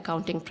different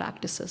accounting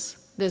practices.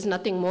 There's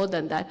nothing more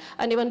than that.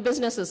 And even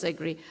businesses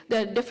agree.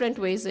 There are different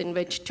ways in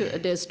which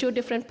there's two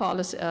different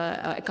policy,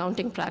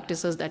 accounting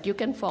practices that you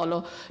can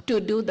follow to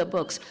do the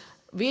books.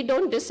 We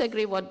don't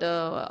disagree what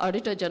the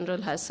Auditor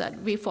General has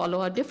said. We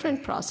follow a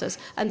different process,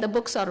 and the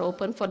books are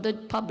open for the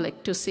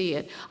public to see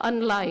it.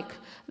 Unlike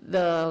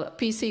the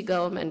PC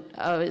government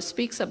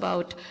speaks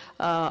about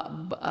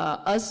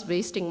us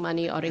wasting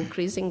money or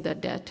increasing the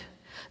debt.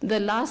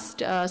 Since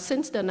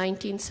the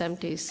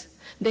 1970s,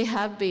 there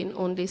have been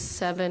only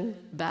 7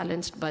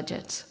 balanced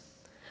budgets.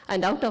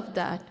 And out of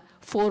that,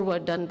 4 were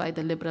done by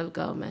the Liberal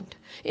government,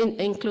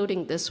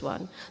 including this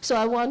one. So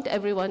I want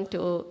everyone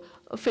to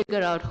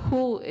figure out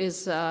who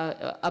is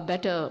a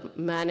better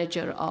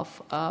manager of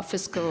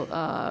fiscal,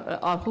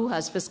 or who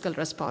has fiscal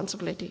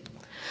responsibility.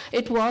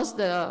 It was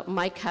the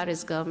Mike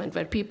Harris government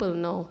where people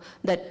know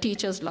that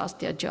teachers lost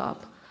their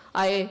job.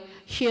 I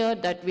hear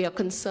that we are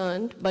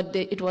concerned, but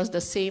it was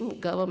the same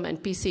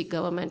government, PC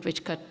government,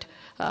 which cut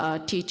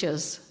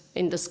teachers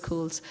in the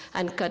schools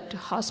and cut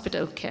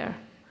hospital care.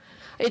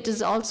 It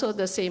is also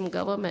the same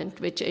government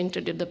which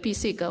introduced, the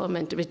PC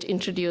government, which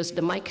introduced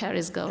the Mike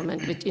Harris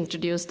government, which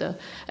introduced the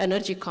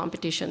Energy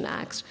Competition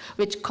Act,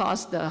 which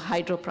caused the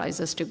hydro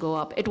prices to go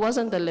up. It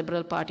wasn't the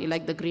Liberal Party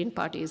like the Green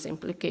Party is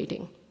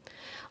implicating.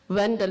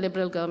 When the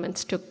Liberal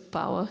governments took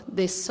power,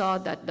 they saw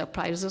that the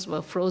prices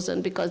were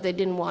frozen because they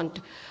didn't want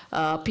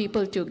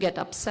people to get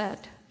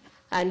upset.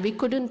 And we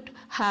couldn't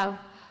have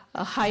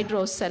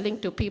hydro selling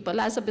to people.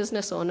 As a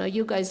business owner,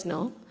 you guys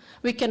know,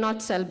 we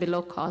cannot sell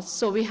below cost,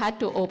 so we had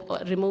to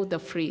remove the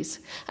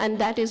freeze. And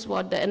that is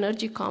what the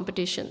Energy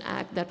Competition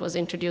Act that was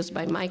introduced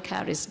by Mike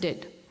Harris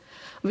did.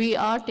 We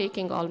are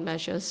taking all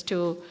measures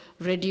to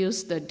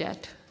reduce the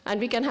debt. And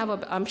we can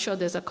have I'm sure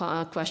there's a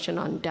question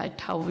on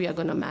debt, how we are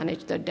going to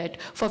manage the debt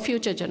for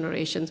future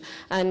generations.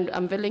 And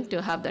I'm willing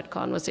to have that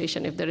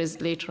conversation if there is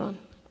later on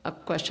a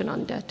question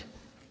on debt.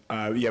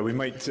 Yeah, we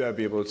might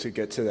be able to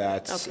get to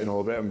that in a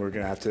little bit, and we're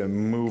going to have to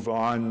move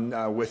on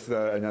with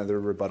another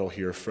rebuttal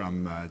here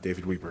from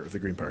David Weber of the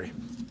Green Party.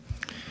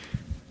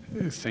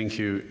 Thank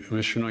you.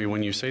 Mr. Noy,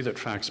 when you say that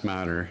facts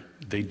matter,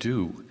 they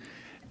do.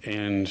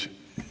 And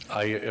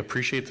I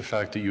appreciate the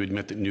fact that you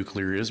admit that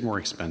nuclear is more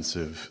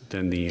expensive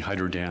than the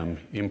hydro dam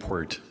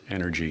import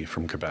energy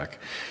from Quebec.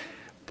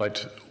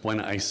 But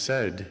when I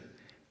said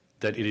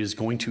that it is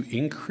going to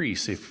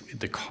increase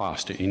the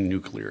cost in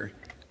nuclear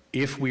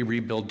if we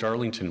rebuild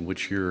Darlington,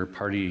 which your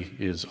party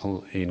is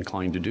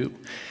inclined to do,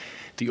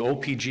 the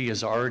OPG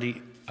has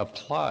already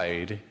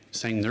applied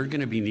saying they're going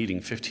to be needing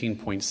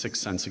 15.6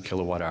 cents a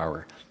kilowatt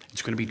hour.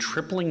 It's going to be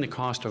tripling the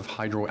cost of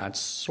hydro at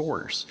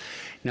source.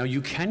 Now,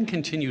 you can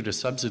continue to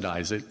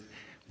subsidize it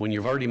when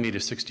you've already made a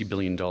 $60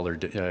 billion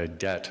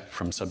debt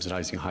from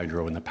subsidizing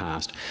hydro in the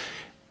past.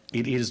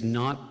 It is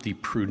not the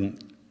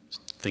prudent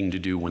thing to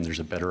do when there's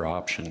a better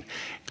option.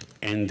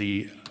 And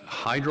the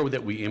hydro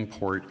that we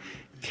import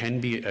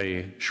can be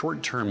a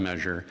short-term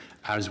measure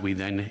as we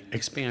then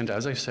expand,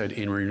 as I said,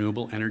 in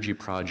renewable energy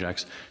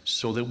projects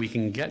so that we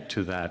can get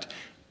to that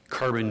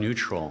carbon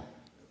neutral,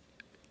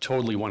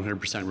 totally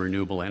 100%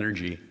 renewable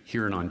energy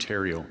here in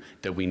Ontario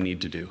that we need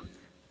to do.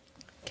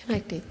 Can I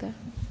take that?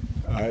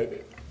 I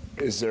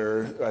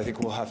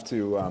think we'll have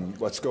to,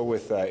 let's go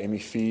with Amy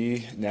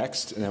Fee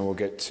next, and then we'll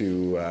get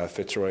to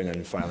Fitzroy, and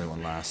then finally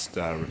one last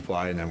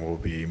reply, and then we'll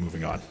be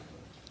moving on.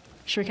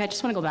 Sharika, I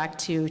just want to go back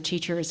to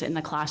teachers in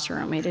the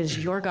classroom. It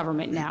is your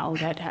government now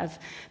that have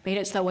made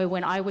it so that way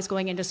when I was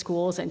going into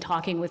schools and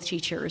talking with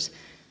teachers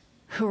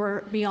who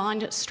are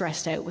beyond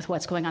stressed out with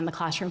what's going on in the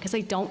classroom because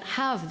they don't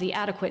have the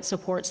adequate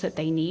supports that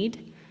they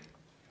need.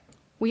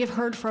 We have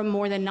heard from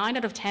more than 9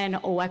 out of 10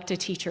 OECTA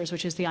teachers,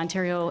 which is the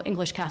Ontario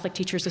English Catholic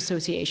Teachers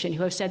Association,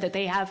 who have said that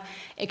they have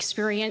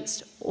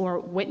experienced or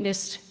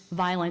witnessed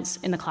violence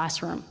in the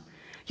classroom.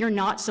 You're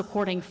not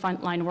supporting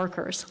frontline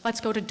workers.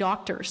 Let's go to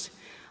doctors.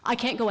 I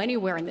can't go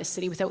anywhere in this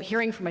city without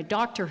hearing from a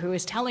doctor who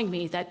is telling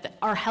me that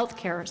our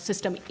healthcare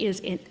system is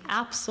in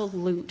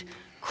absolute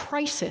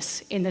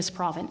crisis in this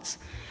province.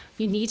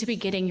 You need to be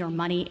getting your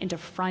money into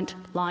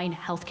frontline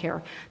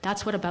healthcare.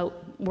 That's what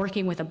about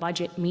working with a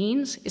budget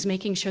means, is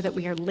making sure that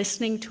we are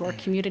listening to our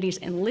communities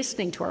and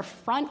listening to our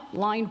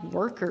frontline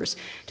workers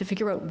to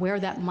figure out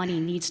where that money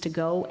needs to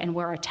go and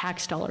where our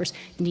tax dollars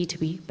need to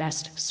be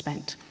best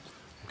spent.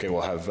 Okay,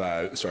 we'll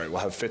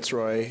have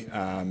Fitzroy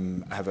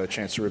have a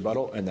chance to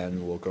rebuttal, and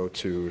then we'll go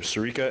to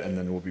Sarika, and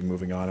then we'll be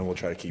moving on, and we'll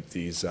try to keep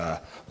these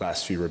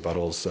last few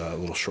rebuttals a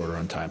little shorter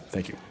on time.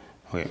 Thank you.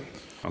 Okay.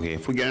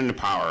 If we get into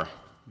power,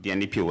 the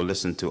NDP will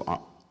listen to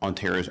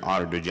Ontario's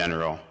Auditor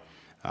General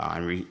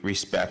and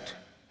respect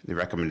the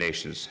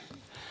recommendations.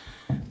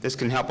 This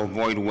can help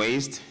avoid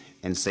waste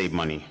and save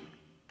money.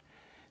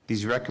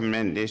 These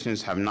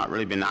recommendations have not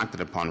really been acted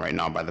upon right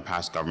now by the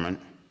past government,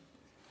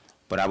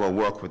 but I will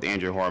work with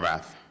Andrew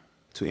Horvath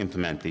to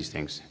implement these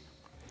things.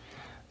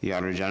 The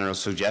Auditor General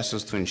suggests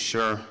us to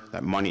ensure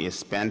that money is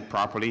spent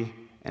properly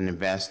and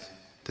invest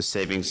the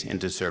savings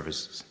into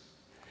services.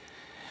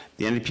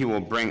 The NDP will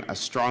bring a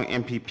strong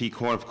MPP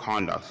code of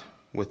conduct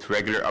with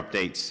regular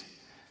updates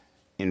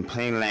in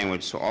plain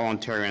language so all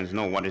Ontarians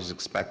know what is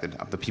expected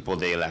of the people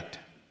they elect.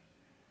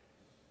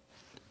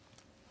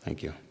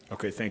 Thank you.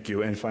 Okay, thank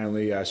you. And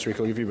finally,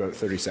 Sarika, I'll give you about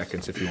 30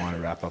 seconds if you want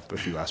to wrap up a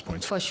few last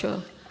points. For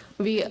sure.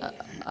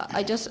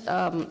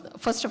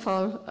 First of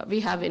all, we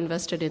have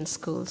invested in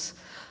schools.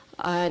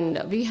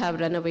 And we have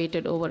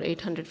renovated over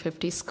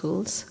 850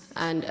 schools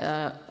and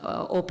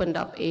opened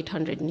up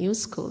 800 new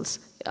schools.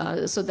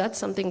 So that's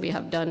something we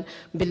have done,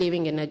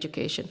 believing in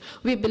education.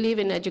 We believe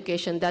in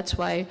education. That's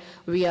why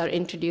we are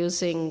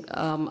introducing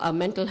a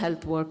mental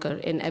health worker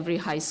in every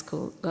high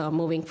school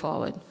moving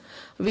forward.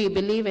 We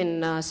believe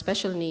in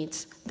special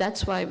needs.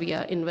 That's why we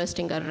are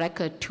investing a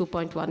record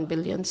 $2.1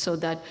 billion so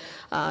that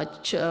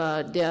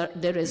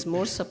there is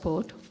more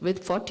support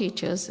for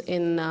teachers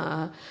in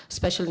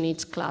special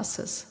needs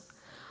classes.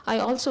 I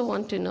also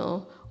want to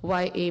know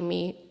why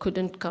Amy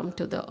couldn't come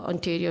to the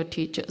Ontario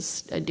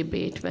teachers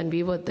debate when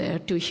we were there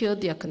to hear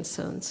their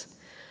concerns.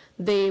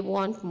 They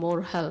want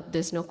more help.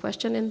 There's no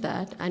question in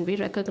that, and we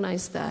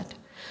recognize that.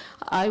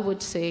 I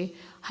would say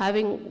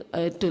having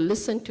to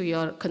listen to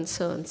your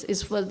concerns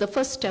is the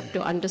first step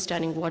to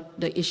understanding what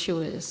the issue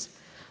is.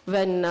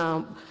 When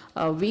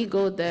we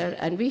go there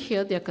and we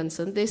hear their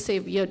concern, they say,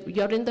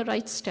 you're in the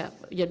right step.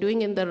 You're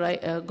going in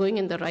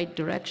the right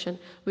direction.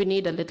 We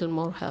need a little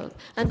more help.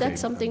 And that's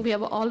something we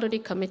have already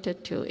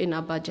committed to in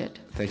our budget.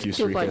 Thank you,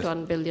 Sarika.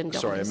 $2.1 billion.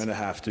 Sorry, I'm going to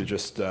have to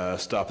just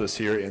stop this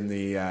here in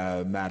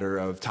the matter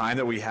of time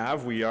that we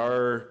have. We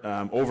are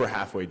over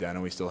halfway done,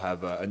 and we still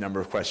have a number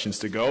of questions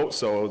to go.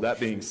 So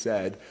that being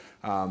said,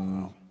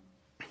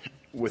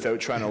 without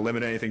trying to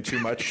limit anything too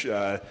much,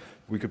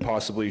 we could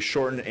possibly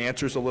shorten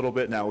answers a little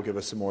bit. Now will give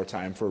us some more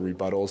time for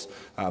rebuttals,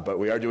 but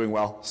we are doing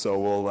well, so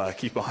we'll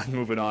keep on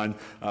moving on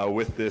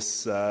with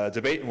this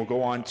debate, and we'll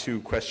go on to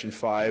question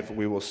 5.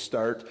 We will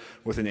start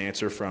with an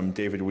answer from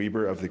David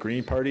Weber of the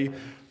Green Party.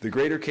 The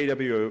Greater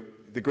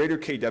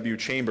KW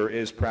Chamber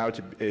is proud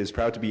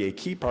to be a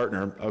key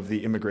partner of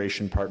the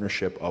Immigration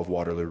Partnership of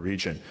Waterloo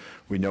Region.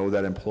 We know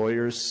that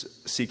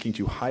employers seeking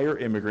to hire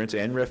immigrants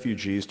and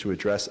refugees to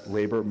address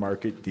labor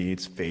market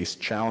needs face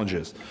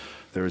challenges.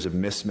 There is a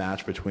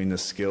mismatch between the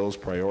skills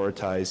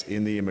prioritized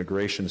in the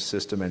immigration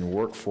system and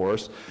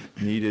workforce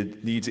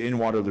needs in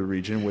Waterloo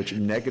Region, which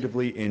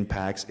negatively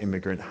impacts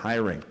immigrant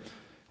hiring.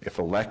 If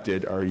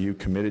elected, are you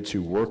committed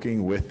to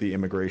working with the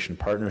Immigration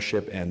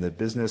Partnership and the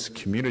business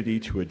community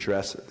to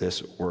address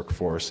this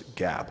workforce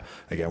gap?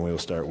 Again, we will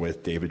start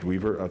with David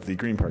Weaver of the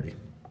Green Party.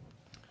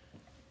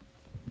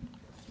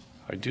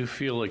 I do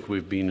feel like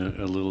we've been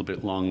a little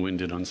bit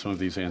long-winded on some of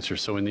these answers.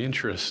 So in the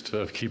interest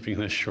of keeping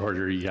this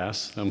shorter,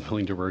 yes, I'm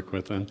willing to work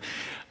with them.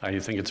 I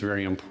think it's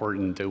very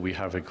important that we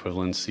have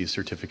equivalency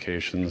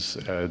certifications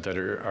that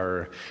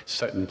are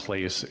set in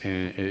place,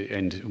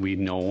 and we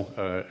know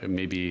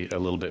maybe a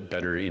little bit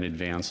better in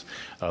advance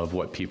of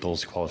what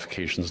people's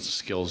qualifications and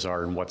skills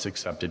are and what's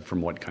accepted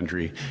from what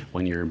country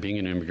when you're being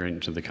an immigrant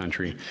into the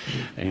country.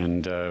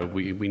 And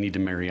we need to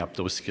marry up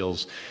those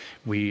skills.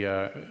 We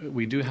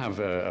do have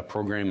a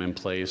program in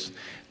place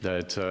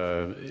that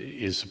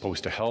is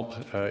supposed to help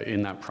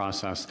in that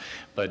process,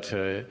 but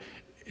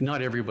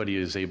not everybody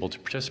is able to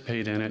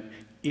participate in it.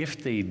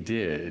 If they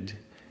did,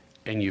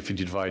 and if you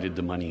divided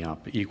the money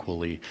up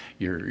equally,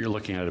 you're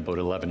looking at about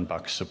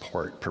 $11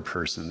 support per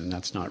person, and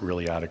that's not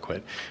really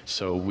adequate.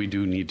 So we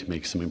do need to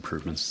make some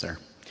improvements there.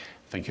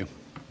 Thank you.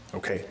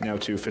 Okay, now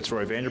to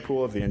Fitzroy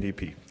Vanderpool of the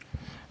NDP.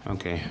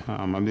 Okay,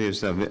 I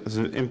believe it's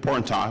an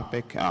important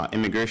topic,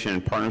 immigration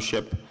and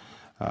partnership,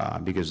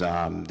 because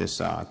this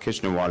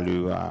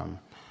Kitchener-Waterloo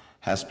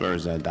Hespeler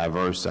is a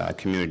diverse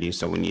community,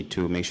 so we need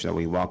to make sure that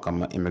we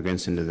welcome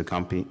immigrants into the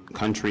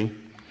country,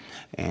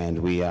 and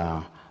we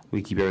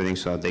keep everything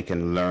so that they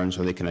can learn,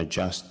 so they can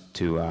adjust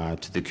to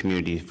the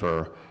community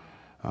for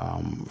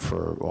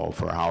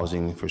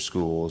housing, for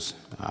schools,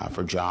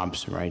 for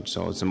jobs, right?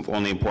 So it's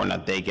only important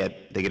that they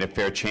get a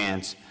fair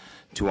chance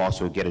to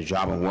also get a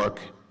job and work,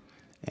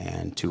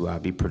 and to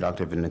be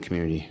productive in the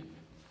community.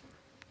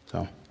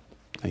 So,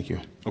 thank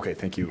you. Okay,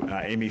 thank you.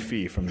 Amy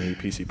Fee from the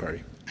PC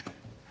Party.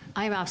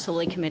 I'm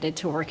absolutely committed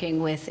to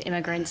working with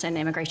immigrants and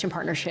Immigration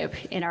Partnership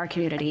in our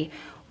community.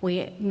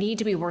 We need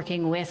to be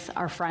working with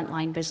our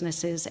frontline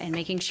businesses and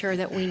making sure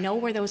that we know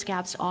where those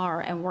gaps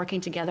are and working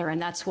together. And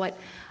that's what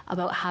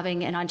about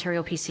having an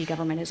Ontario PC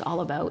government is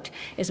all about,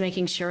 is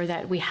making sure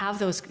that we have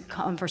those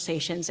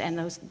conversations and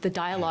the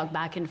dialogue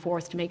back and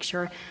forth to make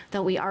sure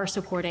that we are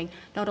supporting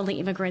not only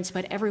immigrants,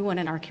 but everyone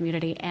in our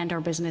community and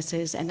our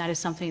businesses. And that is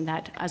something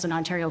that, as an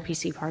Ontario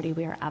PC party,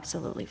 we are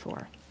absolutely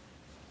for.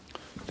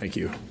 Thank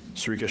you.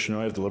 Sarika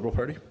Shenoy of the Liberal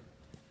Party.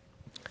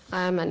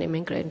 I am an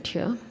immigrant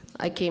here.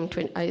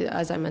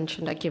 As I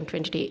mentioned, I came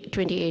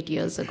 28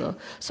 years ago.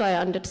 So I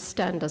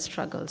understand the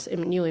struggles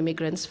new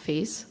immigrants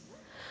face.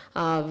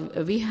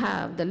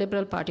 The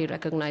Liberal Party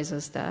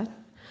recognizes that.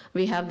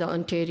 We have the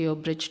Ontario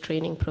Bridge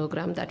Training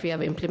Program that we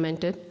have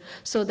implemented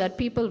so that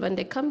people, when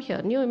they come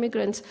here, new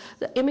immigrants,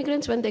 the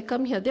immigrants, when they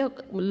come here, there are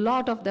a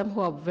lot of them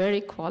who are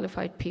very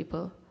qualified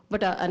people,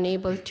 but are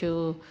unable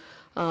to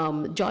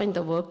join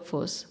the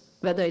workforce,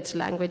 whether it's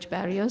language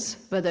barriers,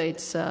 whether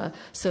it's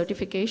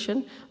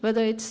certification,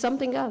 whether it's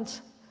something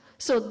else.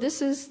 So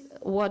this is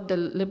what the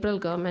Liberal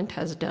government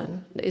has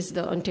done, is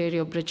the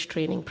Ontario Bridge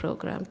Training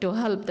Program to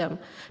help them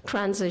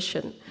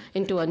transition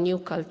into a new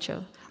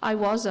culture. I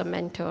was a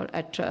mentor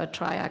at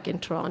Triac in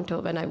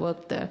Toronto when I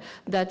worked there.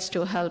 That's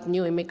to help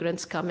new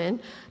immigrants come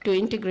in, to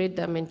integrate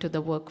them into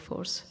the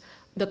workforce.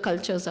 The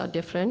cultures are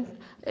different.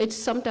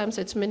 Sometimes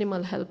it's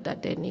minimal help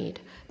that they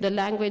need. The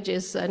language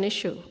is an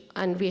issue,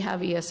 and we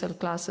have ESL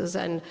classes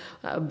and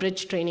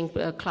bridge training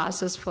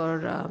classes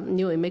for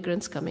new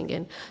immigrants coming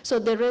in. So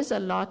there is a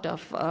lot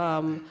of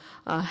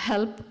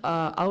help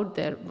out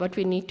there, but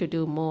we need to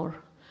do more.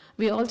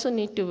 We also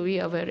need to be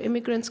aware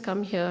immigrants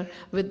come here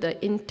with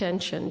the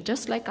intention,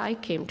 just like I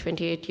came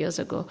 28 years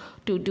ago,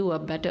 to do a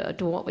better,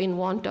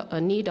 want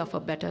a need of a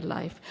better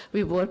life.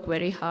 We work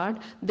very hard.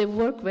 They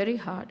work very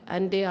hard,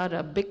 and they are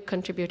a big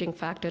contributing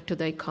factor to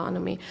the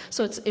economy.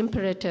 So it's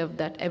imperative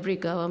that every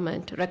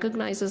government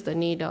recognizes the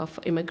need of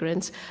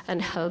immigrants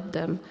and help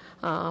them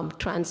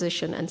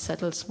transition and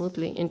settle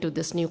smoothly into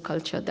this new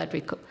culture that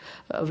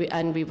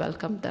we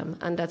welcome them.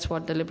 And that's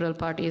what the Liberal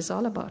Party is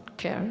all about,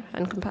 care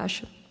and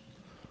compassion.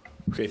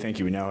 Okay, thank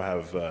you. We now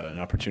have an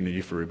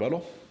opportunity for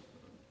rebuttal.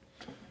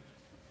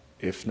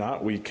 If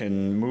not, we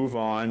can move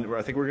on.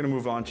 I think we're going to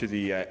move on to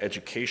the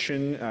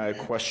education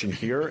question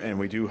here, and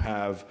we do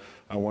have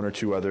one or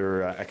two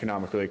other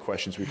economic-related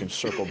questions we can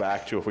circle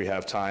back to if we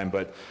have time,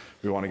 but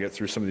we want to get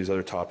through some of these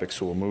other topics,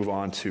 so we'll move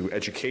on to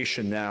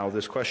education now.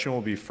 This question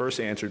will be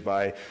first answered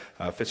by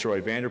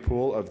Fitzroy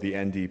Vanderpool of the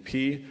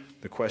NDP.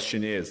 The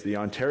question is, the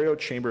Ontario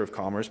Chamber of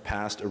Commerce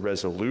passed a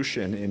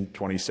resolution in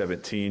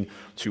 2017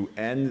 to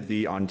end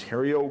the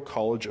Ontario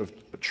College of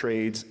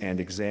Trades and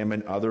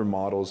examine other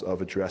models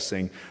of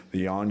addressing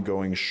the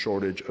ongoing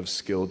shortage of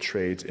skilled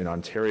trades in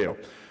Ontario.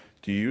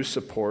 Do you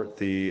support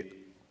the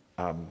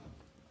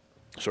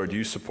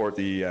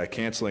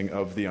cancelling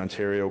of the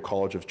Ontario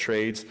College of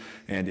Trades?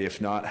 And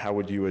if not, how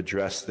would you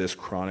address this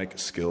chronic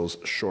skills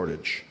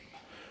shortage?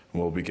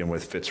 We'll begin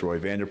with Fitzroy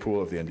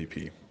Vanderpool of the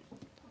NDP.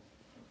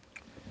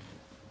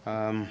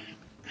 Let's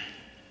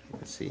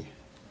see.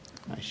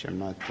 Actually, I'm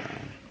not.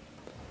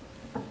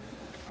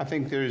 I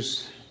think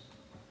there's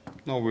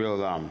no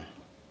real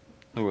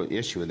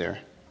issue there.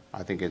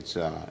 I think it's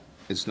an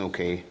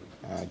okay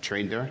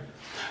trade there.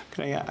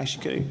 Can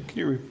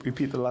you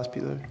repeat the last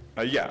piece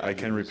there? Yeah, I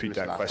can repeat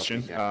that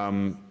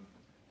question.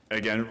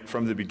 Again,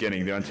 from the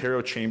beginning, the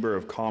Ontario Chamber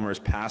of Commerce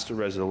passed a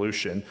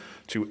resolution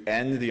to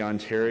end the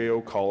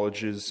Ontario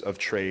Colleges of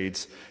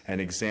Trades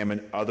and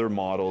examine other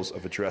models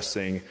of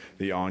addressing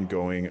the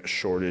ongoing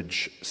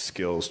shortage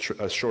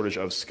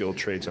of skilled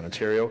trades in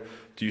Ontario.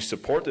 Do you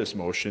support this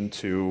motion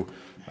to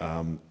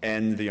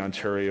end the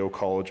Ontario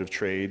College of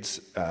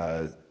Trades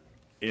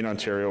in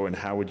Ontario, and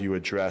how would you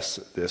address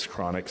this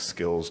chronic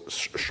skills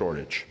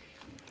shortage?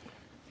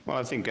 Well,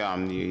 I think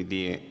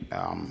the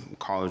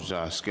college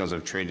skills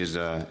of trade is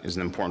an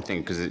important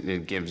thing because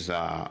it gives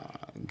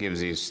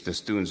the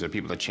students or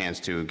people a chance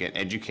to get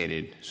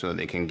educated so that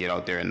they can get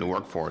out there in the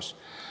workforce.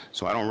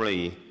 So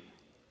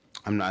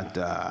I'm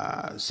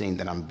not saying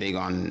that I'm big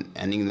on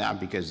ending that,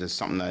 because it's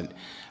something that,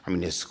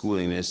 there's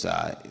schooling, there's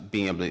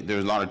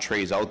there's a lot of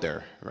trades out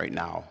there right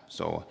now.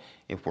 So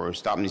if we're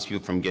stopping these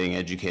people from getting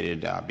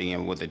educated, being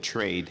able with a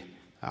trade,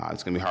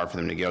 it's going to be hard for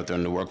them to get out there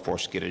in the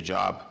workforce, get a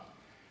job.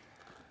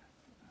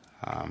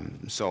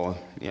 So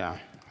yeah,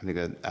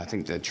 I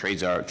think that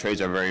trades are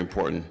very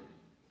important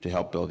to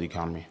help build the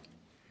economy.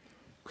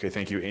 Okay,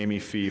 thank you. Amy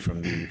Fee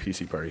from the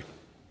PC Party.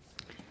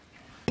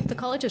 The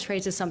College of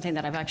Trades is something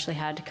that I've actually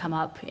had come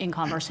up in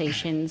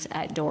conversations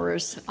at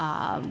doors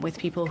with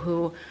people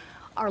who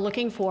are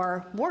looking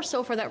for, more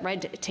so for that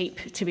red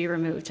tape to be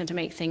removed and to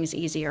make things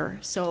easier.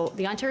 So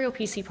the Ontario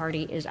PC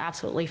Party is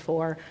absolutely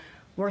for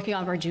working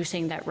on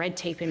reducing that red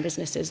tape in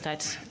businesses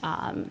that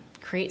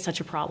create such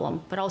a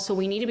problem. But also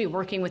we need to be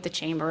working with the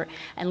Chamber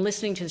and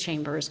listening to the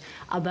Chambers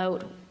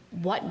about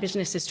what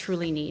businesses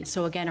truly need.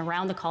 So again,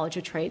 around the College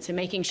of Trades and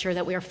making sure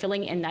that we are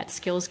filling in that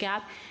skills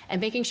gap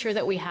and making sure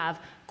that we have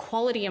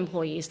quality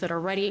employees that are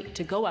ready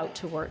to go out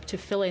to work to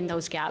fill in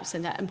those gaps,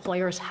 and that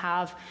employers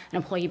have an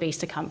employee base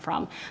to come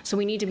from. So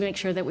we need to make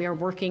sure that we are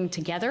working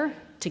together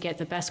to get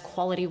the best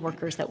quality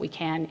workers that we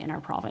can in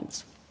our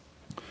province.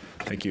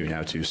 Thank you.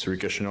 Now to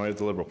Sarika Shenoy of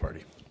the Liberal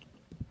Party.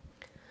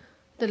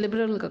 The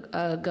Liberal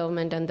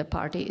government and the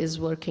party is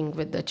working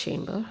with the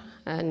Chamber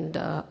and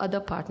other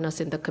partners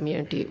in the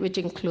community, which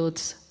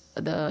includes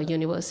the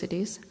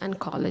universities and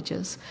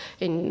colleges,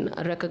 in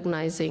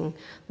recognizing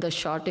the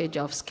shortage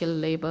of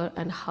skilled labor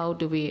and how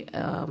do we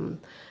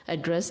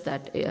address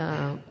that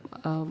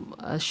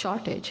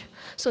shortage.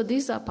 So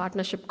these are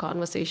partnership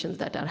conversations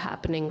that are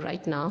happening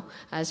right now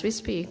as we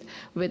speak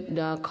with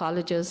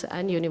colleges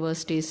and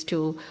universities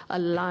to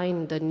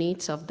align the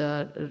needs of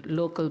the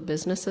local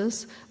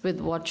businesses with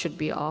what should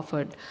be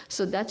offered.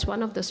 So that's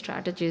one of the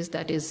strategies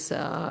that is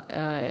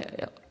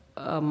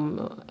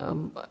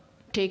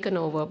taken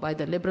over by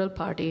the Liberal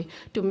Party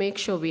to make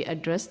sure we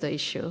address the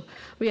issue.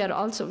 We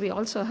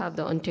also have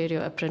the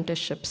Ontario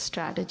Apprenticeship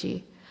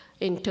Strategy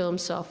in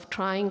terms of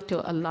trying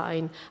to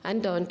align,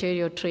 and the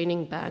Ontario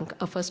Training Bank,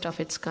 a first of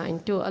its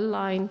kind, to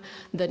align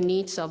the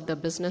needs of the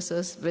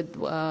businesses with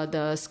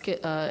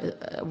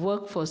the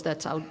workforce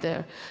that's out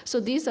there. So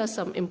these are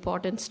some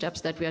important steps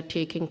that we are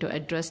taking to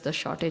address the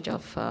shortage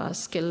of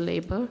skilled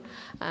labor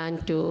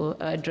and to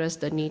address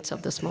the needs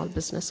of the small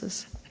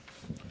businesses.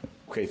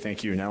 Okay,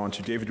 thank you. Now on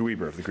to David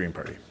Weber of the Green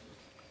Party.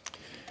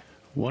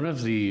 One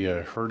of the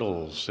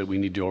hurdles that we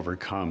need to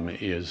overcome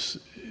is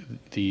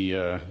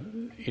the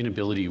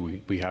inability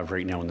we have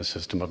right now in the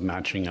system of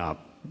matching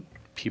up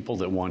people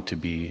that want to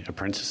be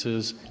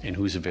apprentices and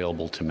who's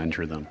available to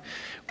mentor them.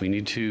 We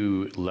need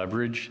to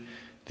leverage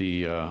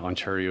the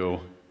Ontario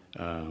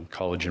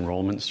College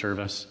Enrollment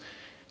Service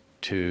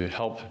to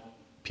help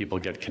people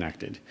get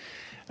connected.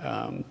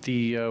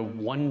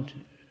 One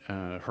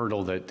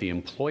hurdle that the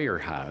employer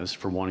has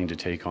for wanting to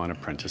take on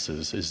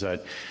apprentices is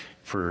that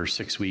for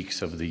 6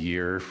 weeks of the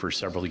year, for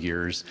several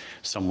years,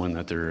 someone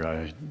that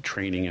they're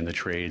training in the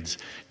trades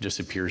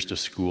disappears to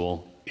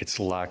school. It's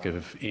a lack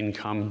of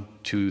income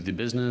to the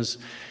business.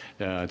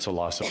 It's a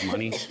loss of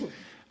money.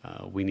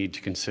 We need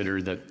to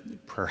consider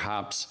that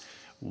perhaps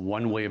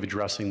one way of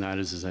addressing that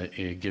is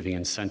giving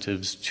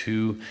incentives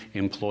to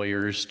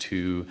employers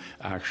to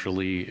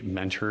actually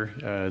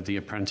mentor the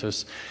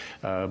apprentice,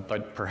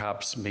 but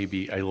perhaps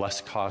maybe a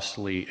less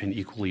costly and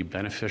equally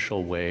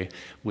beneficial way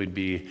would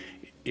be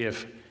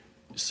if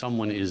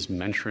someone is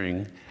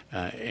mentoring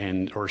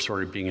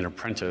or being an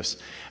apprentice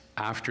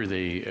after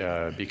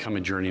they become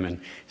a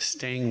journeyman,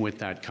 staying with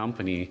that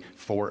company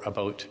for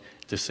about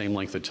the same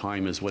length of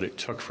time as what it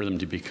took for them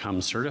to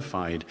become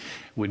certified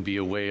would be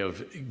a way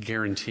of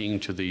guaranteeing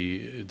to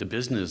the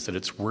business that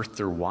it's worth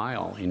their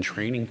while in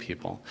training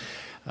people.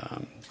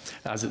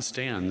 As it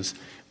stands,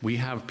 we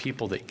have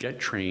people that get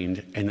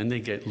trained and then they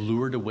get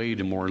lured away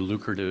to more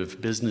lucrative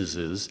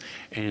businesses,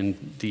 and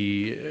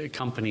the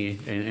company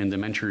and the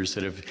mentors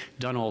that have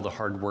done all the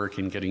hard work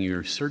in getting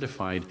you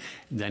certified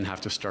then have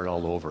to start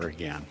all over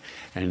again.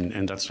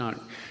 And that's not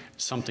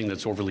something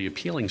that's overly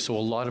appealing. So a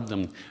lot of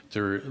them,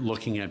 they're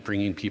looking at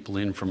bringing people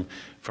in from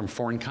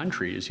foreign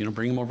countries, you know,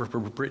 bring them over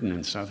from Britain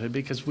and stuff,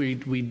 because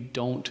we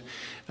don't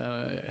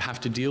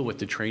have to deal with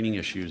the training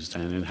issues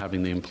then, and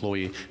having the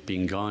employee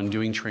being gone,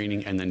 doing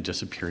training, and then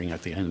disappearing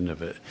at the end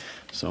of it.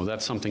 So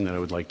that's something that I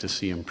would like to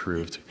see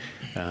improved.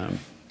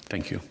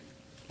 Thank you.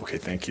 Okay,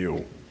 thank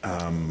you.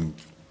 And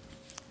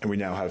we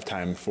now have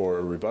time for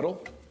a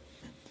rebuttal.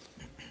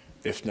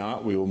 If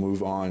not, we will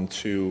move on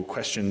to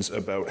questions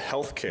about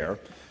healthcare.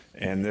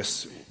 And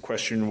this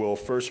question will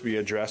first be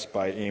addressed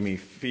by Amy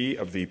Fee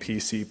of the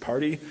PC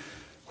Party.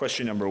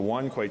 Question number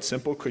one, quite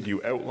simple. Could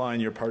you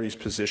outline your party's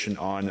position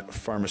on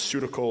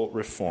pharmaceutical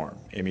reform?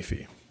 Amy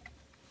Fee.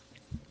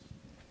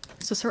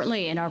 So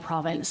certainly in our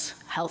province,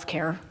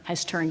 healthcare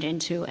has turned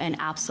into an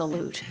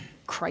absolute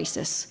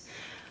crisis.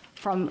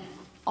 From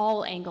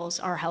all angles,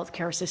 our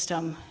healthcare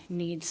system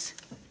needs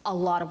a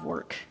lot of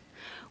work.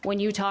 When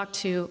you talk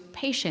to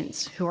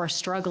patients who are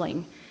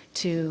struggling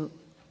to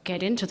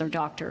get into their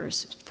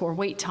doctors for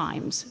wait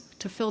times,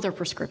 to fill their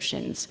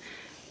prescriptions,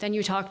 then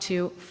you talk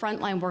to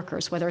frontline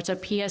workers, whether it's a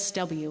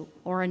PSW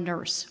or a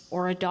nurse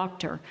or a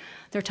doctor.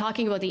 They're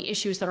talking about the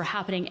issues that are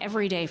happening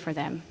every day for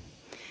them.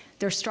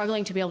 They're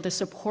struggling to be able to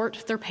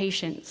support their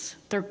patients.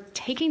 They're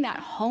taking that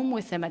home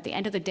with them at the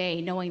end of the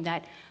day, knowing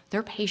that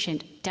their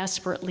patient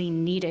desperately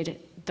needed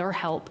their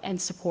help and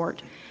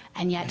support,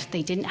 and yet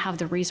they didn't have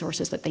the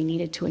resources that they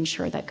needed to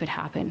ensure that could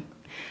happen.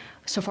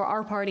 So for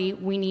our party,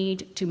 we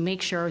need to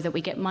make sure that we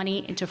get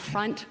money into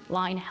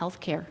frontline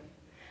healthcare,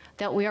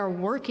 that we are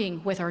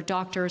working with our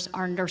doctors,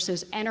 our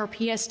nurses, and our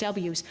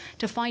PSWs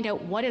to find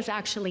out what is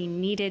actually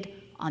needed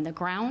on the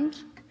ground,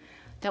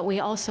 that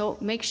we also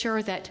make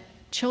sure that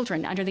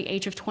children under the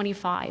age of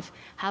 25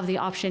 have the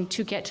option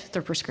to get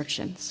their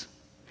prescriptions.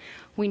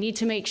 We need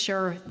to make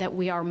sure that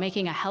we are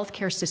making a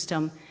healthcare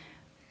system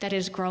that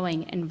is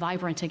growing and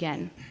vibrant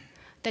again,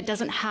 that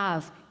doesn't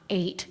have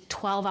 8,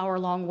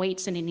 12-hour-long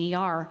waits in an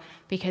ER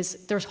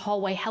because there's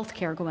hallway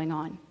healthcare going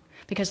on,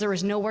 because there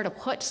is nowhere to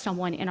put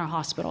someone in our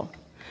hospital.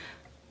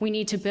 We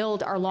need to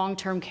build our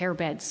long-term care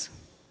beds.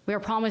 We are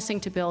promising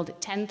to build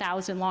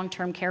 10,000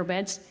 long-term care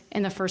beds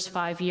in the first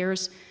 5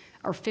 years,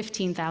 or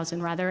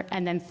 15,000 rather,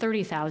 and then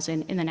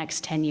 30,000 in the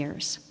next 10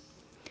 years.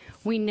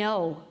 We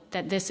know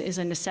that this is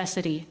a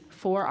necessity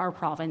for our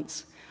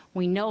province.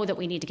 We know that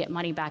we need to get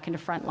money back into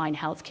frontline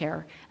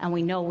healthcare, and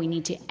we know we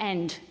need to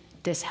end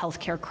this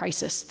healthcare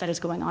crisis that is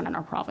going on in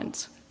our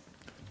province.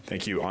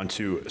 Thank you. On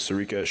to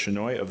Sarika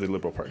Shenoy of the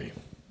Liberal Party.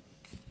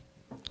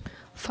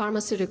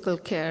 Pharmaceutical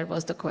care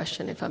was the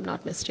question, if I'm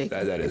not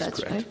mistaken. That is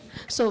correct. Right.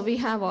 So we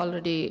have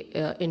already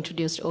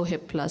introduced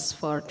OHIP Plus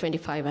for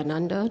 25 and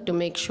under to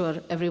make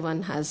sure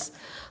everyone has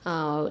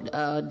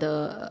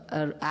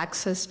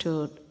access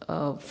to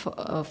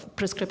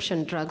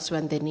prescription drugs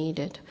when they need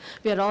it.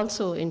 We are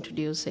also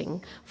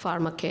introducing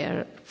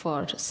pharmacare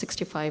for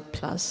 65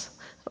 plus.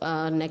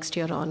 Next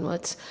year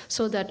onwards,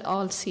 so that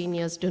all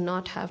seniors do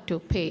not have to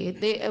pay.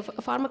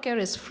 Pharmacare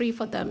is free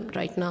for them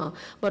right now,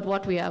 but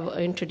what we are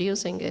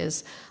introducing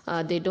is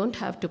they don't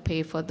have to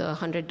pay for the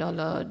 $100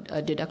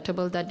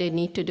 deductible that they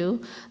need to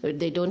do.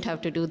 They don't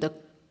have to do the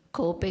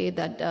copay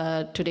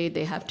that today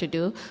they have to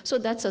do. So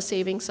that's a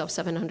savings of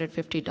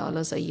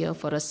 $750 a year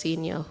for a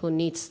senior who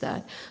needs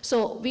that.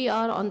 So we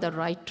are on the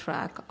right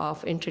track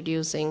of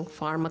introducing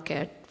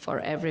pharmacare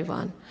for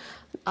everyone.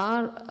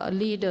 Our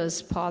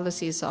leaders'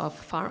 policies of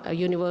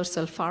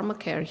universal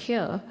pharmacare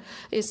here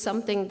is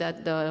something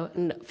that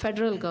the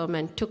federal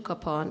government took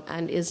upon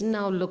and is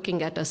now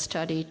looking at a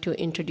study to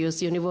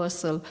introduce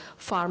universal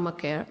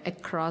pharmacare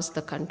across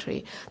the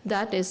country.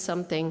 That is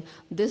something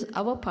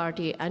our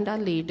party and our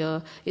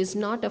leader is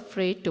not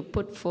afraid to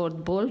put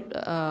forth bold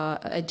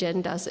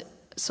agendas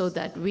so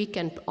that we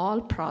can all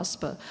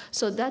prosper.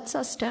 So that's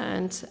our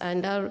stance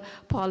and our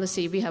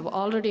policy. We have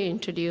already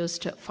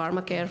introduced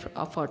pharmacare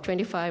for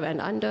 25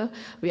 and under.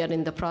 We are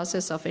in the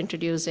process of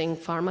introducing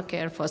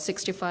pharmacare for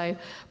 65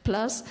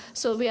 plus.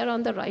 So we are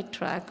on the right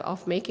track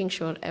of making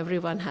sure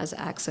everyone has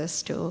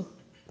access to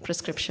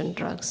prescription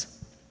drugs.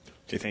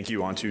 Okay, thank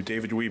you. On to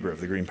David Weber of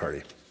the Green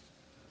Party.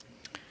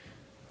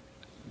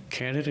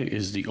 Canada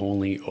is the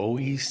only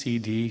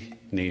OECD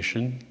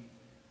nation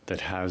that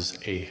has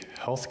a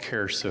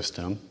healthcare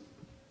system,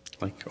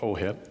 like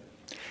OHIP,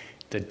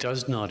 that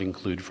does not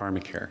include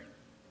pharmacare.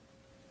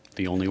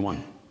 The only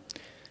one.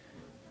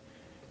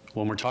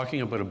 When we're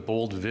talking about a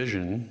bold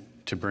vision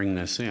to bring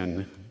this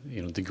in,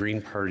 you know, the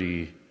Green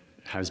Party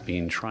has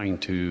been trying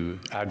to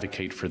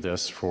advocate for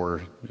this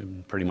for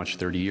pretty much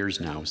 30 years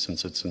now,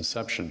 since its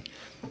inception.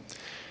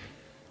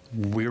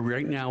 We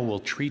right now will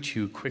treat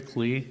you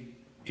quickly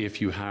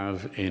if you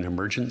have an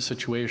emergent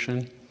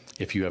situation.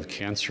 If you have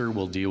cancer,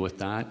 we'll deal with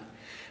that.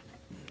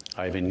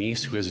 I have a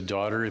niece who has a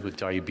daughter with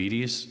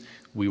diabetes.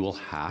 We will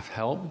half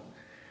help,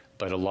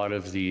 but a lot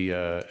of the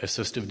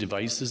assistive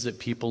devices that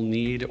people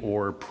need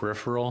or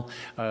peripheral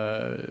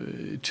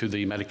to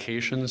the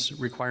medications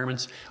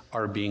requirements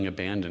are being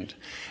abandoned.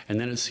 And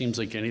then it seems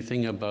like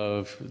anything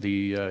above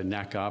the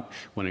neck up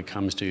when it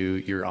comes to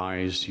your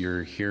eyes,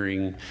 your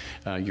hearing,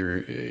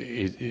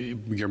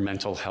 your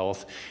mental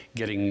health,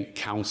 getting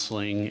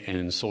counseling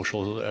and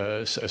social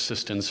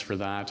assistance for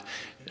that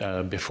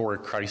before a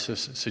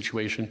crisis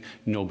situation,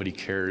 nobody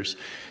cares.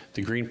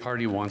 The Green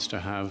Party wants to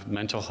have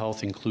mental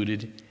health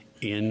included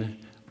in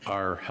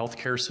our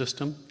healthcare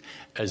system,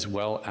 as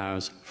well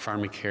as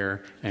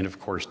pharmacare and, of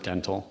course,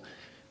 dental.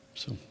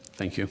 So,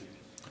 thank you.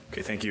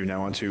 Okay, thank you.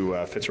 Now on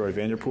to Fitzroy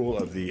Vanderpool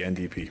of the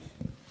NDP.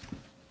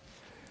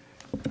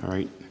 All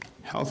right.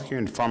 Healthcare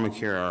and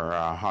pharmacare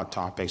are hot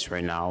topics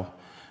right now.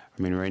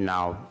 I mean, right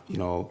now, you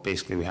know,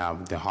 basically we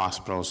have the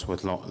hospitals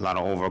with a lot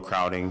of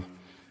overcrowding,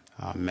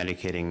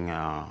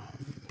 medicating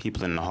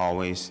people in the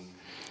hallways.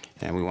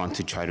 And we want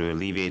to try to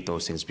alleviate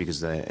those things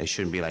because it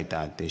shouldn't be like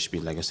that. There should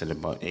be, like I said,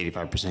 about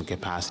 85%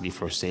 capacity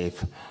for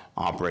safe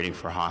operating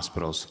for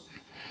hospitals.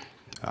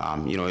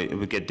 You know, it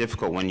would get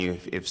difficult when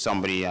if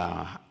somebody,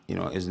 you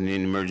know, is in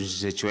an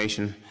emergency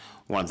situation.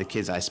 One of the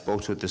kids I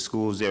spoke to at the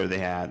schools there,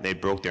 they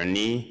broke their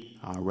knee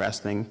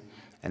wrestling,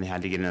 and they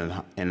had to get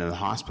into the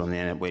hospital, and they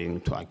ended up waiting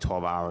until like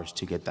 12 hours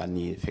to get that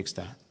knee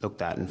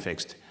looked at and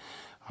fixed.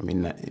 I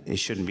mean, it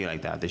shouldn't be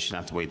like that. They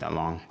shouldn't have to wait that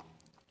long.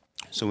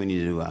 So we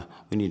need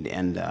to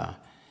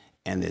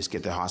end this,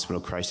 get the hospital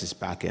crisis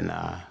back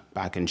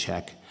in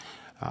check.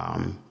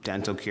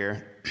 Dental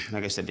care,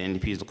 like I said, the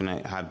NDP is looking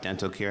to have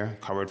dental care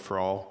covered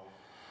for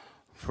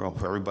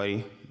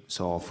everybody.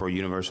 So for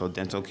universal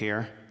dental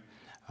care,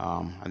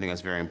 I think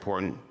that's very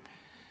important.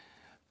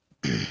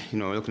 You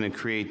know, we're looking to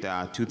create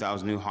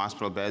 2,000 new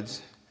hospital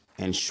beds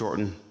and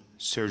shorten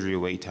surgery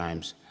wait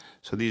times.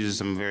 So these are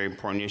some very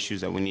important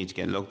issues that we need to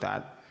get looked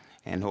at,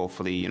 and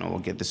hopefully, you know, we'll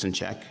get this in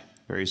check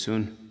very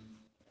soon.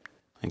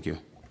 Thank you.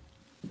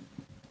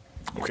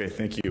 Okay,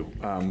 thank you.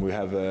 We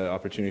have an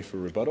opportunity for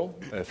rebuttal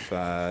if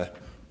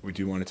we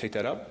do want to take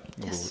that up.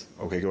 Yes.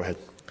 Okay, go ahead.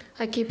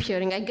 I keep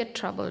hearing, I get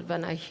troubled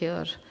when I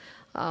hear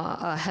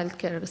our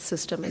healthcare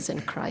system is in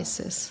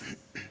crisis.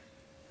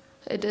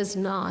 It is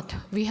not.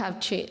 We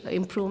have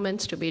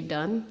improvements to be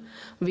done.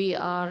 We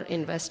are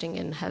investing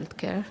in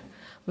healthcare.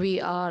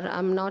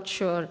 I'm not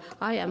sure,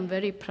 I am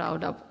very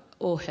proud of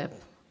OHIP.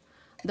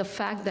 The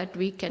fact that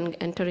we can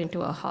enter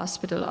into a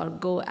hospital or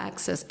go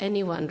access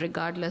anyone,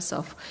 regardless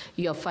of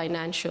your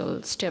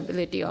financial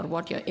stability or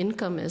what your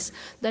income is,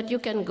 that you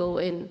can go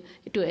in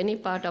to any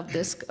part of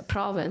this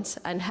province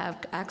and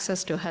have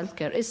access to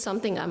healthcare is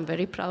something I'm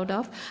very proud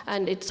of,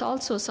 and it's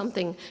also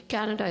something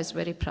Canada is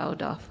very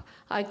proud of.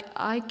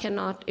 I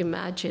cannot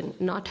imagine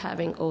not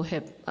having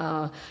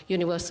OHIP,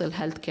 universal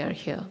healthcare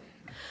here.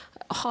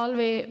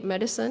 Hallway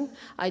medicine,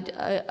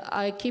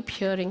 I keep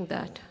hearing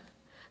that.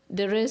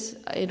 There is,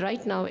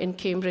 right now in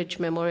Cambridge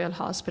Memorial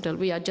Hospital,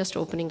 we are just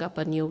opening up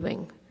a new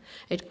wing.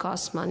 It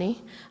costs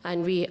money,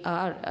 and we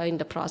are in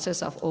the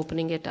process of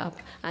opening it up,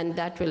 and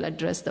that will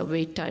address the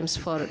wait times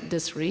for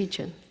this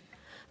region.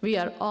 We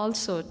are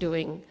also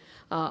doing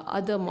we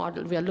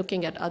are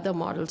looking at other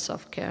models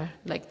of care,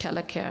 like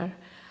telecare,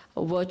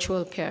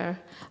 virtual care,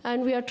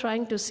 and we are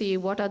trying to see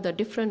what are the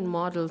different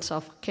models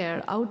of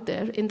care out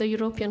there in the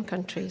European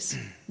countries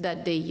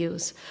that they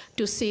use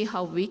to see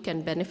how we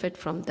can benefit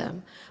from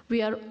them.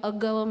 We are a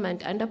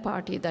government and a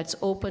party that's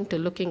open to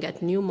looking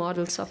at new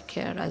models of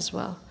care as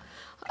well.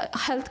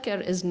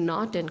 Healthcare is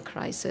not in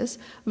crisis.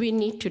 We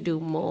need to do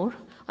more.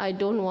 I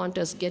don't want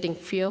us getting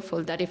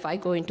fearful that if I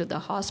go into the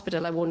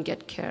hospital, I won't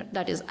get care.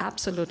 That is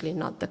absolutely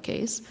not the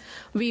case.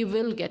 We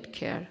will get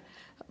care.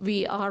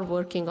 We are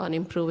working on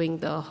improving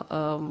the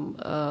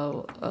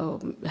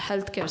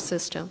healthcare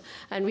system,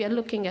 and we are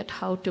looking at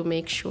how to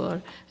make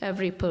sure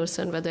every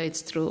person, whether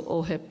it's through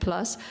OHIP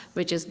Plus,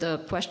 which is the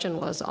question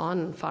was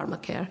on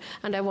pharmacare,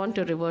 and I want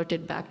to revert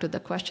it back to the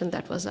question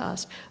that was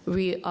asked.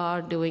 We are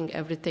doing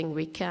everything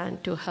we can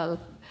to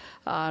help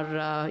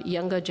our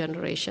younger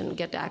generation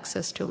get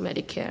access to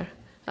Medicare,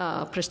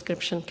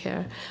 prescription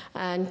care,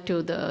 and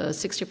to the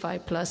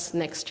 65 plus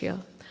next year,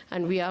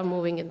 and we are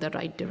moving in the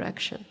right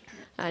direction.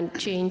 And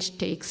change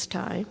takes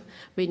time.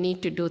 We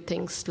need to do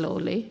things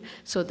slowly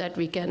so that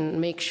we can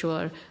make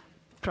sure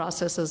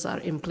processes are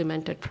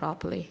implemented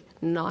properly,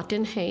 not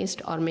in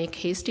haste or make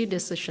hasty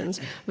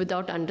decisions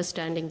without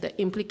understanding the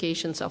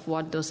implications of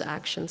what those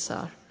actions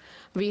are.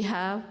 We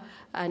are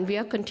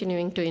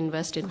continuing to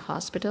invest in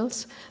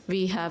hospitals.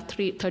 We have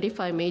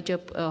 35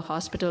 major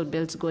hospital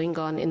builds going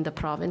on in the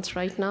province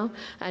right now,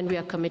 and we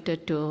are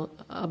committed to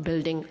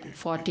building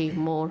 40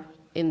 more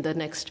in the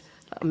next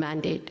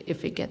mandate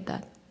if we get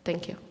that.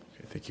 Thank you.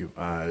 Okay, thank you.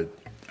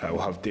 We'll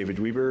have David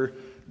Weber,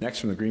 Next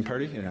from the Green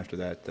Party, and after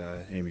that,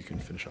 Amy can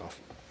finish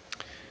off.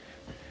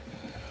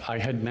 I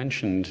had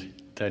mentioned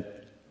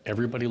that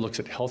everybody looks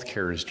at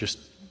healthcare as just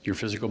your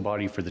physical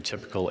body for the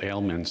typical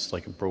ailments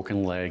like a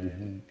broken leg,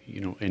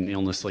 an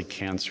illness like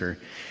cancer.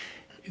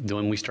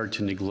 When we start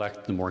to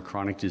neglect the more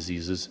chronic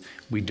diseases,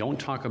 we don't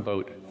talk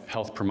about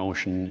health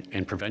promotion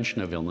and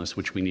prevention of illness,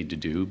 which we need to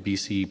do.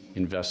 BC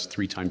invests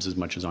 3 times as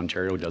much as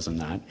Ontario does in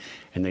that,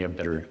 and they have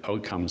better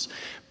outcomes.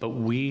 But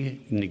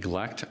we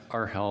neglect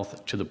our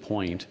health to the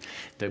point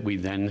that we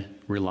then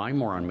rely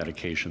more on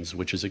medications,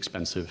 which is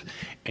expensive,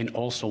 and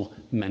also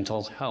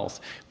mental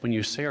health. When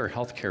you say our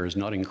health care is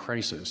not in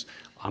crisis,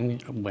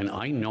 when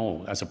I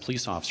know as a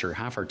police officer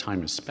half our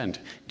time is spent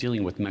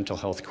dealing with mental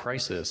health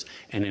crisis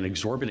and an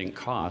exorbitant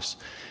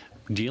costs,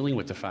 dealing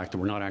with the fact that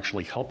we're not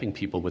actually helping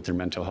people with their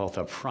mental health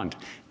up front,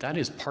 that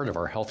is part of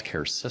our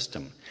healthcare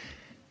system.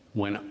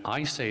 When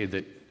I say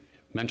that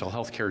mental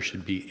health care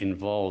should be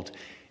involved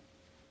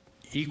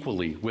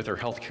equally with our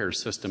healthcare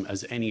system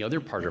as any other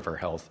part of our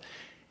health,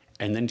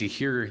 and then to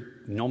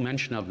hear no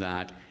mention of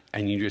that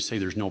and you just say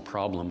there's no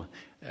problem,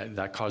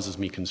 that causes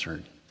me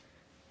concern.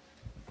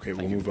 Okay,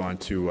 we'll move on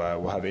to,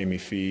 we'll have Amy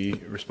Fee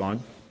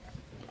respond.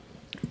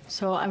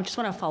 So I just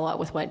want to follow up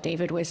with what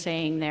David was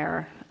saying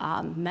there.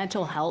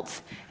 Mental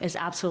health is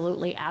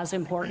absolutely as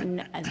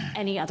important as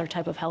any other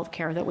type of health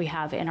care that we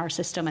have in our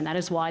system, and that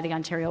is why the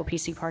Ontario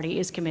PC Party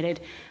is committed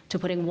to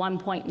putting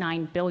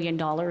 $1.9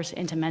 billion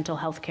into mental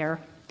health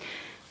care.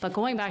 But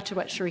going back to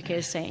what Sharika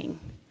is saying,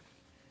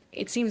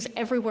 it seems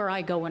everywhere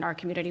I go in our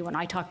community, when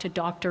I talk to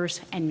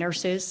doctors and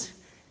nurses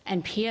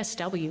and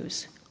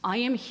PSWs, I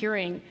am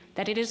hearing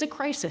that it is a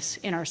crisis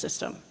in our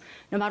system.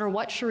 No matter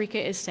what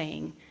Sharika is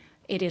saying,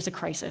 it is a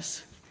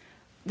crisis.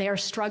 They are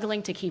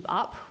struggling to keep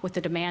up with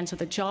the demands of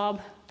the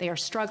job. They are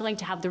struggling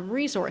to have the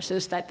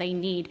resources that they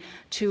need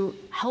to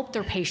help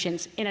their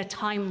patients in a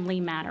timely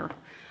manner.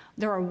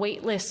 There are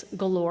wait lists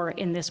galore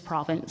in this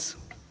province.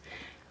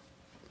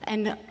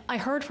 And I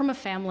heard from a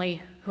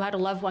family who had a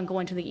loved one go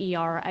into the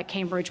ER at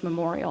Cambridge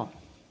Memorial.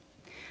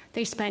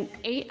 They spent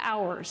 8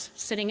 hours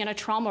sitting in a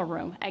trauma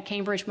room at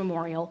Cambridge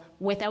Memorial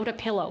without a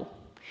pillow.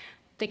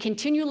 They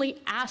continually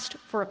asked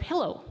for a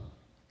pillow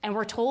and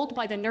were told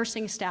by the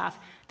nursing staff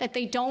that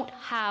they don't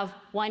have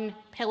 1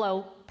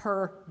 pillow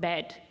per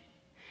bed.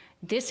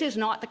 This is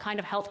not the kind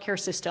of healthcare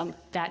system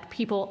that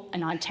people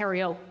in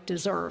Ontario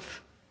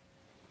deserve.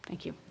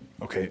 Thank you.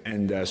 Okay,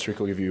 and Sharika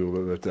will give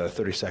you about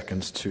 30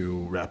 seconds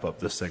to wrap up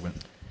this segment.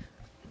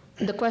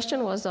 The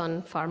question was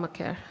on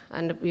pharmacare,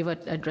 and we were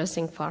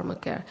addressing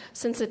pharmacare.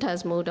 Since it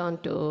has moved on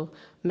to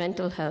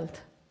mental health,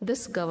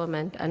 this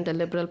government and the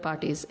Liberal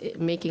Party is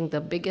making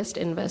the biggest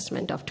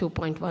investment of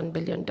 $2.1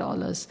 billion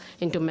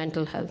into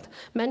mental health.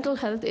 Mental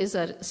health is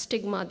a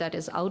stigma that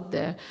is out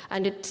there,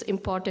 and it's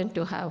important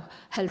to have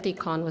healthy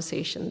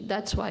conversation.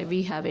 That's why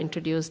we have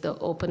introduced the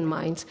Open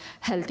Minds,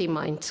 Healthy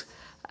Minds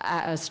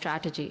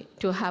strategy,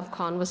 to have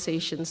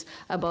conversations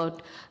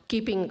about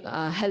keeping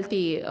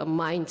healthy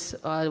minds,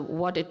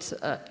 what it's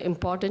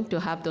important to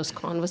have those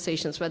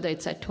conversations, whether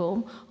it's at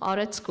home or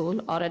at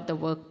school or at the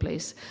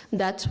workplace.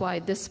 That's why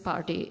this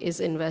party is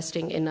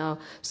investing in a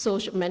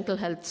mental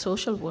health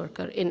social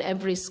worker in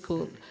every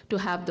school to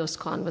have those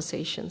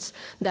conversations.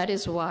 That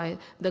is why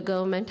the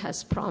government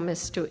has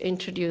promised to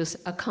introduce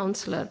a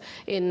counselor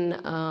in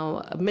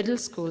middle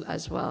school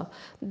as well.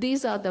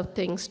 These are the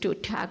things to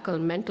tackle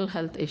mental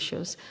health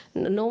issues.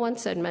 No one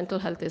said mental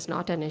health is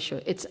not an issue.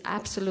 It's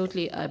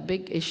absolutely a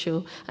big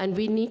issue, and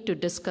we need to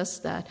discuss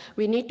that.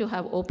 We need to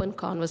have open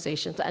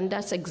conversations, and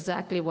that's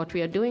exactly what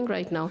we are doing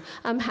right now.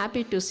 I'm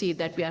happy to see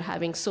that we are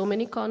having so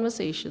many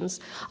conversations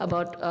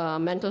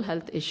about mental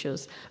health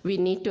issues. We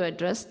need to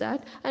address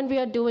that, and we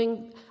are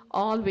doing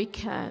all we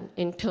can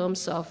in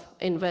terms of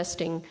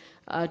investing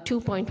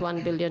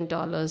 $2.1 billion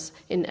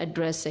in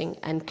addressing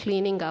and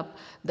cleaning up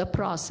the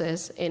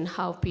process in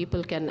how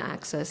people can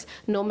access.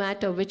 No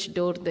matter which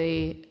door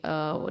they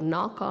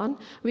knock on,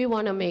 we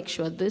want to make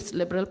sure, this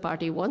Liberal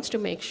Party wants to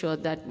make sure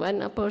that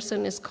when a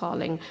person is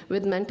calling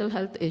with mental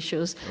health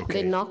issues,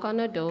 they knock on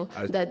a door,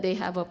 that they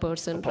have a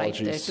person right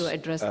there to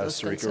address those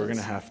Sharika, concerns. we're going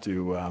to have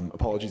to,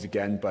 apologies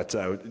again, but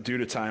due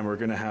to time, we're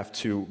going to have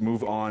to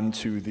move on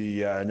to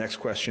the next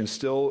question,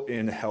 still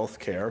in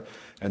healthcare,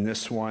 and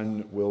this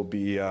one will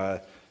be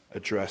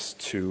addressed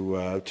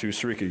to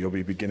Sharika. You'll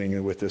be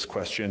beginning with this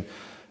question.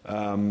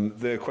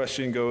 The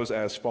question goes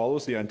as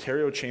follows. The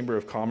Ontario Chamber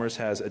of Commerce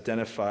has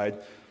identified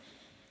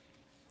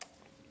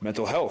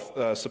mental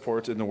health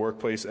support in the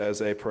workplace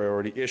as a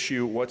priority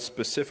issue. What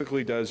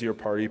specifically does your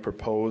party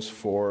propose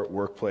for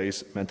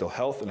workplace mental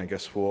health? And I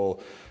guess we'll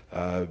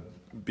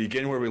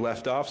begin where we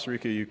left off.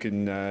 Sharika, you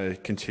can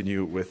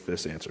continue with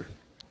this answer.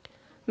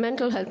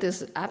 Mental health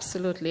is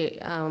absolutely,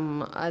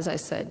 as I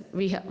said,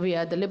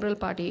 the Liberal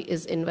Party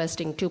is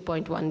investing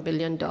 $2.1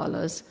 billion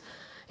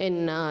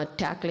in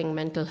tackling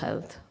mental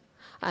health.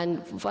 And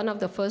one of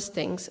the first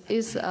things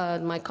is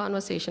my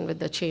conversation with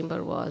the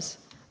Chamber was,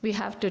 We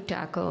have to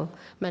tackle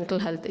mental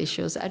health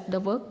issues at the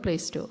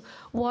workplace too.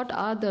 What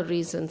are the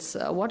reasons?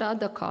 What are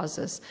the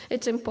causes?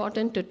 It's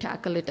important to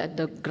tackle it at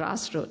the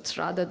grassroots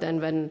rather than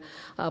when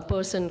a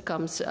person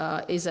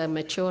is a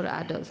mature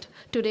adult.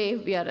 Today,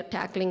 we are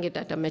tackling it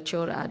at a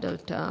mature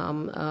adult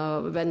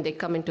when they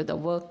come into the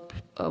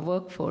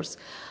workforce.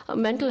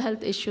 Mental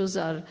health issues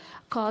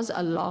cause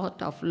a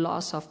lot of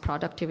loss of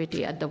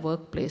productivity at the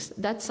workplace.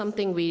 That's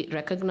something we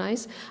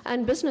recognize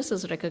and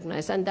businesses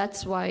recognize, and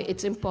that's why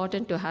it's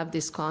important to have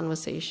these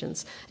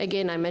conversations.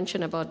 Again, I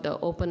mentioned about the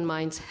open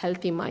minds,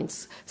 healthy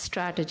minds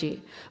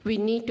strategy. We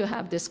need to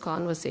have these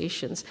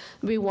conversations.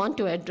 We want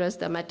to address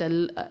them at a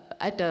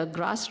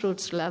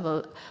grassroots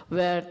level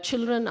where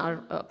children are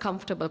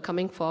comfortable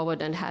coming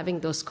forward and having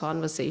those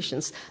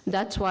conversations.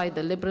 That's why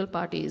the Liberal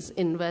Party is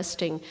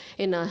investing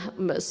in a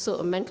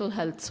mental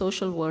health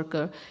social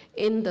worker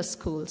in the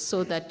schools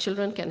so that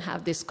children can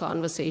have this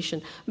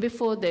conversation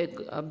before they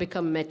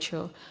become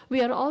mature.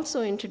 We are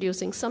also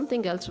introducing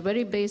something else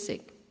very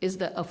basic, is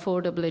the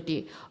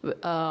affordability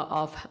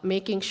of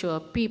making sure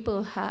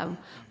people have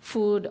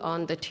food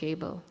on the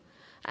table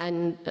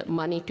and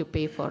money to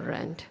pay for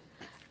rent.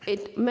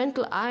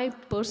 I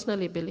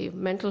personally believe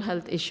mental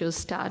health issues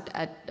start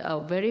at a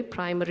very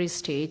primary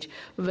stage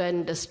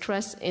when the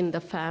stress in the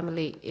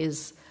family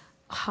is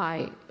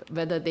high,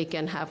 whether they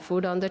can have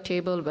food on the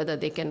table, whether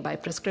they can buy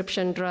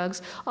prescription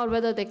drugs, or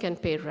whether they can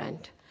pay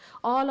rent.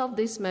 All of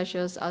these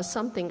measures are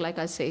something, like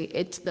I say,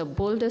 it's the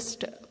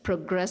boldest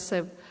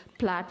progressive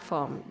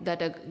platform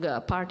that a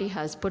party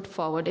has put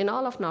forward in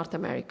all of North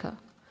America,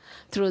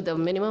 through the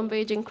minimum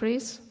wage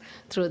increase,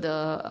 through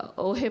the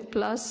OHIP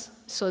Plus,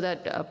 so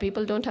that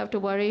people don't have to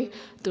worry,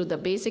 through the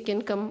basic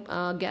income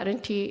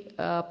guarantee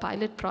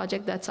pilot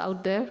project that's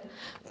out there,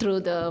 through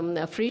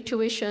the free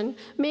tuition,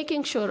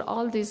 making sure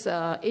all these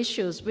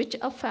issues which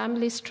a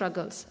family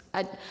struggles,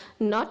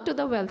 not to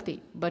the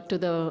wealthy, but to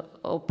the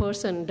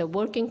person, the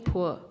working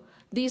poor.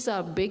 These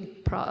are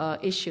big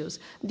issues.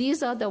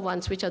 These are the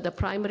ones which are the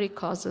primary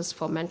causes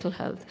for mental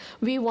health.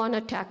 We want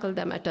to tackle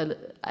them at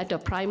a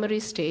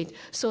primary stage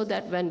so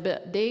that when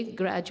they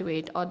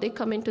graduate or they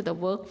come into the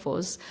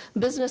workforce,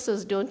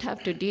 businesses don't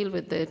have to deal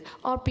with it,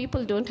 or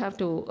people don't have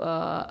to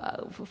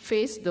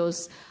face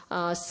those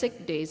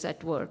sick days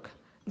at work.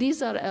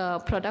 These are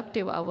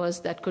productive hours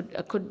that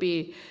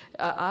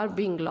are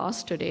being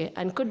lost today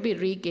and could be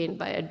regained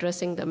by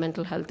addressing the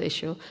mental health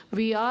issue.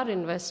 We are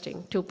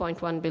investing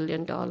 $2.1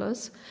 billion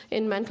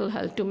in mental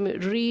health to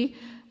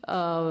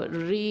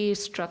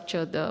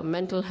restructure the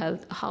mental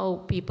health, how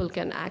people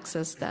can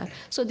access that.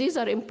 So these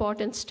are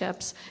important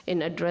steps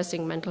in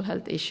addressing mental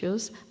health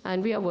issues,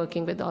 and we are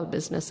working with all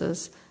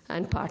businesses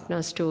and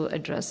partners to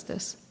address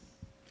this.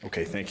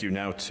 Okay, thank you.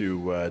 Now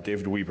to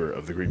David Weber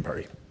of the Green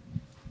Party.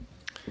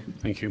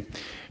 Thank you.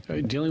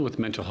 Dealing with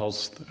mental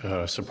health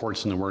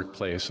supports in the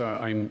workplace,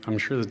 I'm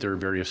sure that there are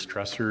various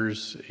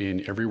stressors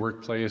in every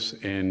workplace,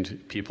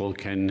 and people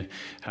can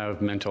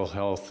have mental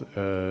health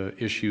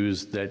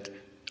issues that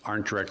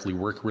aren't directly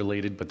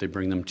work-related, but they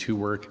bring them to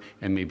work,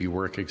 and maybe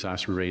work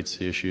exacerbates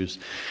the issues.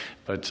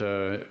 But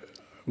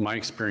my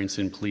experience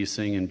in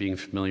policing and being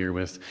familiar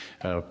with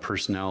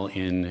personnel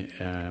in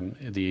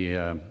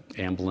the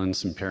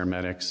ambulance and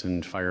paramedics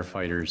and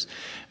firefighters,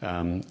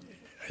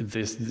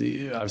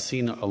 I've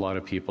seen a lot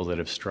of people that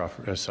have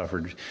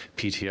suffered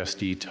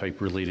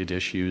PTSD-type related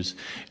issues,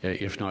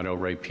 if not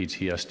outright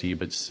PTSD,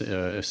 but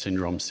a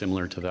syndrome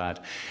similar to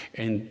that.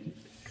 And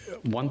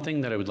one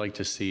thing that I would like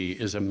to see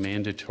is a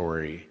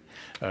mandatory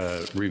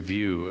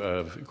review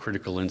of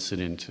critical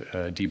incident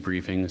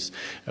debriefings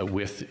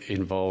with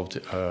involved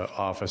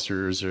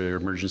officers or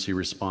emergency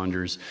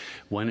responders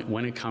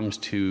when it comes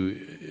to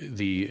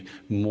the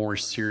more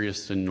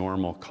serious than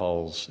normal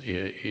calls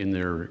in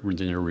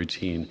their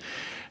routine.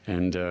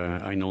 And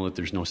I know that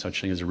there's no such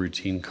thing as a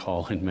routine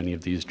call in many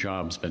of these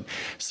jobs, but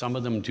some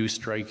of them do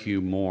strike you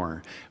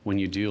more when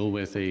you deal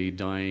with a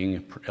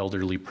dying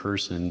elderly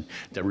person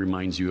that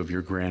reminds you of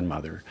your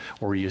grandmother,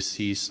 or you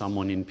see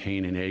someone in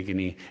pain and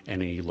agony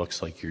and he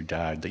looks like your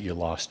dad that you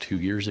lost 2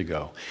 years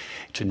ago.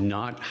 To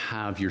not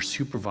have your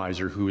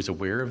supervisor who is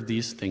aware of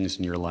these things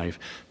in your life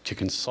to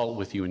consult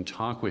with you and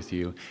talk with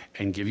you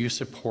and give you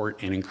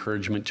support and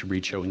encouragement to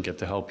reach out and get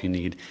the help you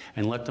need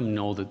and let them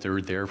know that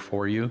they're there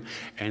for you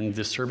and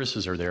the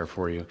services are there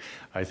for you.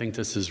 I think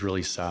this is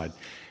really sad.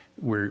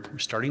 We're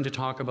starting to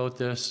talk about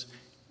this.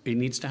 It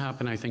needs to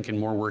happen, I think, in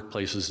more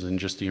workplaces than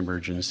just the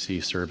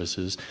emergency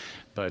services,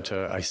 but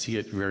I see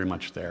it very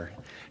much there.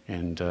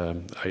 And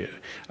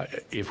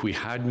if we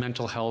had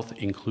mental health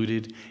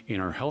included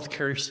in our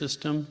healthcare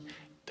system,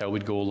 that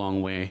would go a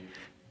long way.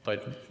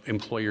 But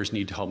employers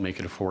need to help make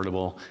it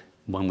affordable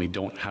when we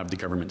don't have the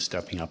government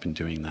stepping up and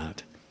doing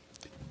that.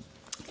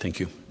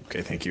 Thank you.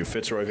 Okay, thank you.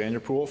 Fitzroy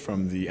Vanderpool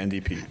from the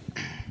NDP.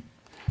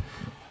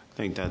 I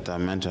think that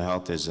mental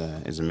health is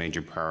a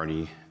major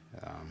priority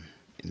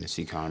in this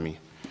economy.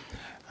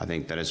 I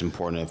think that it's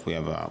important if we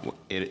have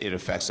it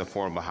affects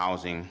affordable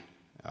housing,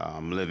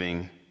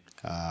 living,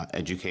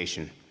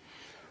 education.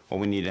 What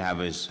we need to have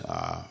is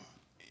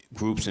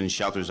groups and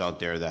shelters out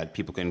there that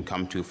people can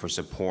come to for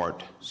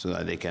support so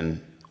that they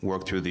can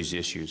work through these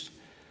issues.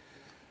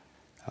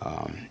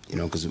 You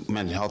know, because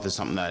mental health is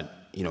something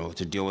that, you know,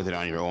 to deal with it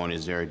on your own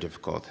is very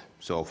difficult.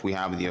 So if we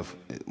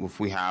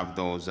have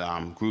those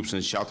groups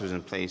and shelters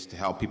in place to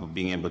help people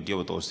being able to deal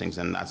with those things,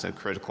 then that's a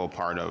critical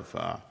part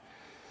of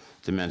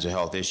the mental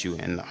health issue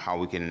and how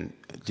we can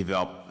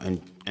develop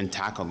and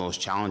tackle those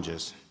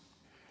challenges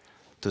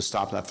to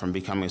stop that from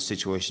becoming a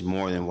situation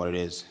more than what it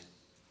is.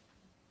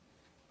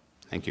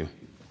 Thank you.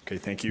 Okay,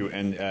 thank you.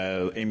 And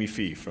Amy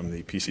Fee from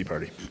the PC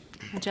Party.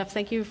 Jeff,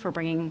 thank you for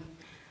bringing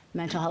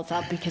mental health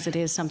up because it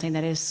is something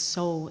that is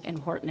so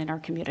important in our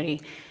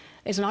community.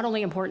 It's not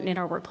only important in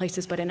our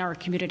workplaces, but in our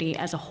community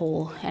as a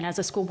whole. And as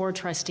a school board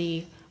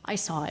trustee, I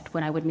saw it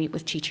when I would meet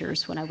with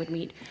teachers, when I would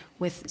meet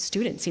with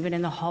students, even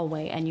in the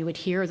hallway, and you would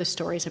hear the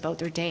stories about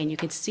their day, and you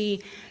could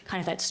see kind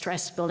of that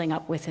stress building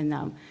up within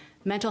them.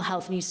 Mental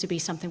health needs to be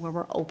something where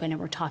we're open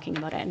and we're talking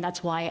about it. And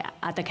that's why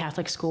at the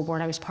Catholic School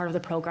Board, I was part of the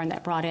program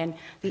that brought in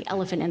the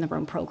Elephant in the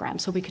Room program,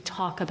 so we could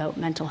talk about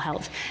mental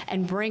health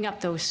and bring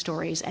up those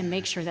stories and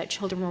make sure that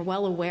children were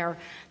well aware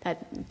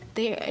that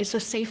it's a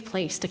safe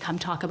place to come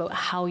talk about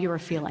how you are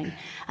feeling.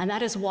 And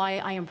that is why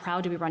I am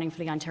proud to be running for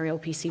the Ontario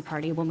PC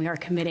Party when we are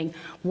committing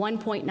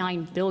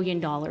 $1.9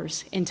 billion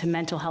into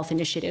mental health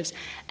initiatives.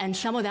 And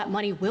some of that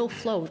money will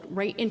flow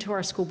right into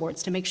our school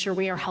boards to make sure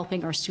we are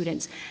helping our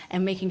students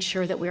and making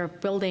sure that we are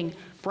building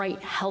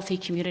bright, healthy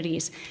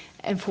communities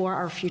and for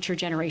our future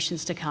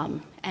generations to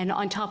come. And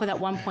on top of that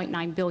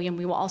 $1.9 billion,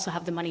 we will also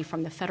have the money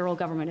from the federal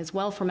government as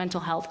well for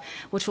mental health,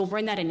 which will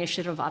bring that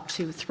initiative up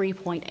to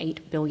 $3.8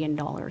 billion.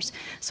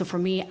 So for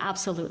me,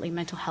 absolutely,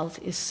 mental health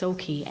is so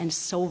key and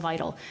so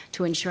vital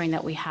to ensuring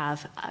that we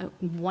have a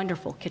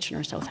wonderful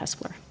Kitchener South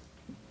Hespeler.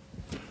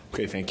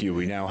 Okay, thank you.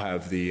 We now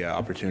have the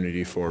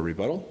opportunity for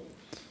rebuttal.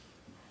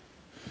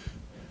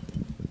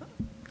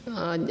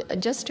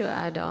 Just to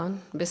add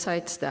on,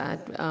 besides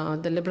that,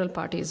 the Liberal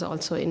Party is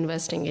also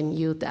investing in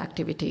youth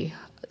activity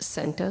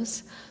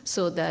centers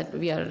so that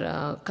we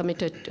are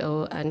committed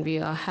to, and we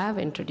have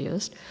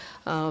introduced,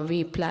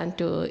 we plan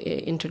to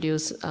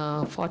introduce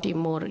 40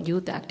 more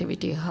youth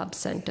activity hub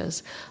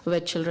centers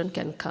where children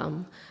can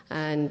come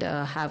and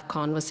have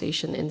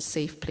conversation in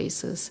safe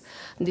places.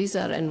 These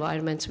are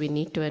environments we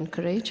need to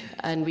encourage,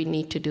 and we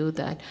need to do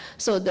that.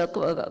 So the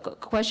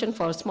question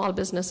for small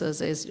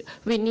businesses is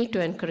we need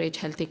to encourage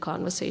healthy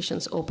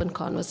conversations, open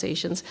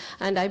conversations,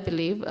 and I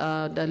believe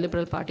the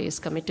Liberal Party is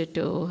committed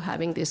to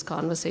having these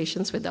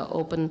conversations with the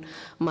open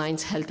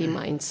minds, healthy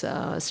minds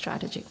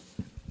strategy.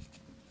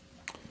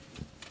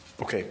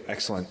 Okay,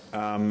 excellent.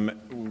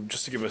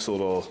 Just to give us a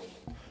little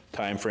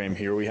time frame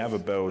here, we have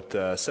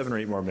about 7 or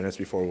 8 more minutes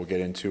before we'll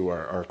get into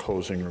our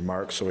closing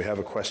remarks. So we have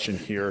a question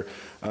here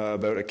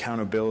about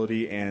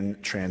accountability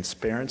and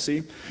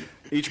transparency.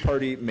 Each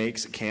party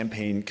makes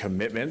campaign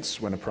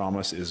commitments. When a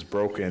promise is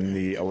broken,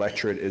 the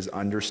electorate is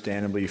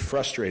understandably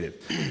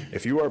frustrated.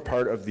 If you are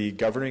part of the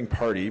governing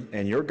party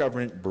and your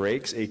government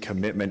breaks a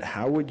commitment,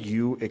 how would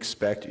you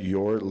expect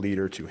your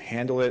leader to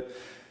handle it?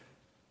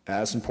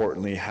 As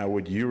importantly, how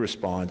would you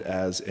respond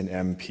as an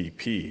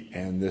MPP?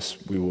 And this,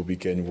 we will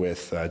begin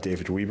with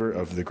David Weber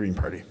of the Green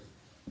Party.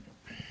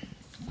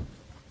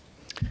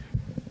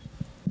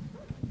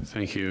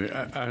 Thank you.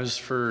 As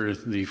for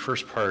the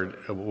first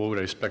part, what would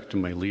I expect of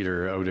my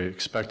leader? I would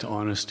expect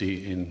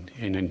honesty and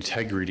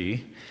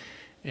integrity,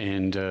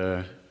 and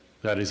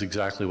that is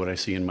exactly what I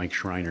see in Mike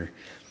Schreiner.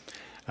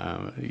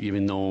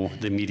 Even though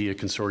the media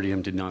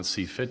consortium did not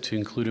see fit to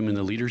include him in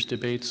the leaders'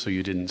 debate, so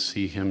you didn't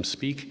see him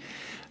speak,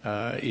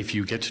 if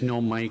you get to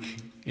know Mike,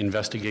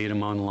 investigate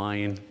him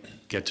online,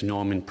 get to know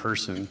him in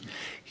person.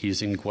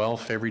 He's in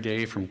Guelph every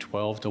day from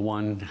 12 to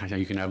 1.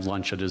 You can have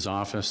lunch at his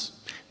office.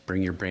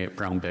 Bring your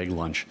brown bag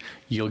lunch.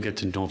 You'll get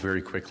to know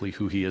very quickly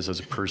who he is as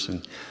a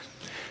person.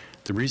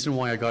 The reason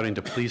why I got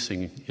into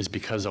policing is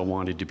because I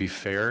wanted to be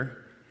fair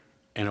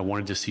and I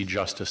wanted to see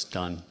justice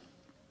done.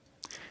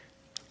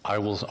 I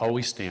will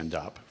always stand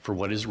up for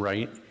what is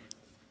right,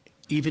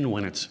 even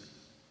when it's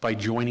by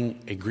joining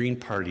a Green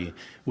Party,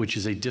 which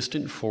is a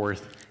distant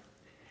fourth,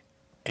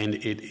 and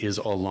it is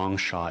a long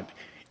shot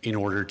in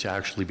order to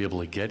actually be able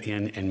to get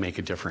in and make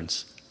a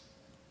difference.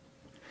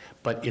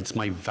 But it's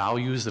my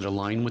values that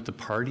align with the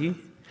party,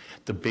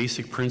 the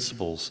basic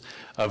principles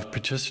of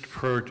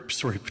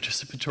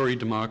participatory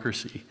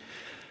democracy,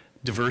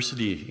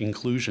 diversity,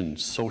 inclusion,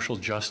 social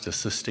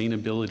justice,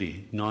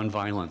 sustainability,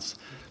 nonviolence.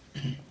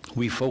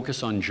 We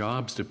focus on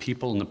jobs to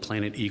people on the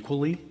planet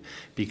equally,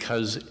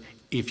 because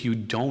if you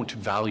don't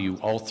value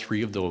all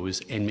 3 of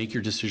those and make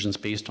your decisions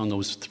based on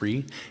those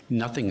 3,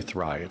 nothing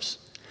thrives.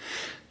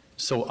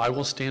 So I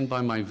will stand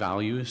by my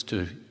values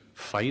to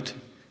fight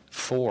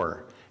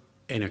for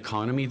an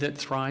economy that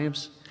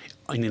thrives,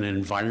 in an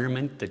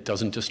environment that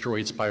doesn't destroy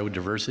its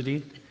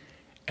biodiversity,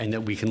 and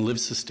that we can live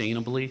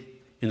sustainably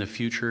in the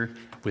future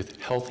with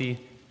healthy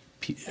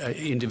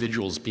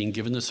individuals being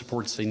given the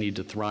supports they need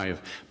to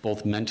thrive,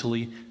 both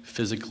mentally,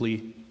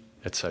 physically,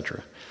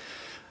 etc.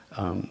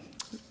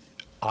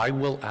 I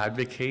will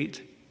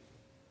advocate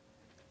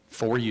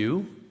for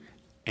you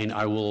and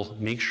I will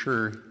make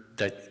sure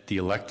that the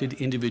elected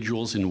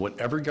individuals in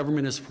whatever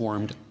government is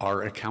formed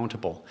are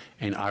accountable,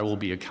 and I will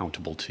be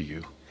accountable to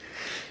you.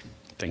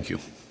 Thank you.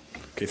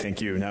 Okay,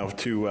 thank you. Now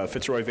to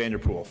Fitzroy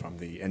Vanderpool from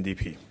the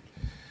NDP.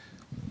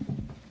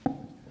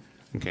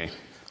 Okay.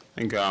 I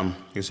think, like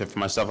I said, for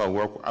myself, I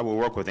will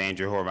work with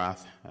Andrew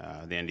Horvath,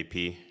 the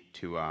NDP,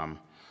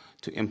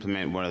 to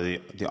implement one of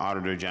the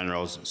Auditor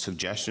General's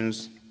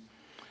suggestions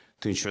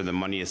to ensure the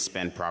money is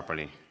spent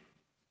properly.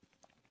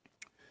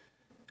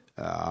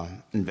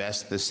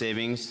 Invest the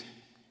savings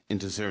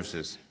into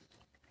services.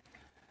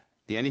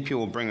 The NDP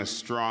will bring a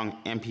strong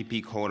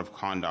MPP code of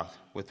conduct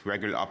with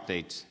regular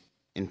updates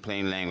in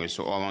plain language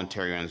so all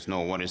Ontarians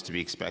know what is to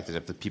be expected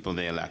of the people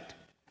they elect.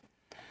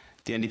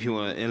 The NDP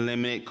will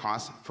eliminate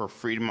costs for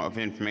freedom of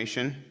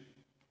information.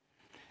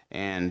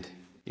 And,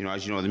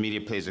 as you know, the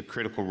media plays a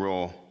critical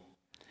role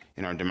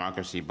in our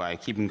democracy by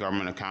keeping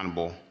government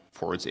accountable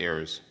for its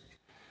errors.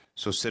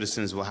 So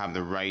citizens will have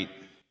the right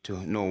to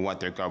know what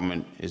their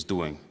government is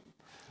doing.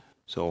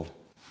 So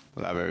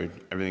we'll have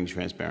everything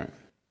transparent.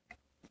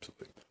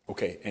 Absolutely.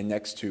 Okay, and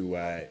next to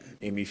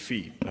Amy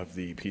Fee of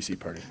the PC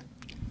Party.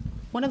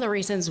 One of the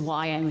reasons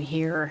why I'm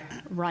here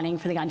running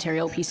for the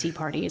Ontario PC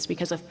Party is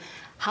because of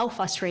how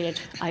frustrated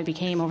I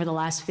became over the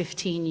last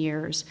 15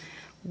 years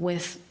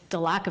with the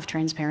lack of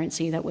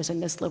transparency that was in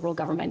this Liberal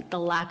government, the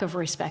lack of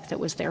respect that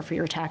was there for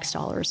your tax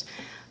dollars.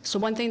 So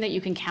one thing that you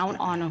can count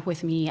on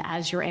with me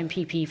as your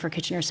MPP for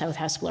Kitchener South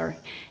Hespeler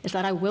is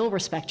that I will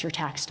respect your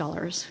tax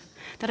dollars,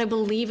 that I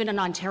believe in an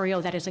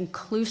Ontario that is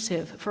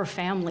inclusive for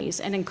families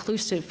and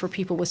inclusive for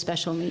people with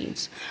special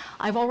needs.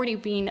 I've already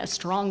been a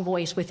strong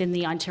voice within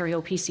the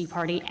Ontario PC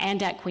Party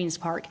and at Queen's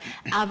Park,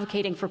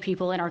 advocating for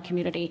people in our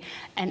community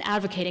and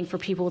advocating for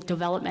people with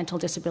developmental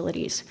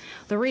disabilities.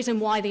 The reason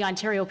why the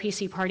Ontario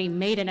PC Party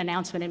made an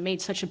announcement and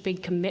made such a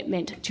big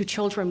commitment to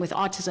children with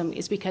autism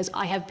is because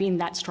I have been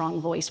that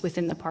strong voice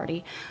within the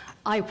party.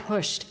 I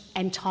pushed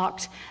and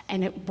talked,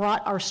 and it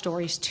brought our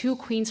stories to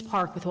Queen's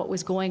Park with what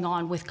was going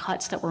on with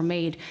cuts that were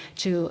made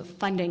to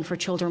funding for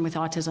children with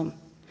autism.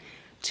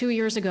 2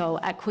 years ago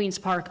at Queen's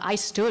Park, I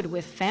stood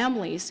with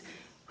families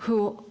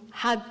who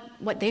had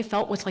what they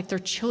felt was like their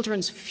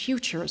children's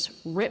futures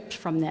ripped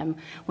from them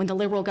when the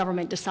Liberal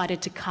government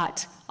decided to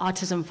cut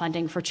autism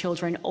funding for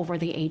children over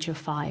the age of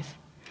 5.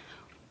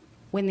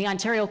 When the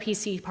Ontario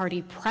PC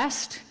Party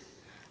pressed,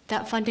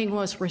 that funding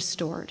was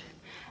restored.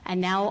 And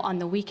now on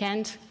the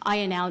weekend, I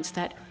announced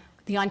that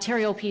the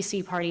Ontario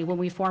PC Party, when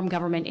we form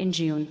government in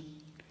June,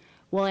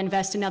 will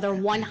invest another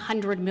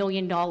 $100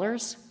 million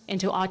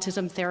into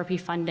autism therapy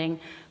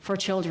funding for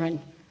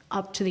children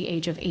up to the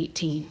age of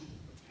 18.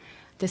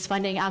 This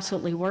funding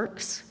absolutely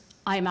works.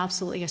 I am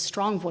absolutely a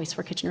strong voice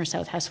for Kitchener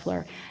South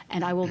Hespeler,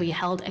 and I will be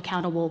held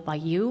accountable by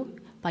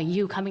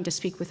you coming to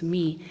speak with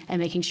me and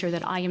making sure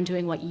that I am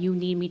doing what you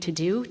need me to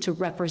do to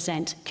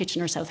represent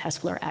Kitchener South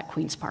Hespeler at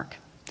Queen's Park.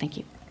 Thank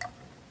you.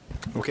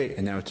 Okay,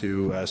 and now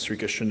to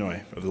Srika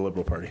Shenoy of the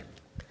Liberal Party.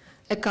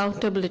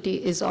 Accountability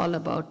is all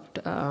about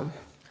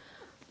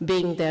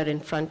being there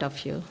in front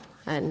of you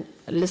and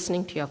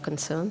listening to your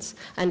concerns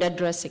and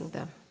addressing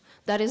them.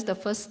 That is the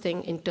first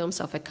thing in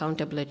terms of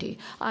accountability.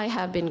 I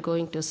have been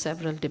going to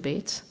several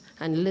debates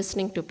and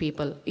listening to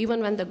people.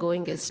 Even when the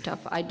going is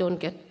tough, I don't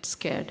get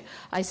scared.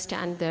 I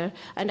stand there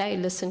and I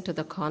listen to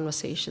the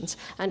conversations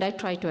and I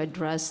try to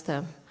address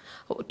them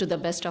to the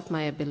best of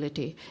my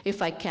ability.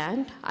 If I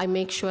can, I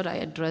make sure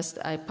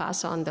I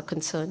pass on the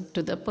concern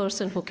to the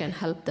person who can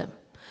help them.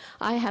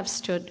 I have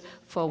stood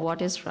for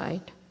what is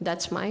right.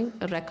 That's my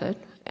record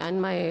and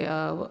my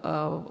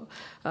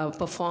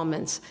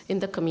performance in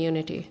the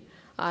community.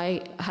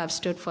 I have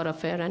stood for a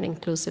fair and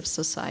inclusive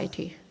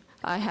society.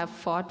 I have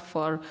fought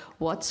for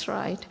what's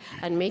right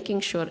and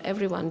making sure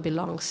everyone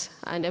belongs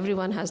and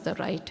everyone has the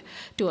right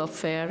to a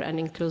fair and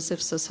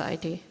inclusive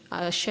society,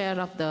 a share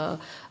of the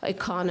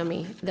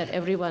economy that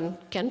everyone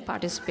can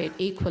participate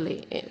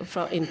equally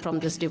from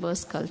this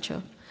diverse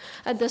culture.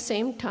 At the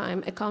same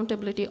time,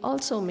 accountability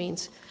also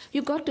means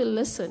you got to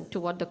listen to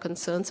what the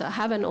concerns are,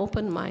 have an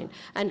open mind,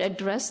 and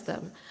address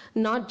them,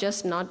 not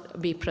just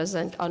not be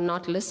present or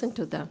not listen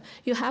to them.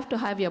 You have to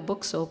have your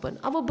books open.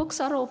 Our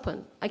books are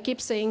open. I keep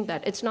saying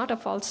that. It's not a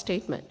false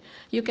statement.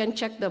 You can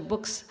check the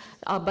books.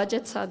 Our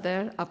budgets are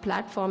there. Our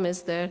platform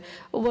is there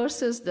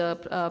versus the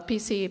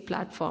PC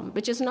platform,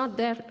 which is not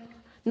there.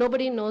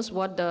 Nobody knows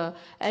what the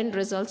end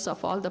results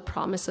of all the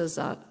promises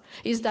are.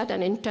 Is that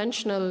an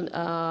intentional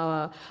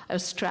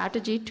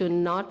strategy to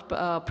not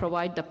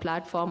provide the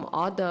platform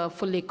or the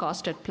fully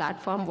costed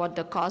platform, what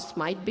the cost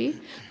might be?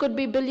 Could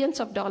be billions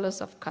of dollars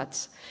of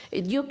cuts.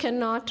 You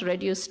cannot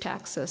reduce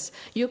taxes.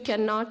 You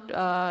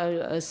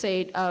cannot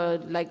say,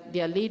 like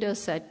their leader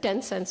said,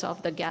 10 cents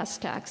off the gas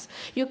tax.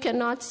 You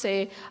cannot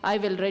say, I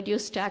will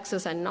reduce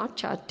taxes and not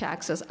charge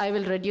taxes. I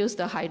will reduce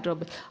the hydro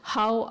bill.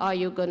 How are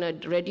you going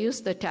to reduce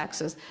the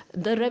taxes?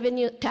 The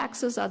revenue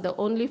taxes are the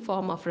only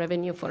form of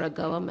revenue for a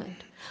government.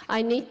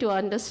 I need to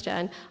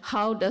understand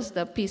how does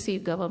the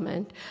PC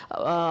government,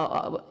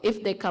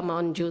 if they come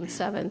on June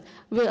 7th,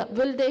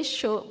 will they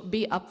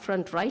be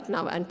upfront right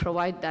now and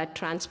provide that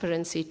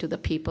transparency to the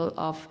people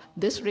of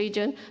this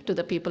region, to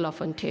the people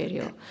of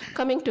Ontario?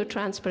 Coming to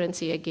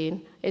transparency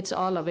again, it's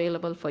all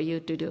available for you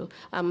to do.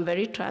 I'm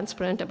very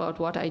transparent about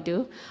what I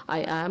do. I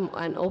am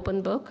an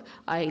open book.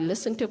 I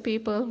listen to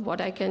people, what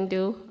I can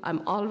do.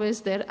 I'm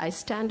always there. I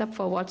stand up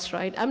for what's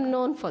right. I'm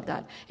known for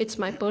that. It's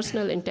my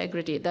personal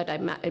integrity that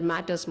it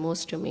matters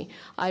most to me.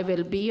 I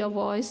will be a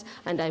voice,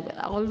 and I will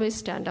always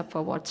stand up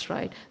for what's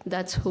right.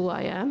 That's who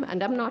I am,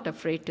 and I'm not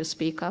afraid to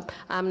speak up.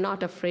 I'm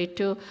not afraid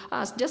to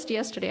ask. Just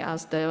yesterday, I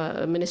asked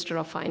the Minister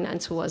of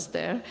Finance, who was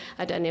there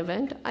at an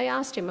event, I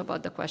asked him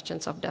about the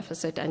questions of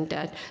deficit and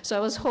debt. So I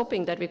was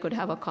hoping that we could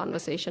have a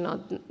conversation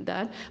on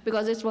that,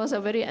 because it was a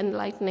very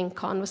enlightening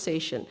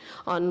conversation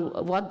on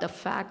what the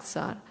facts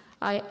are.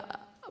 I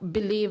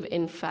believe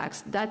in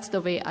facts. That's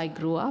the way I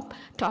grew up,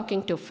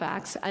 talking to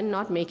facts and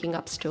not making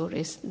up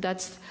stories.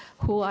 That's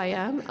who I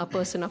am, a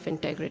person of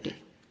integrity.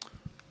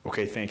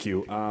 Okay, thank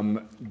you.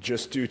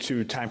 Just due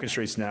to time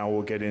constraints now,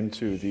 we'll get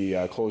into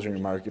the closing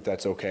remark, if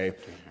that's okay.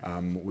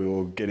 We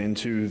will get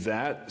into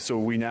that. So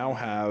we now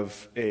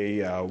have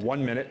a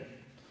 1 minute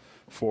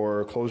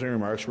for closing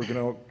remarks. We're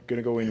going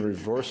to go in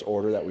reverse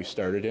order that we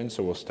started in.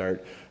 So we'll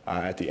start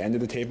at the end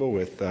of the table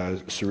with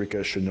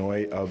Sarika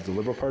Shenoy of the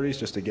Liberal Parties.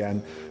 Just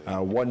again,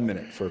 1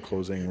 minute for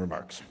closing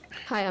remarks.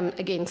 Hi, I'm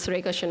again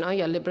Sarika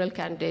Shenoy, a Liberal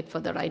candidate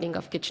for the riding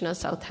of Kitchener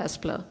South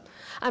Hespeler.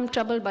 I'm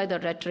troubled by the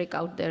rhetoric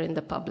out there in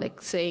the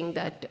public saying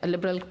that a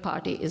Liberal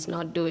Party is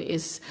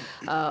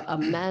a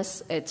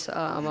mess.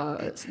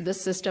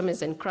 This system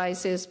is in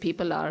crisis.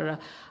 People are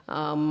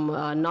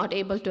not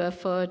able to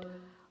afford.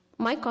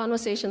 My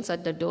conversations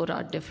at the door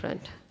are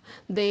different.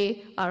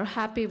 They are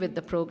happy with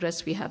the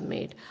progress we have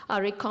made.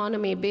 Our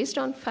economy, based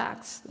on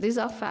facts, these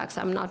are facts,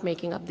 I'm not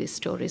making up these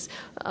stories.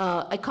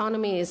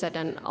 Economy is at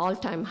an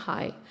all-time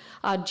high.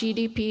 Our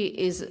GDP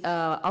is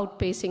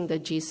outpacing the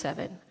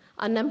G7.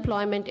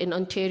 Unemployment in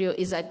Ontario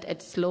is at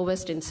its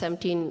lowest in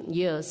 17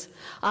 years.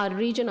 Our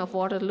region of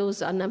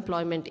Waterloo's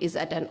unemployment is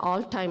at an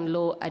all-time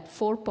low at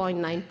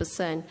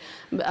 4.9%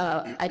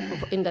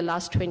 in the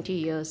last 20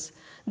 years.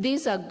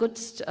 These are good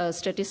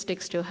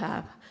statistics to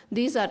have.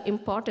 These are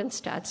important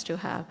stats to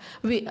have.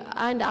 We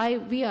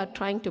are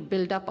trying to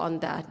build up on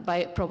that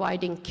by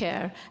providing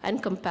care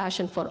and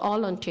compassion for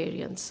all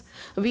Ontarians.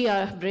 We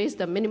have raised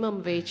the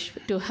minimum wage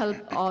to help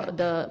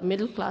the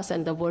middle class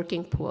and the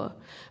working poor.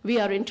 We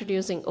are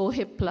introducing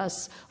OHIP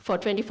Plus for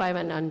 25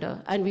 and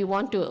under, and we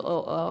want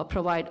to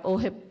provide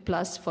OHIP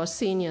Plus for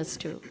seniors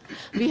too.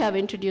 We have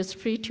introduced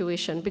free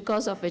tuition,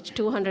 because of which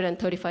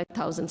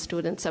 235,000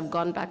 students have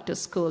gone back to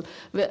school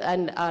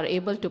and are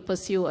able to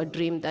pursue a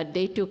dream that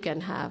they too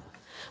can have.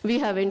 We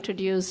have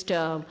introduced,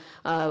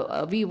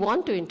 we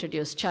want to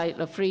introduce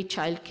free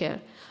childcare.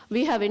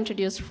 We have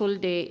introduced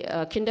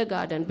full-day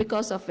kindergarten,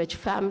 because of which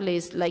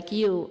families like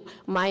you,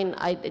 mine,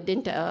 I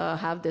didn't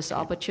have this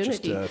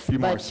opportunity, just a few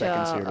more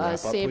seconds here to wrap up,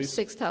 saved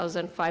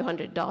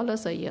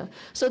 $6,500 a year.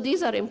 So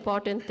these are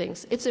important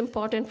things. It's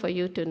important for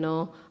you to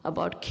know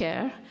about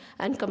care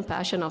and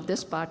compassion of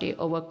this party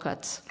over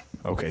cuts.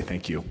 Okay,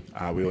 thank you.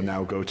 We will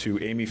now go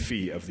to Amy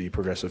Fee of the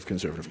Progressive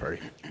Conservative Party.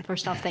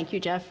 First off, thank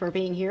you, Jeff, for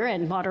being here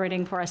and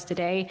moderating for us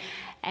today,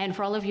 and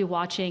for all of you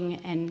watching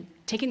and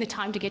taking the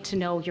time to get to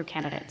know your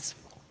candidates.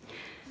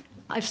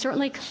 I've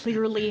certainly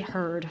clearly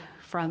heard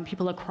from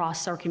people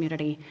across our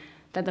community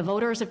that the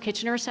voters of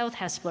Kitchener South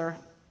Hespeler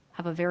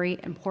have a very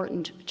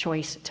important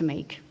choice to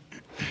make.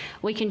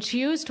 We can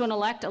choose to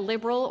elect a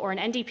Liberal or an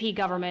NDP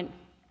government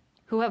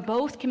who have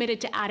both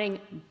committed to adding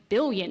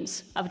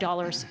billions of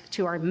dollars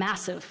to our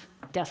massive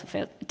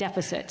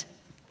deficit.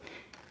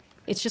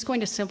 It's just going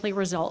to simply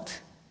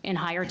result in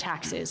higher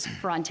taxes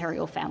for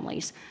Ontario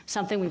families,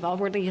 something we've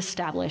already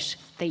established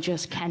they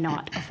just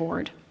cannot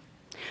afford.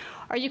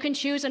 Or you can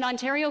choose an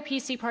Ontario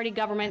PC Party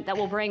government that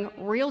will bring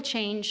real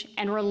change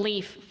and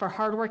relief for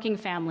hardworking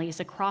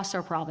families across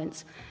our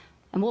province.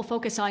 And we'll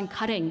focus on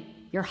cutting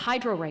your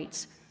hydro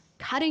rates,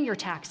 cutting your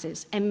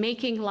taxes, and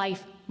making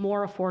life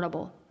more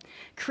affordable.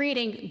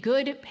 Creating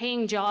good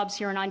paying jobs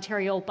here in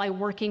Ontario by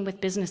working with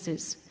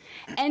businesses.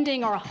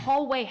 Ending our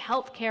hallway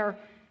health care,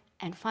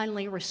 and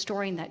finally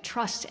restoring that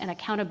trust and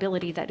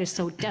accountability that is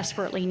so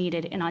desperately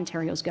needed in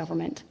Ontario's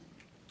government.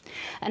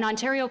 An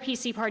Ontario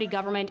PC Party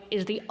government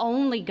is the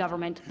only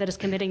government that is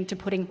committing to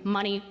putting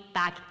money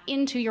back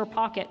into your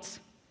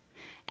pockets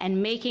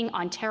and making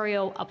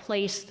Ontario a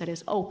place that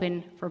is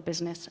open for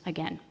business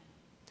again.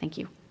 Thank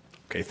you.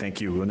 Okay,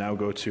 thank you. We'll now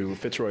go to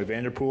Fitzroy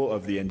Vanderpool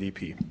of the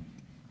NDP.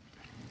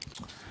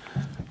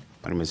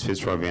 My name is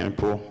Fitzroy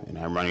Vanderpool, and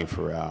I'm running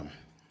for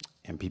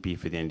MPP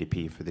for the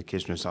NDP for the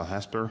Kitchener South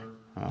Hespeler.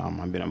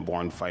 I've been a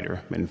born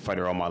fighter, been a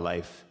fighter all my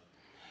life,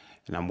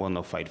 and I'm willing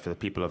to fight for the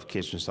people of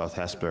Kitchener South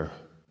Hespeler,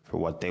 for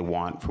what they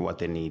want, for what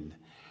they need.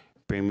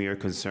 Bring me your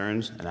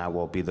concerns, and I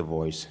will be the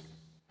voice.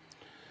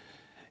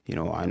 You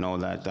know, I know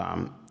that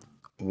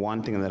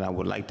one thing that I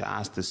would like to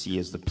ask to see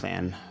is the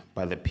plan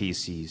by the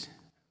PCs.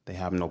 They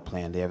have no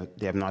plan.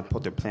 They have not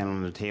put their plan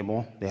on the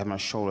table. They have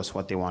not showed us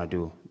what they want to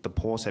do. The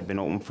polls have been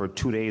open for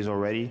 2 days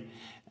already,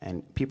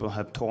 and people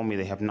have told me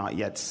they have not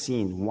yet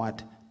seen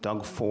what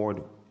Doug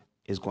Ford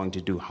is going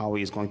to do, how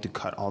he is going to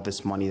cut all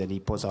this money that he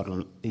puts out.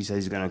 He says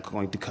he's going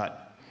to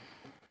cut.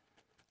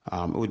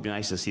 It would be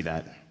nice to see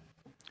that.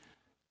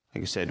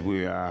 Like I said,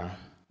 we're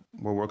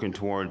working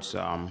towards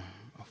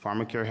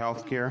pharmacare,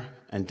 healthcare,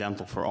 and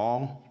dental for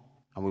all,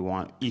 and we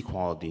want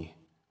equality.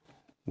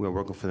 We are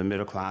working for the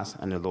middle class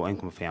and the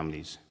low-income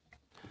families.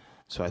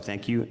 So I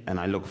thank you,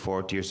 and I look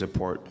forward to your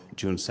support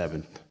June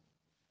 7th.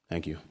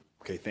 Thank you.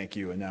 Okay, thank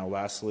you. And now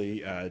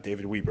lastly,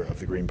 David Weber of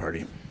the Green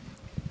Party.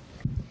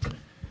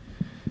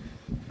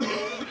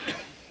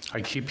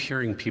 I keep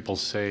hearing people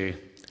say,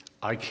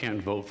 I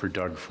can't vote for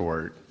Doug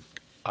Ford.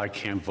 I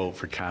can't vote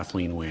for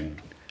Kathleen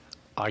Wynne.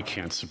 I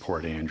can't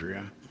support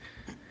Andrea.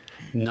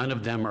 None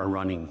of them are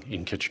running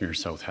in Kitchener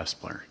South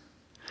Hespeler.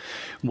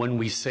 When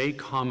we say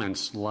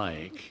comments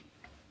like,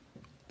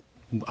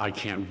 I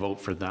can't vote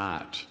for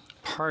that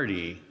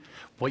party,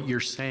 what you're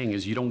saying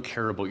is you don't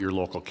care about your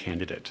local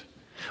candidate.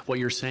 What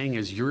you're saying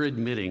is you're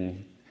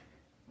admitting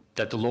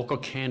that the local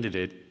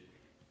candidate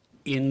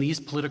in these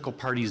political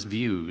parties'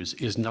 views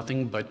is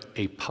nothing but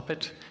a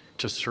puppet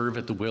to serve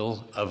at the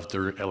will of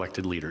their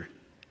elected leader.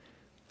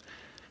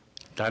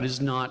 That is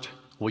not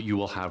what you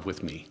will have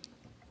with me.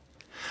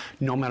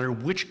 No matter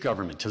which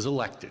government is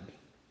elected,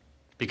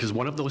 because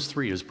one of those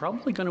three is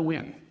probably going to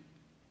win,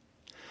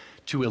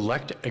 to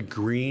elect a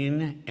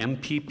Green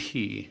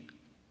MPP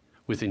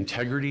with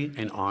integrity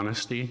and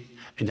honesty,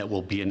 and that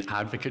will be an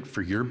advocate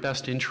for your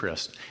best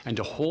interest, and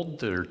to hold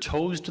their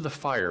toes to the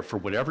fire for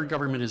whatever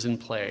government is in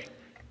play,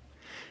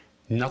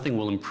 nothing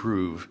will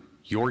improve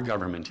your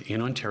government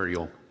in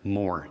Ontario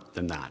more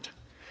than that.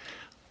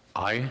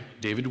 I,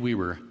 David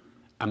Weber,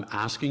 am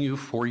asking you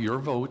for your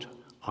vote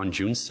on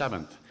June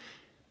 7th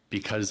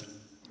because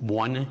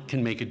one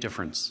can make a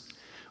difference.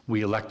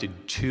 We elected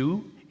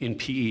 2 in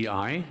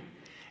PEI,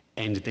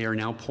 and they are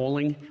now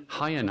polling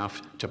high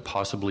enough to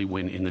possibly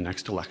win in the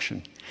next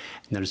election.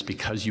 And that is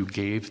because you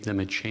gave them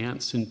a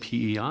chance in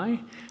PEI.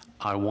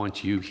 I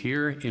want you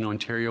here in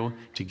Ontario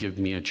to give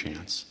me a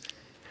chance.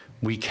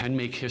 We can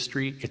make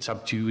history. It's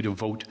up to you to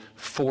vote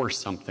for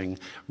something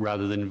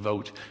rather than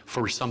vote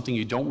for something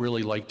you don't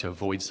really like to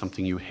avoid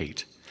something you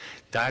hate.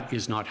 That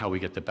is not how we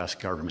get the best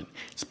government.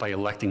 It's by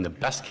electing the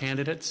best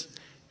candidates,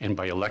 and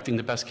by electing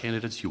the best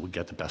candidates, you will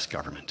get the best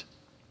government.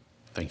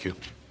 Thank you.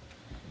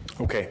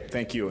 Okay,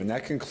 thank you. And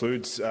that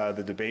concludes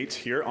the debate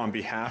here. On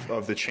behalf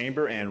of the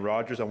Chamber and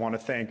Rogers, I want to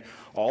thank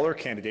all our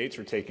candidates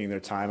for taking their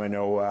time. I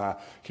know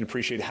can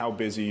appreciate how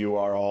busy you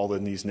are all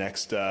in these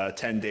next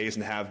 10 days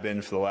and have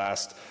been for the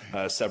last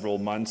several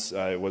months.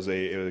 It was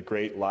a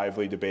great,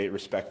 lively debate,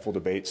 respectful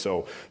debate,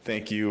 so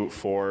thank you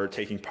for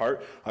taking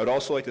part. I would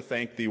also like to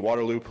thank the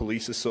Waterloo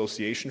Police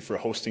Association for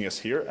hosting us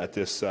here at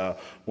this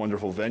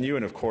wonderful venue,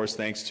 and of course,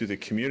 thanks to the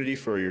community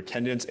for your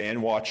attendance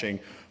and watching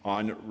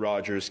on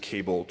Rogers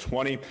Cable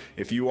 20.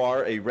 If you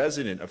are a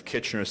resident of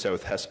Kitchener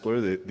South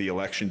Hespeler, the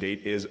election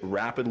date is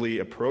rapidly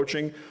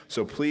approaching,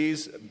 so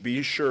please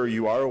be sure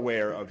you are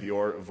aware of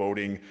your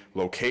voting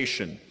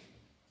location.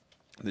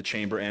 The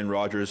Chamber and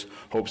Rogers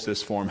hopes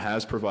this forum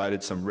has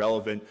provided some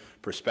relevant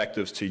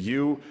perspectives to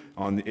you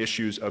on the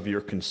issues of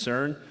your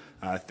concern.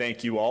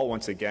 Thank you all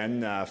once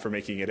again for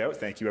making it out.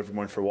 Thank you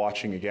everyone for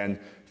watching. Again,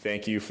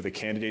 thank you for the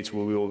candidates.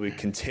 We will be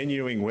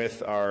continuing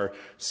with our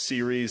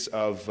series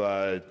of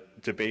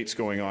debates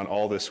going on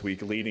all this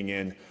week leading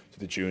in to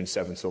the June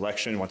 7th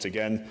election. Once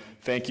again,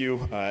 thank you.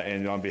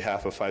 And on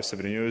behalf of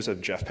 570 News, I'm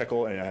Jeff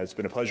Pickle, and it's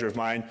been a pleasure of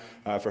mine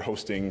for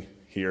hosting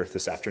here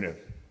this afternoon.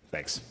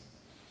 Thanks.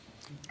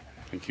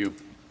 Thank you.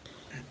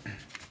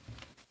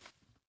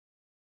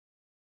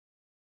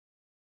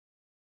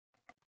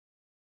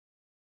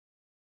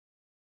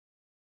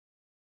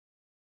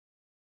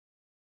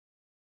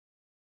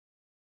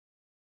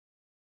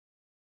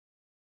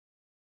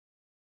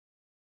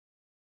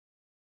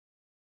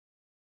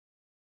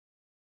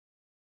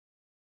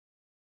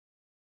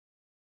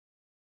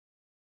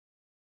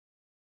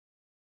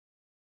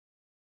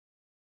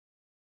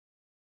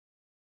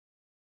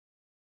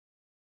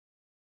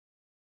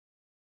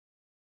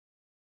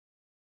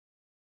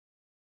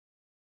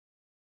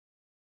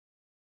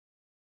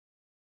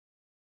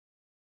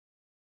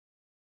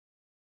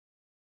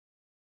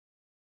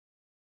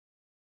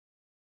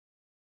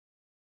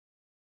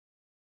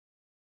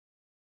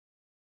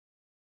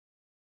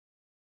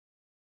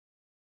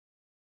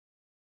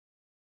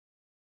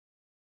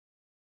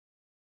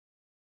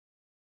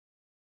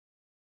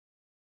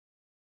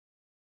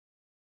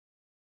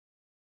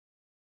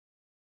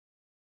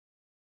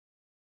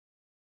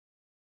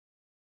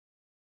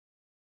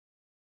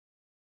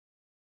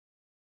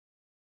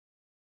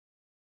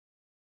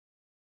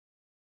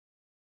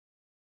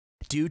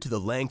 Due to the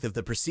length of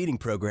the preceding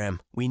program,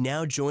 we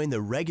now join the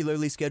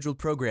regularly scheduled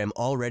program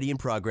already in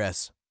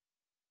progress.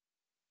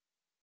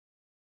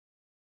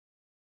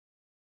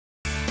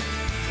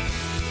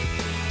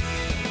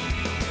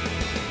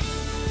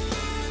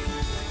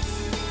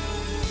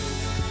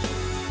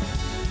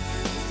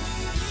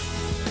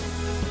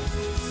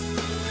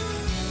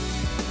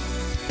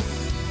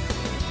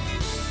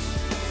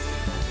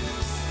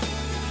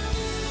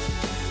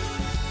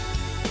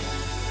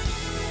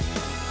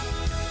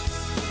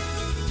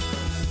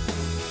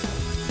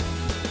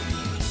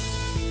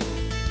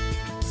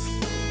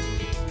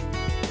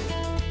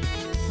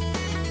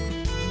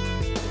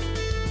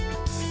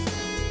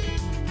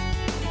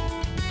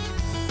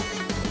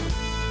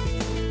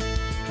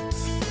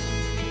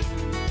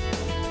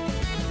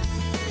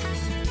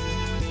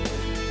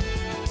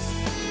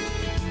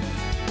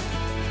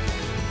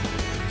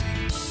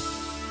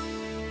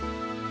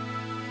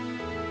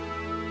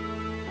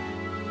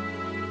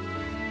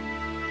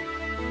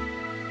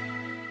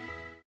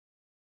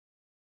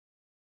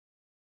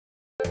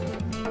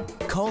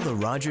 Call the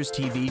Rogers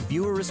TV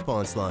viewer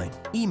response line,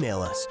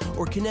 email us,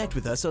 or connect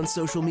with us on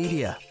social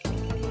media.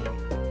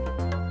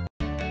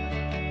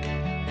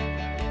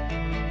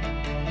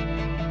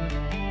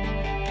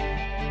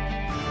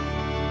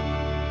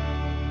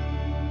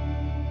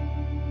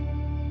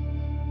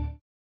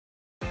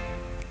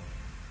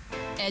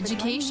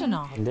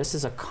 Educational. This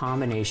is a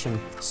combination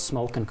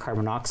smoke and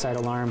carbon monoxide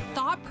alarm.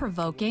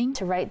 Thought-provoking.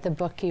 To write the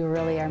book you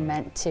really are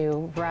meant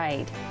to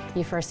write,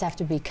 you first have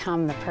to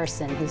become the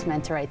person who's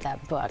meant to write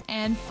that book.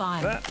 And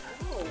fun.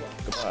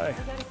 Goodbye.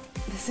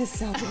 This is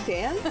so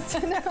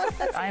advanced.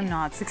 I'm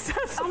not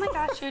successful. Oh my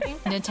gosh, shooting.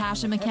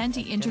 Natasha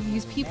McKenty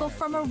interviews people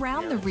from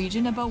around the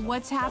region about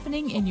what's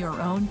happening in your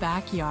own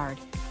backyard.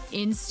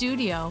 In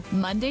studio,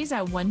 Mondays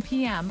at 1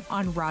 p.m.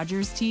 on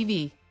Rogers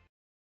TV.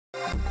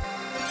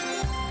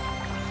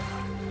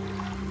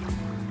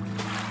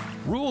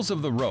 Rules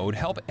of the road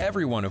help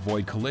everyone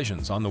avoid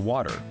collisions on the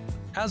water.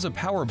 As a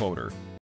powerboater,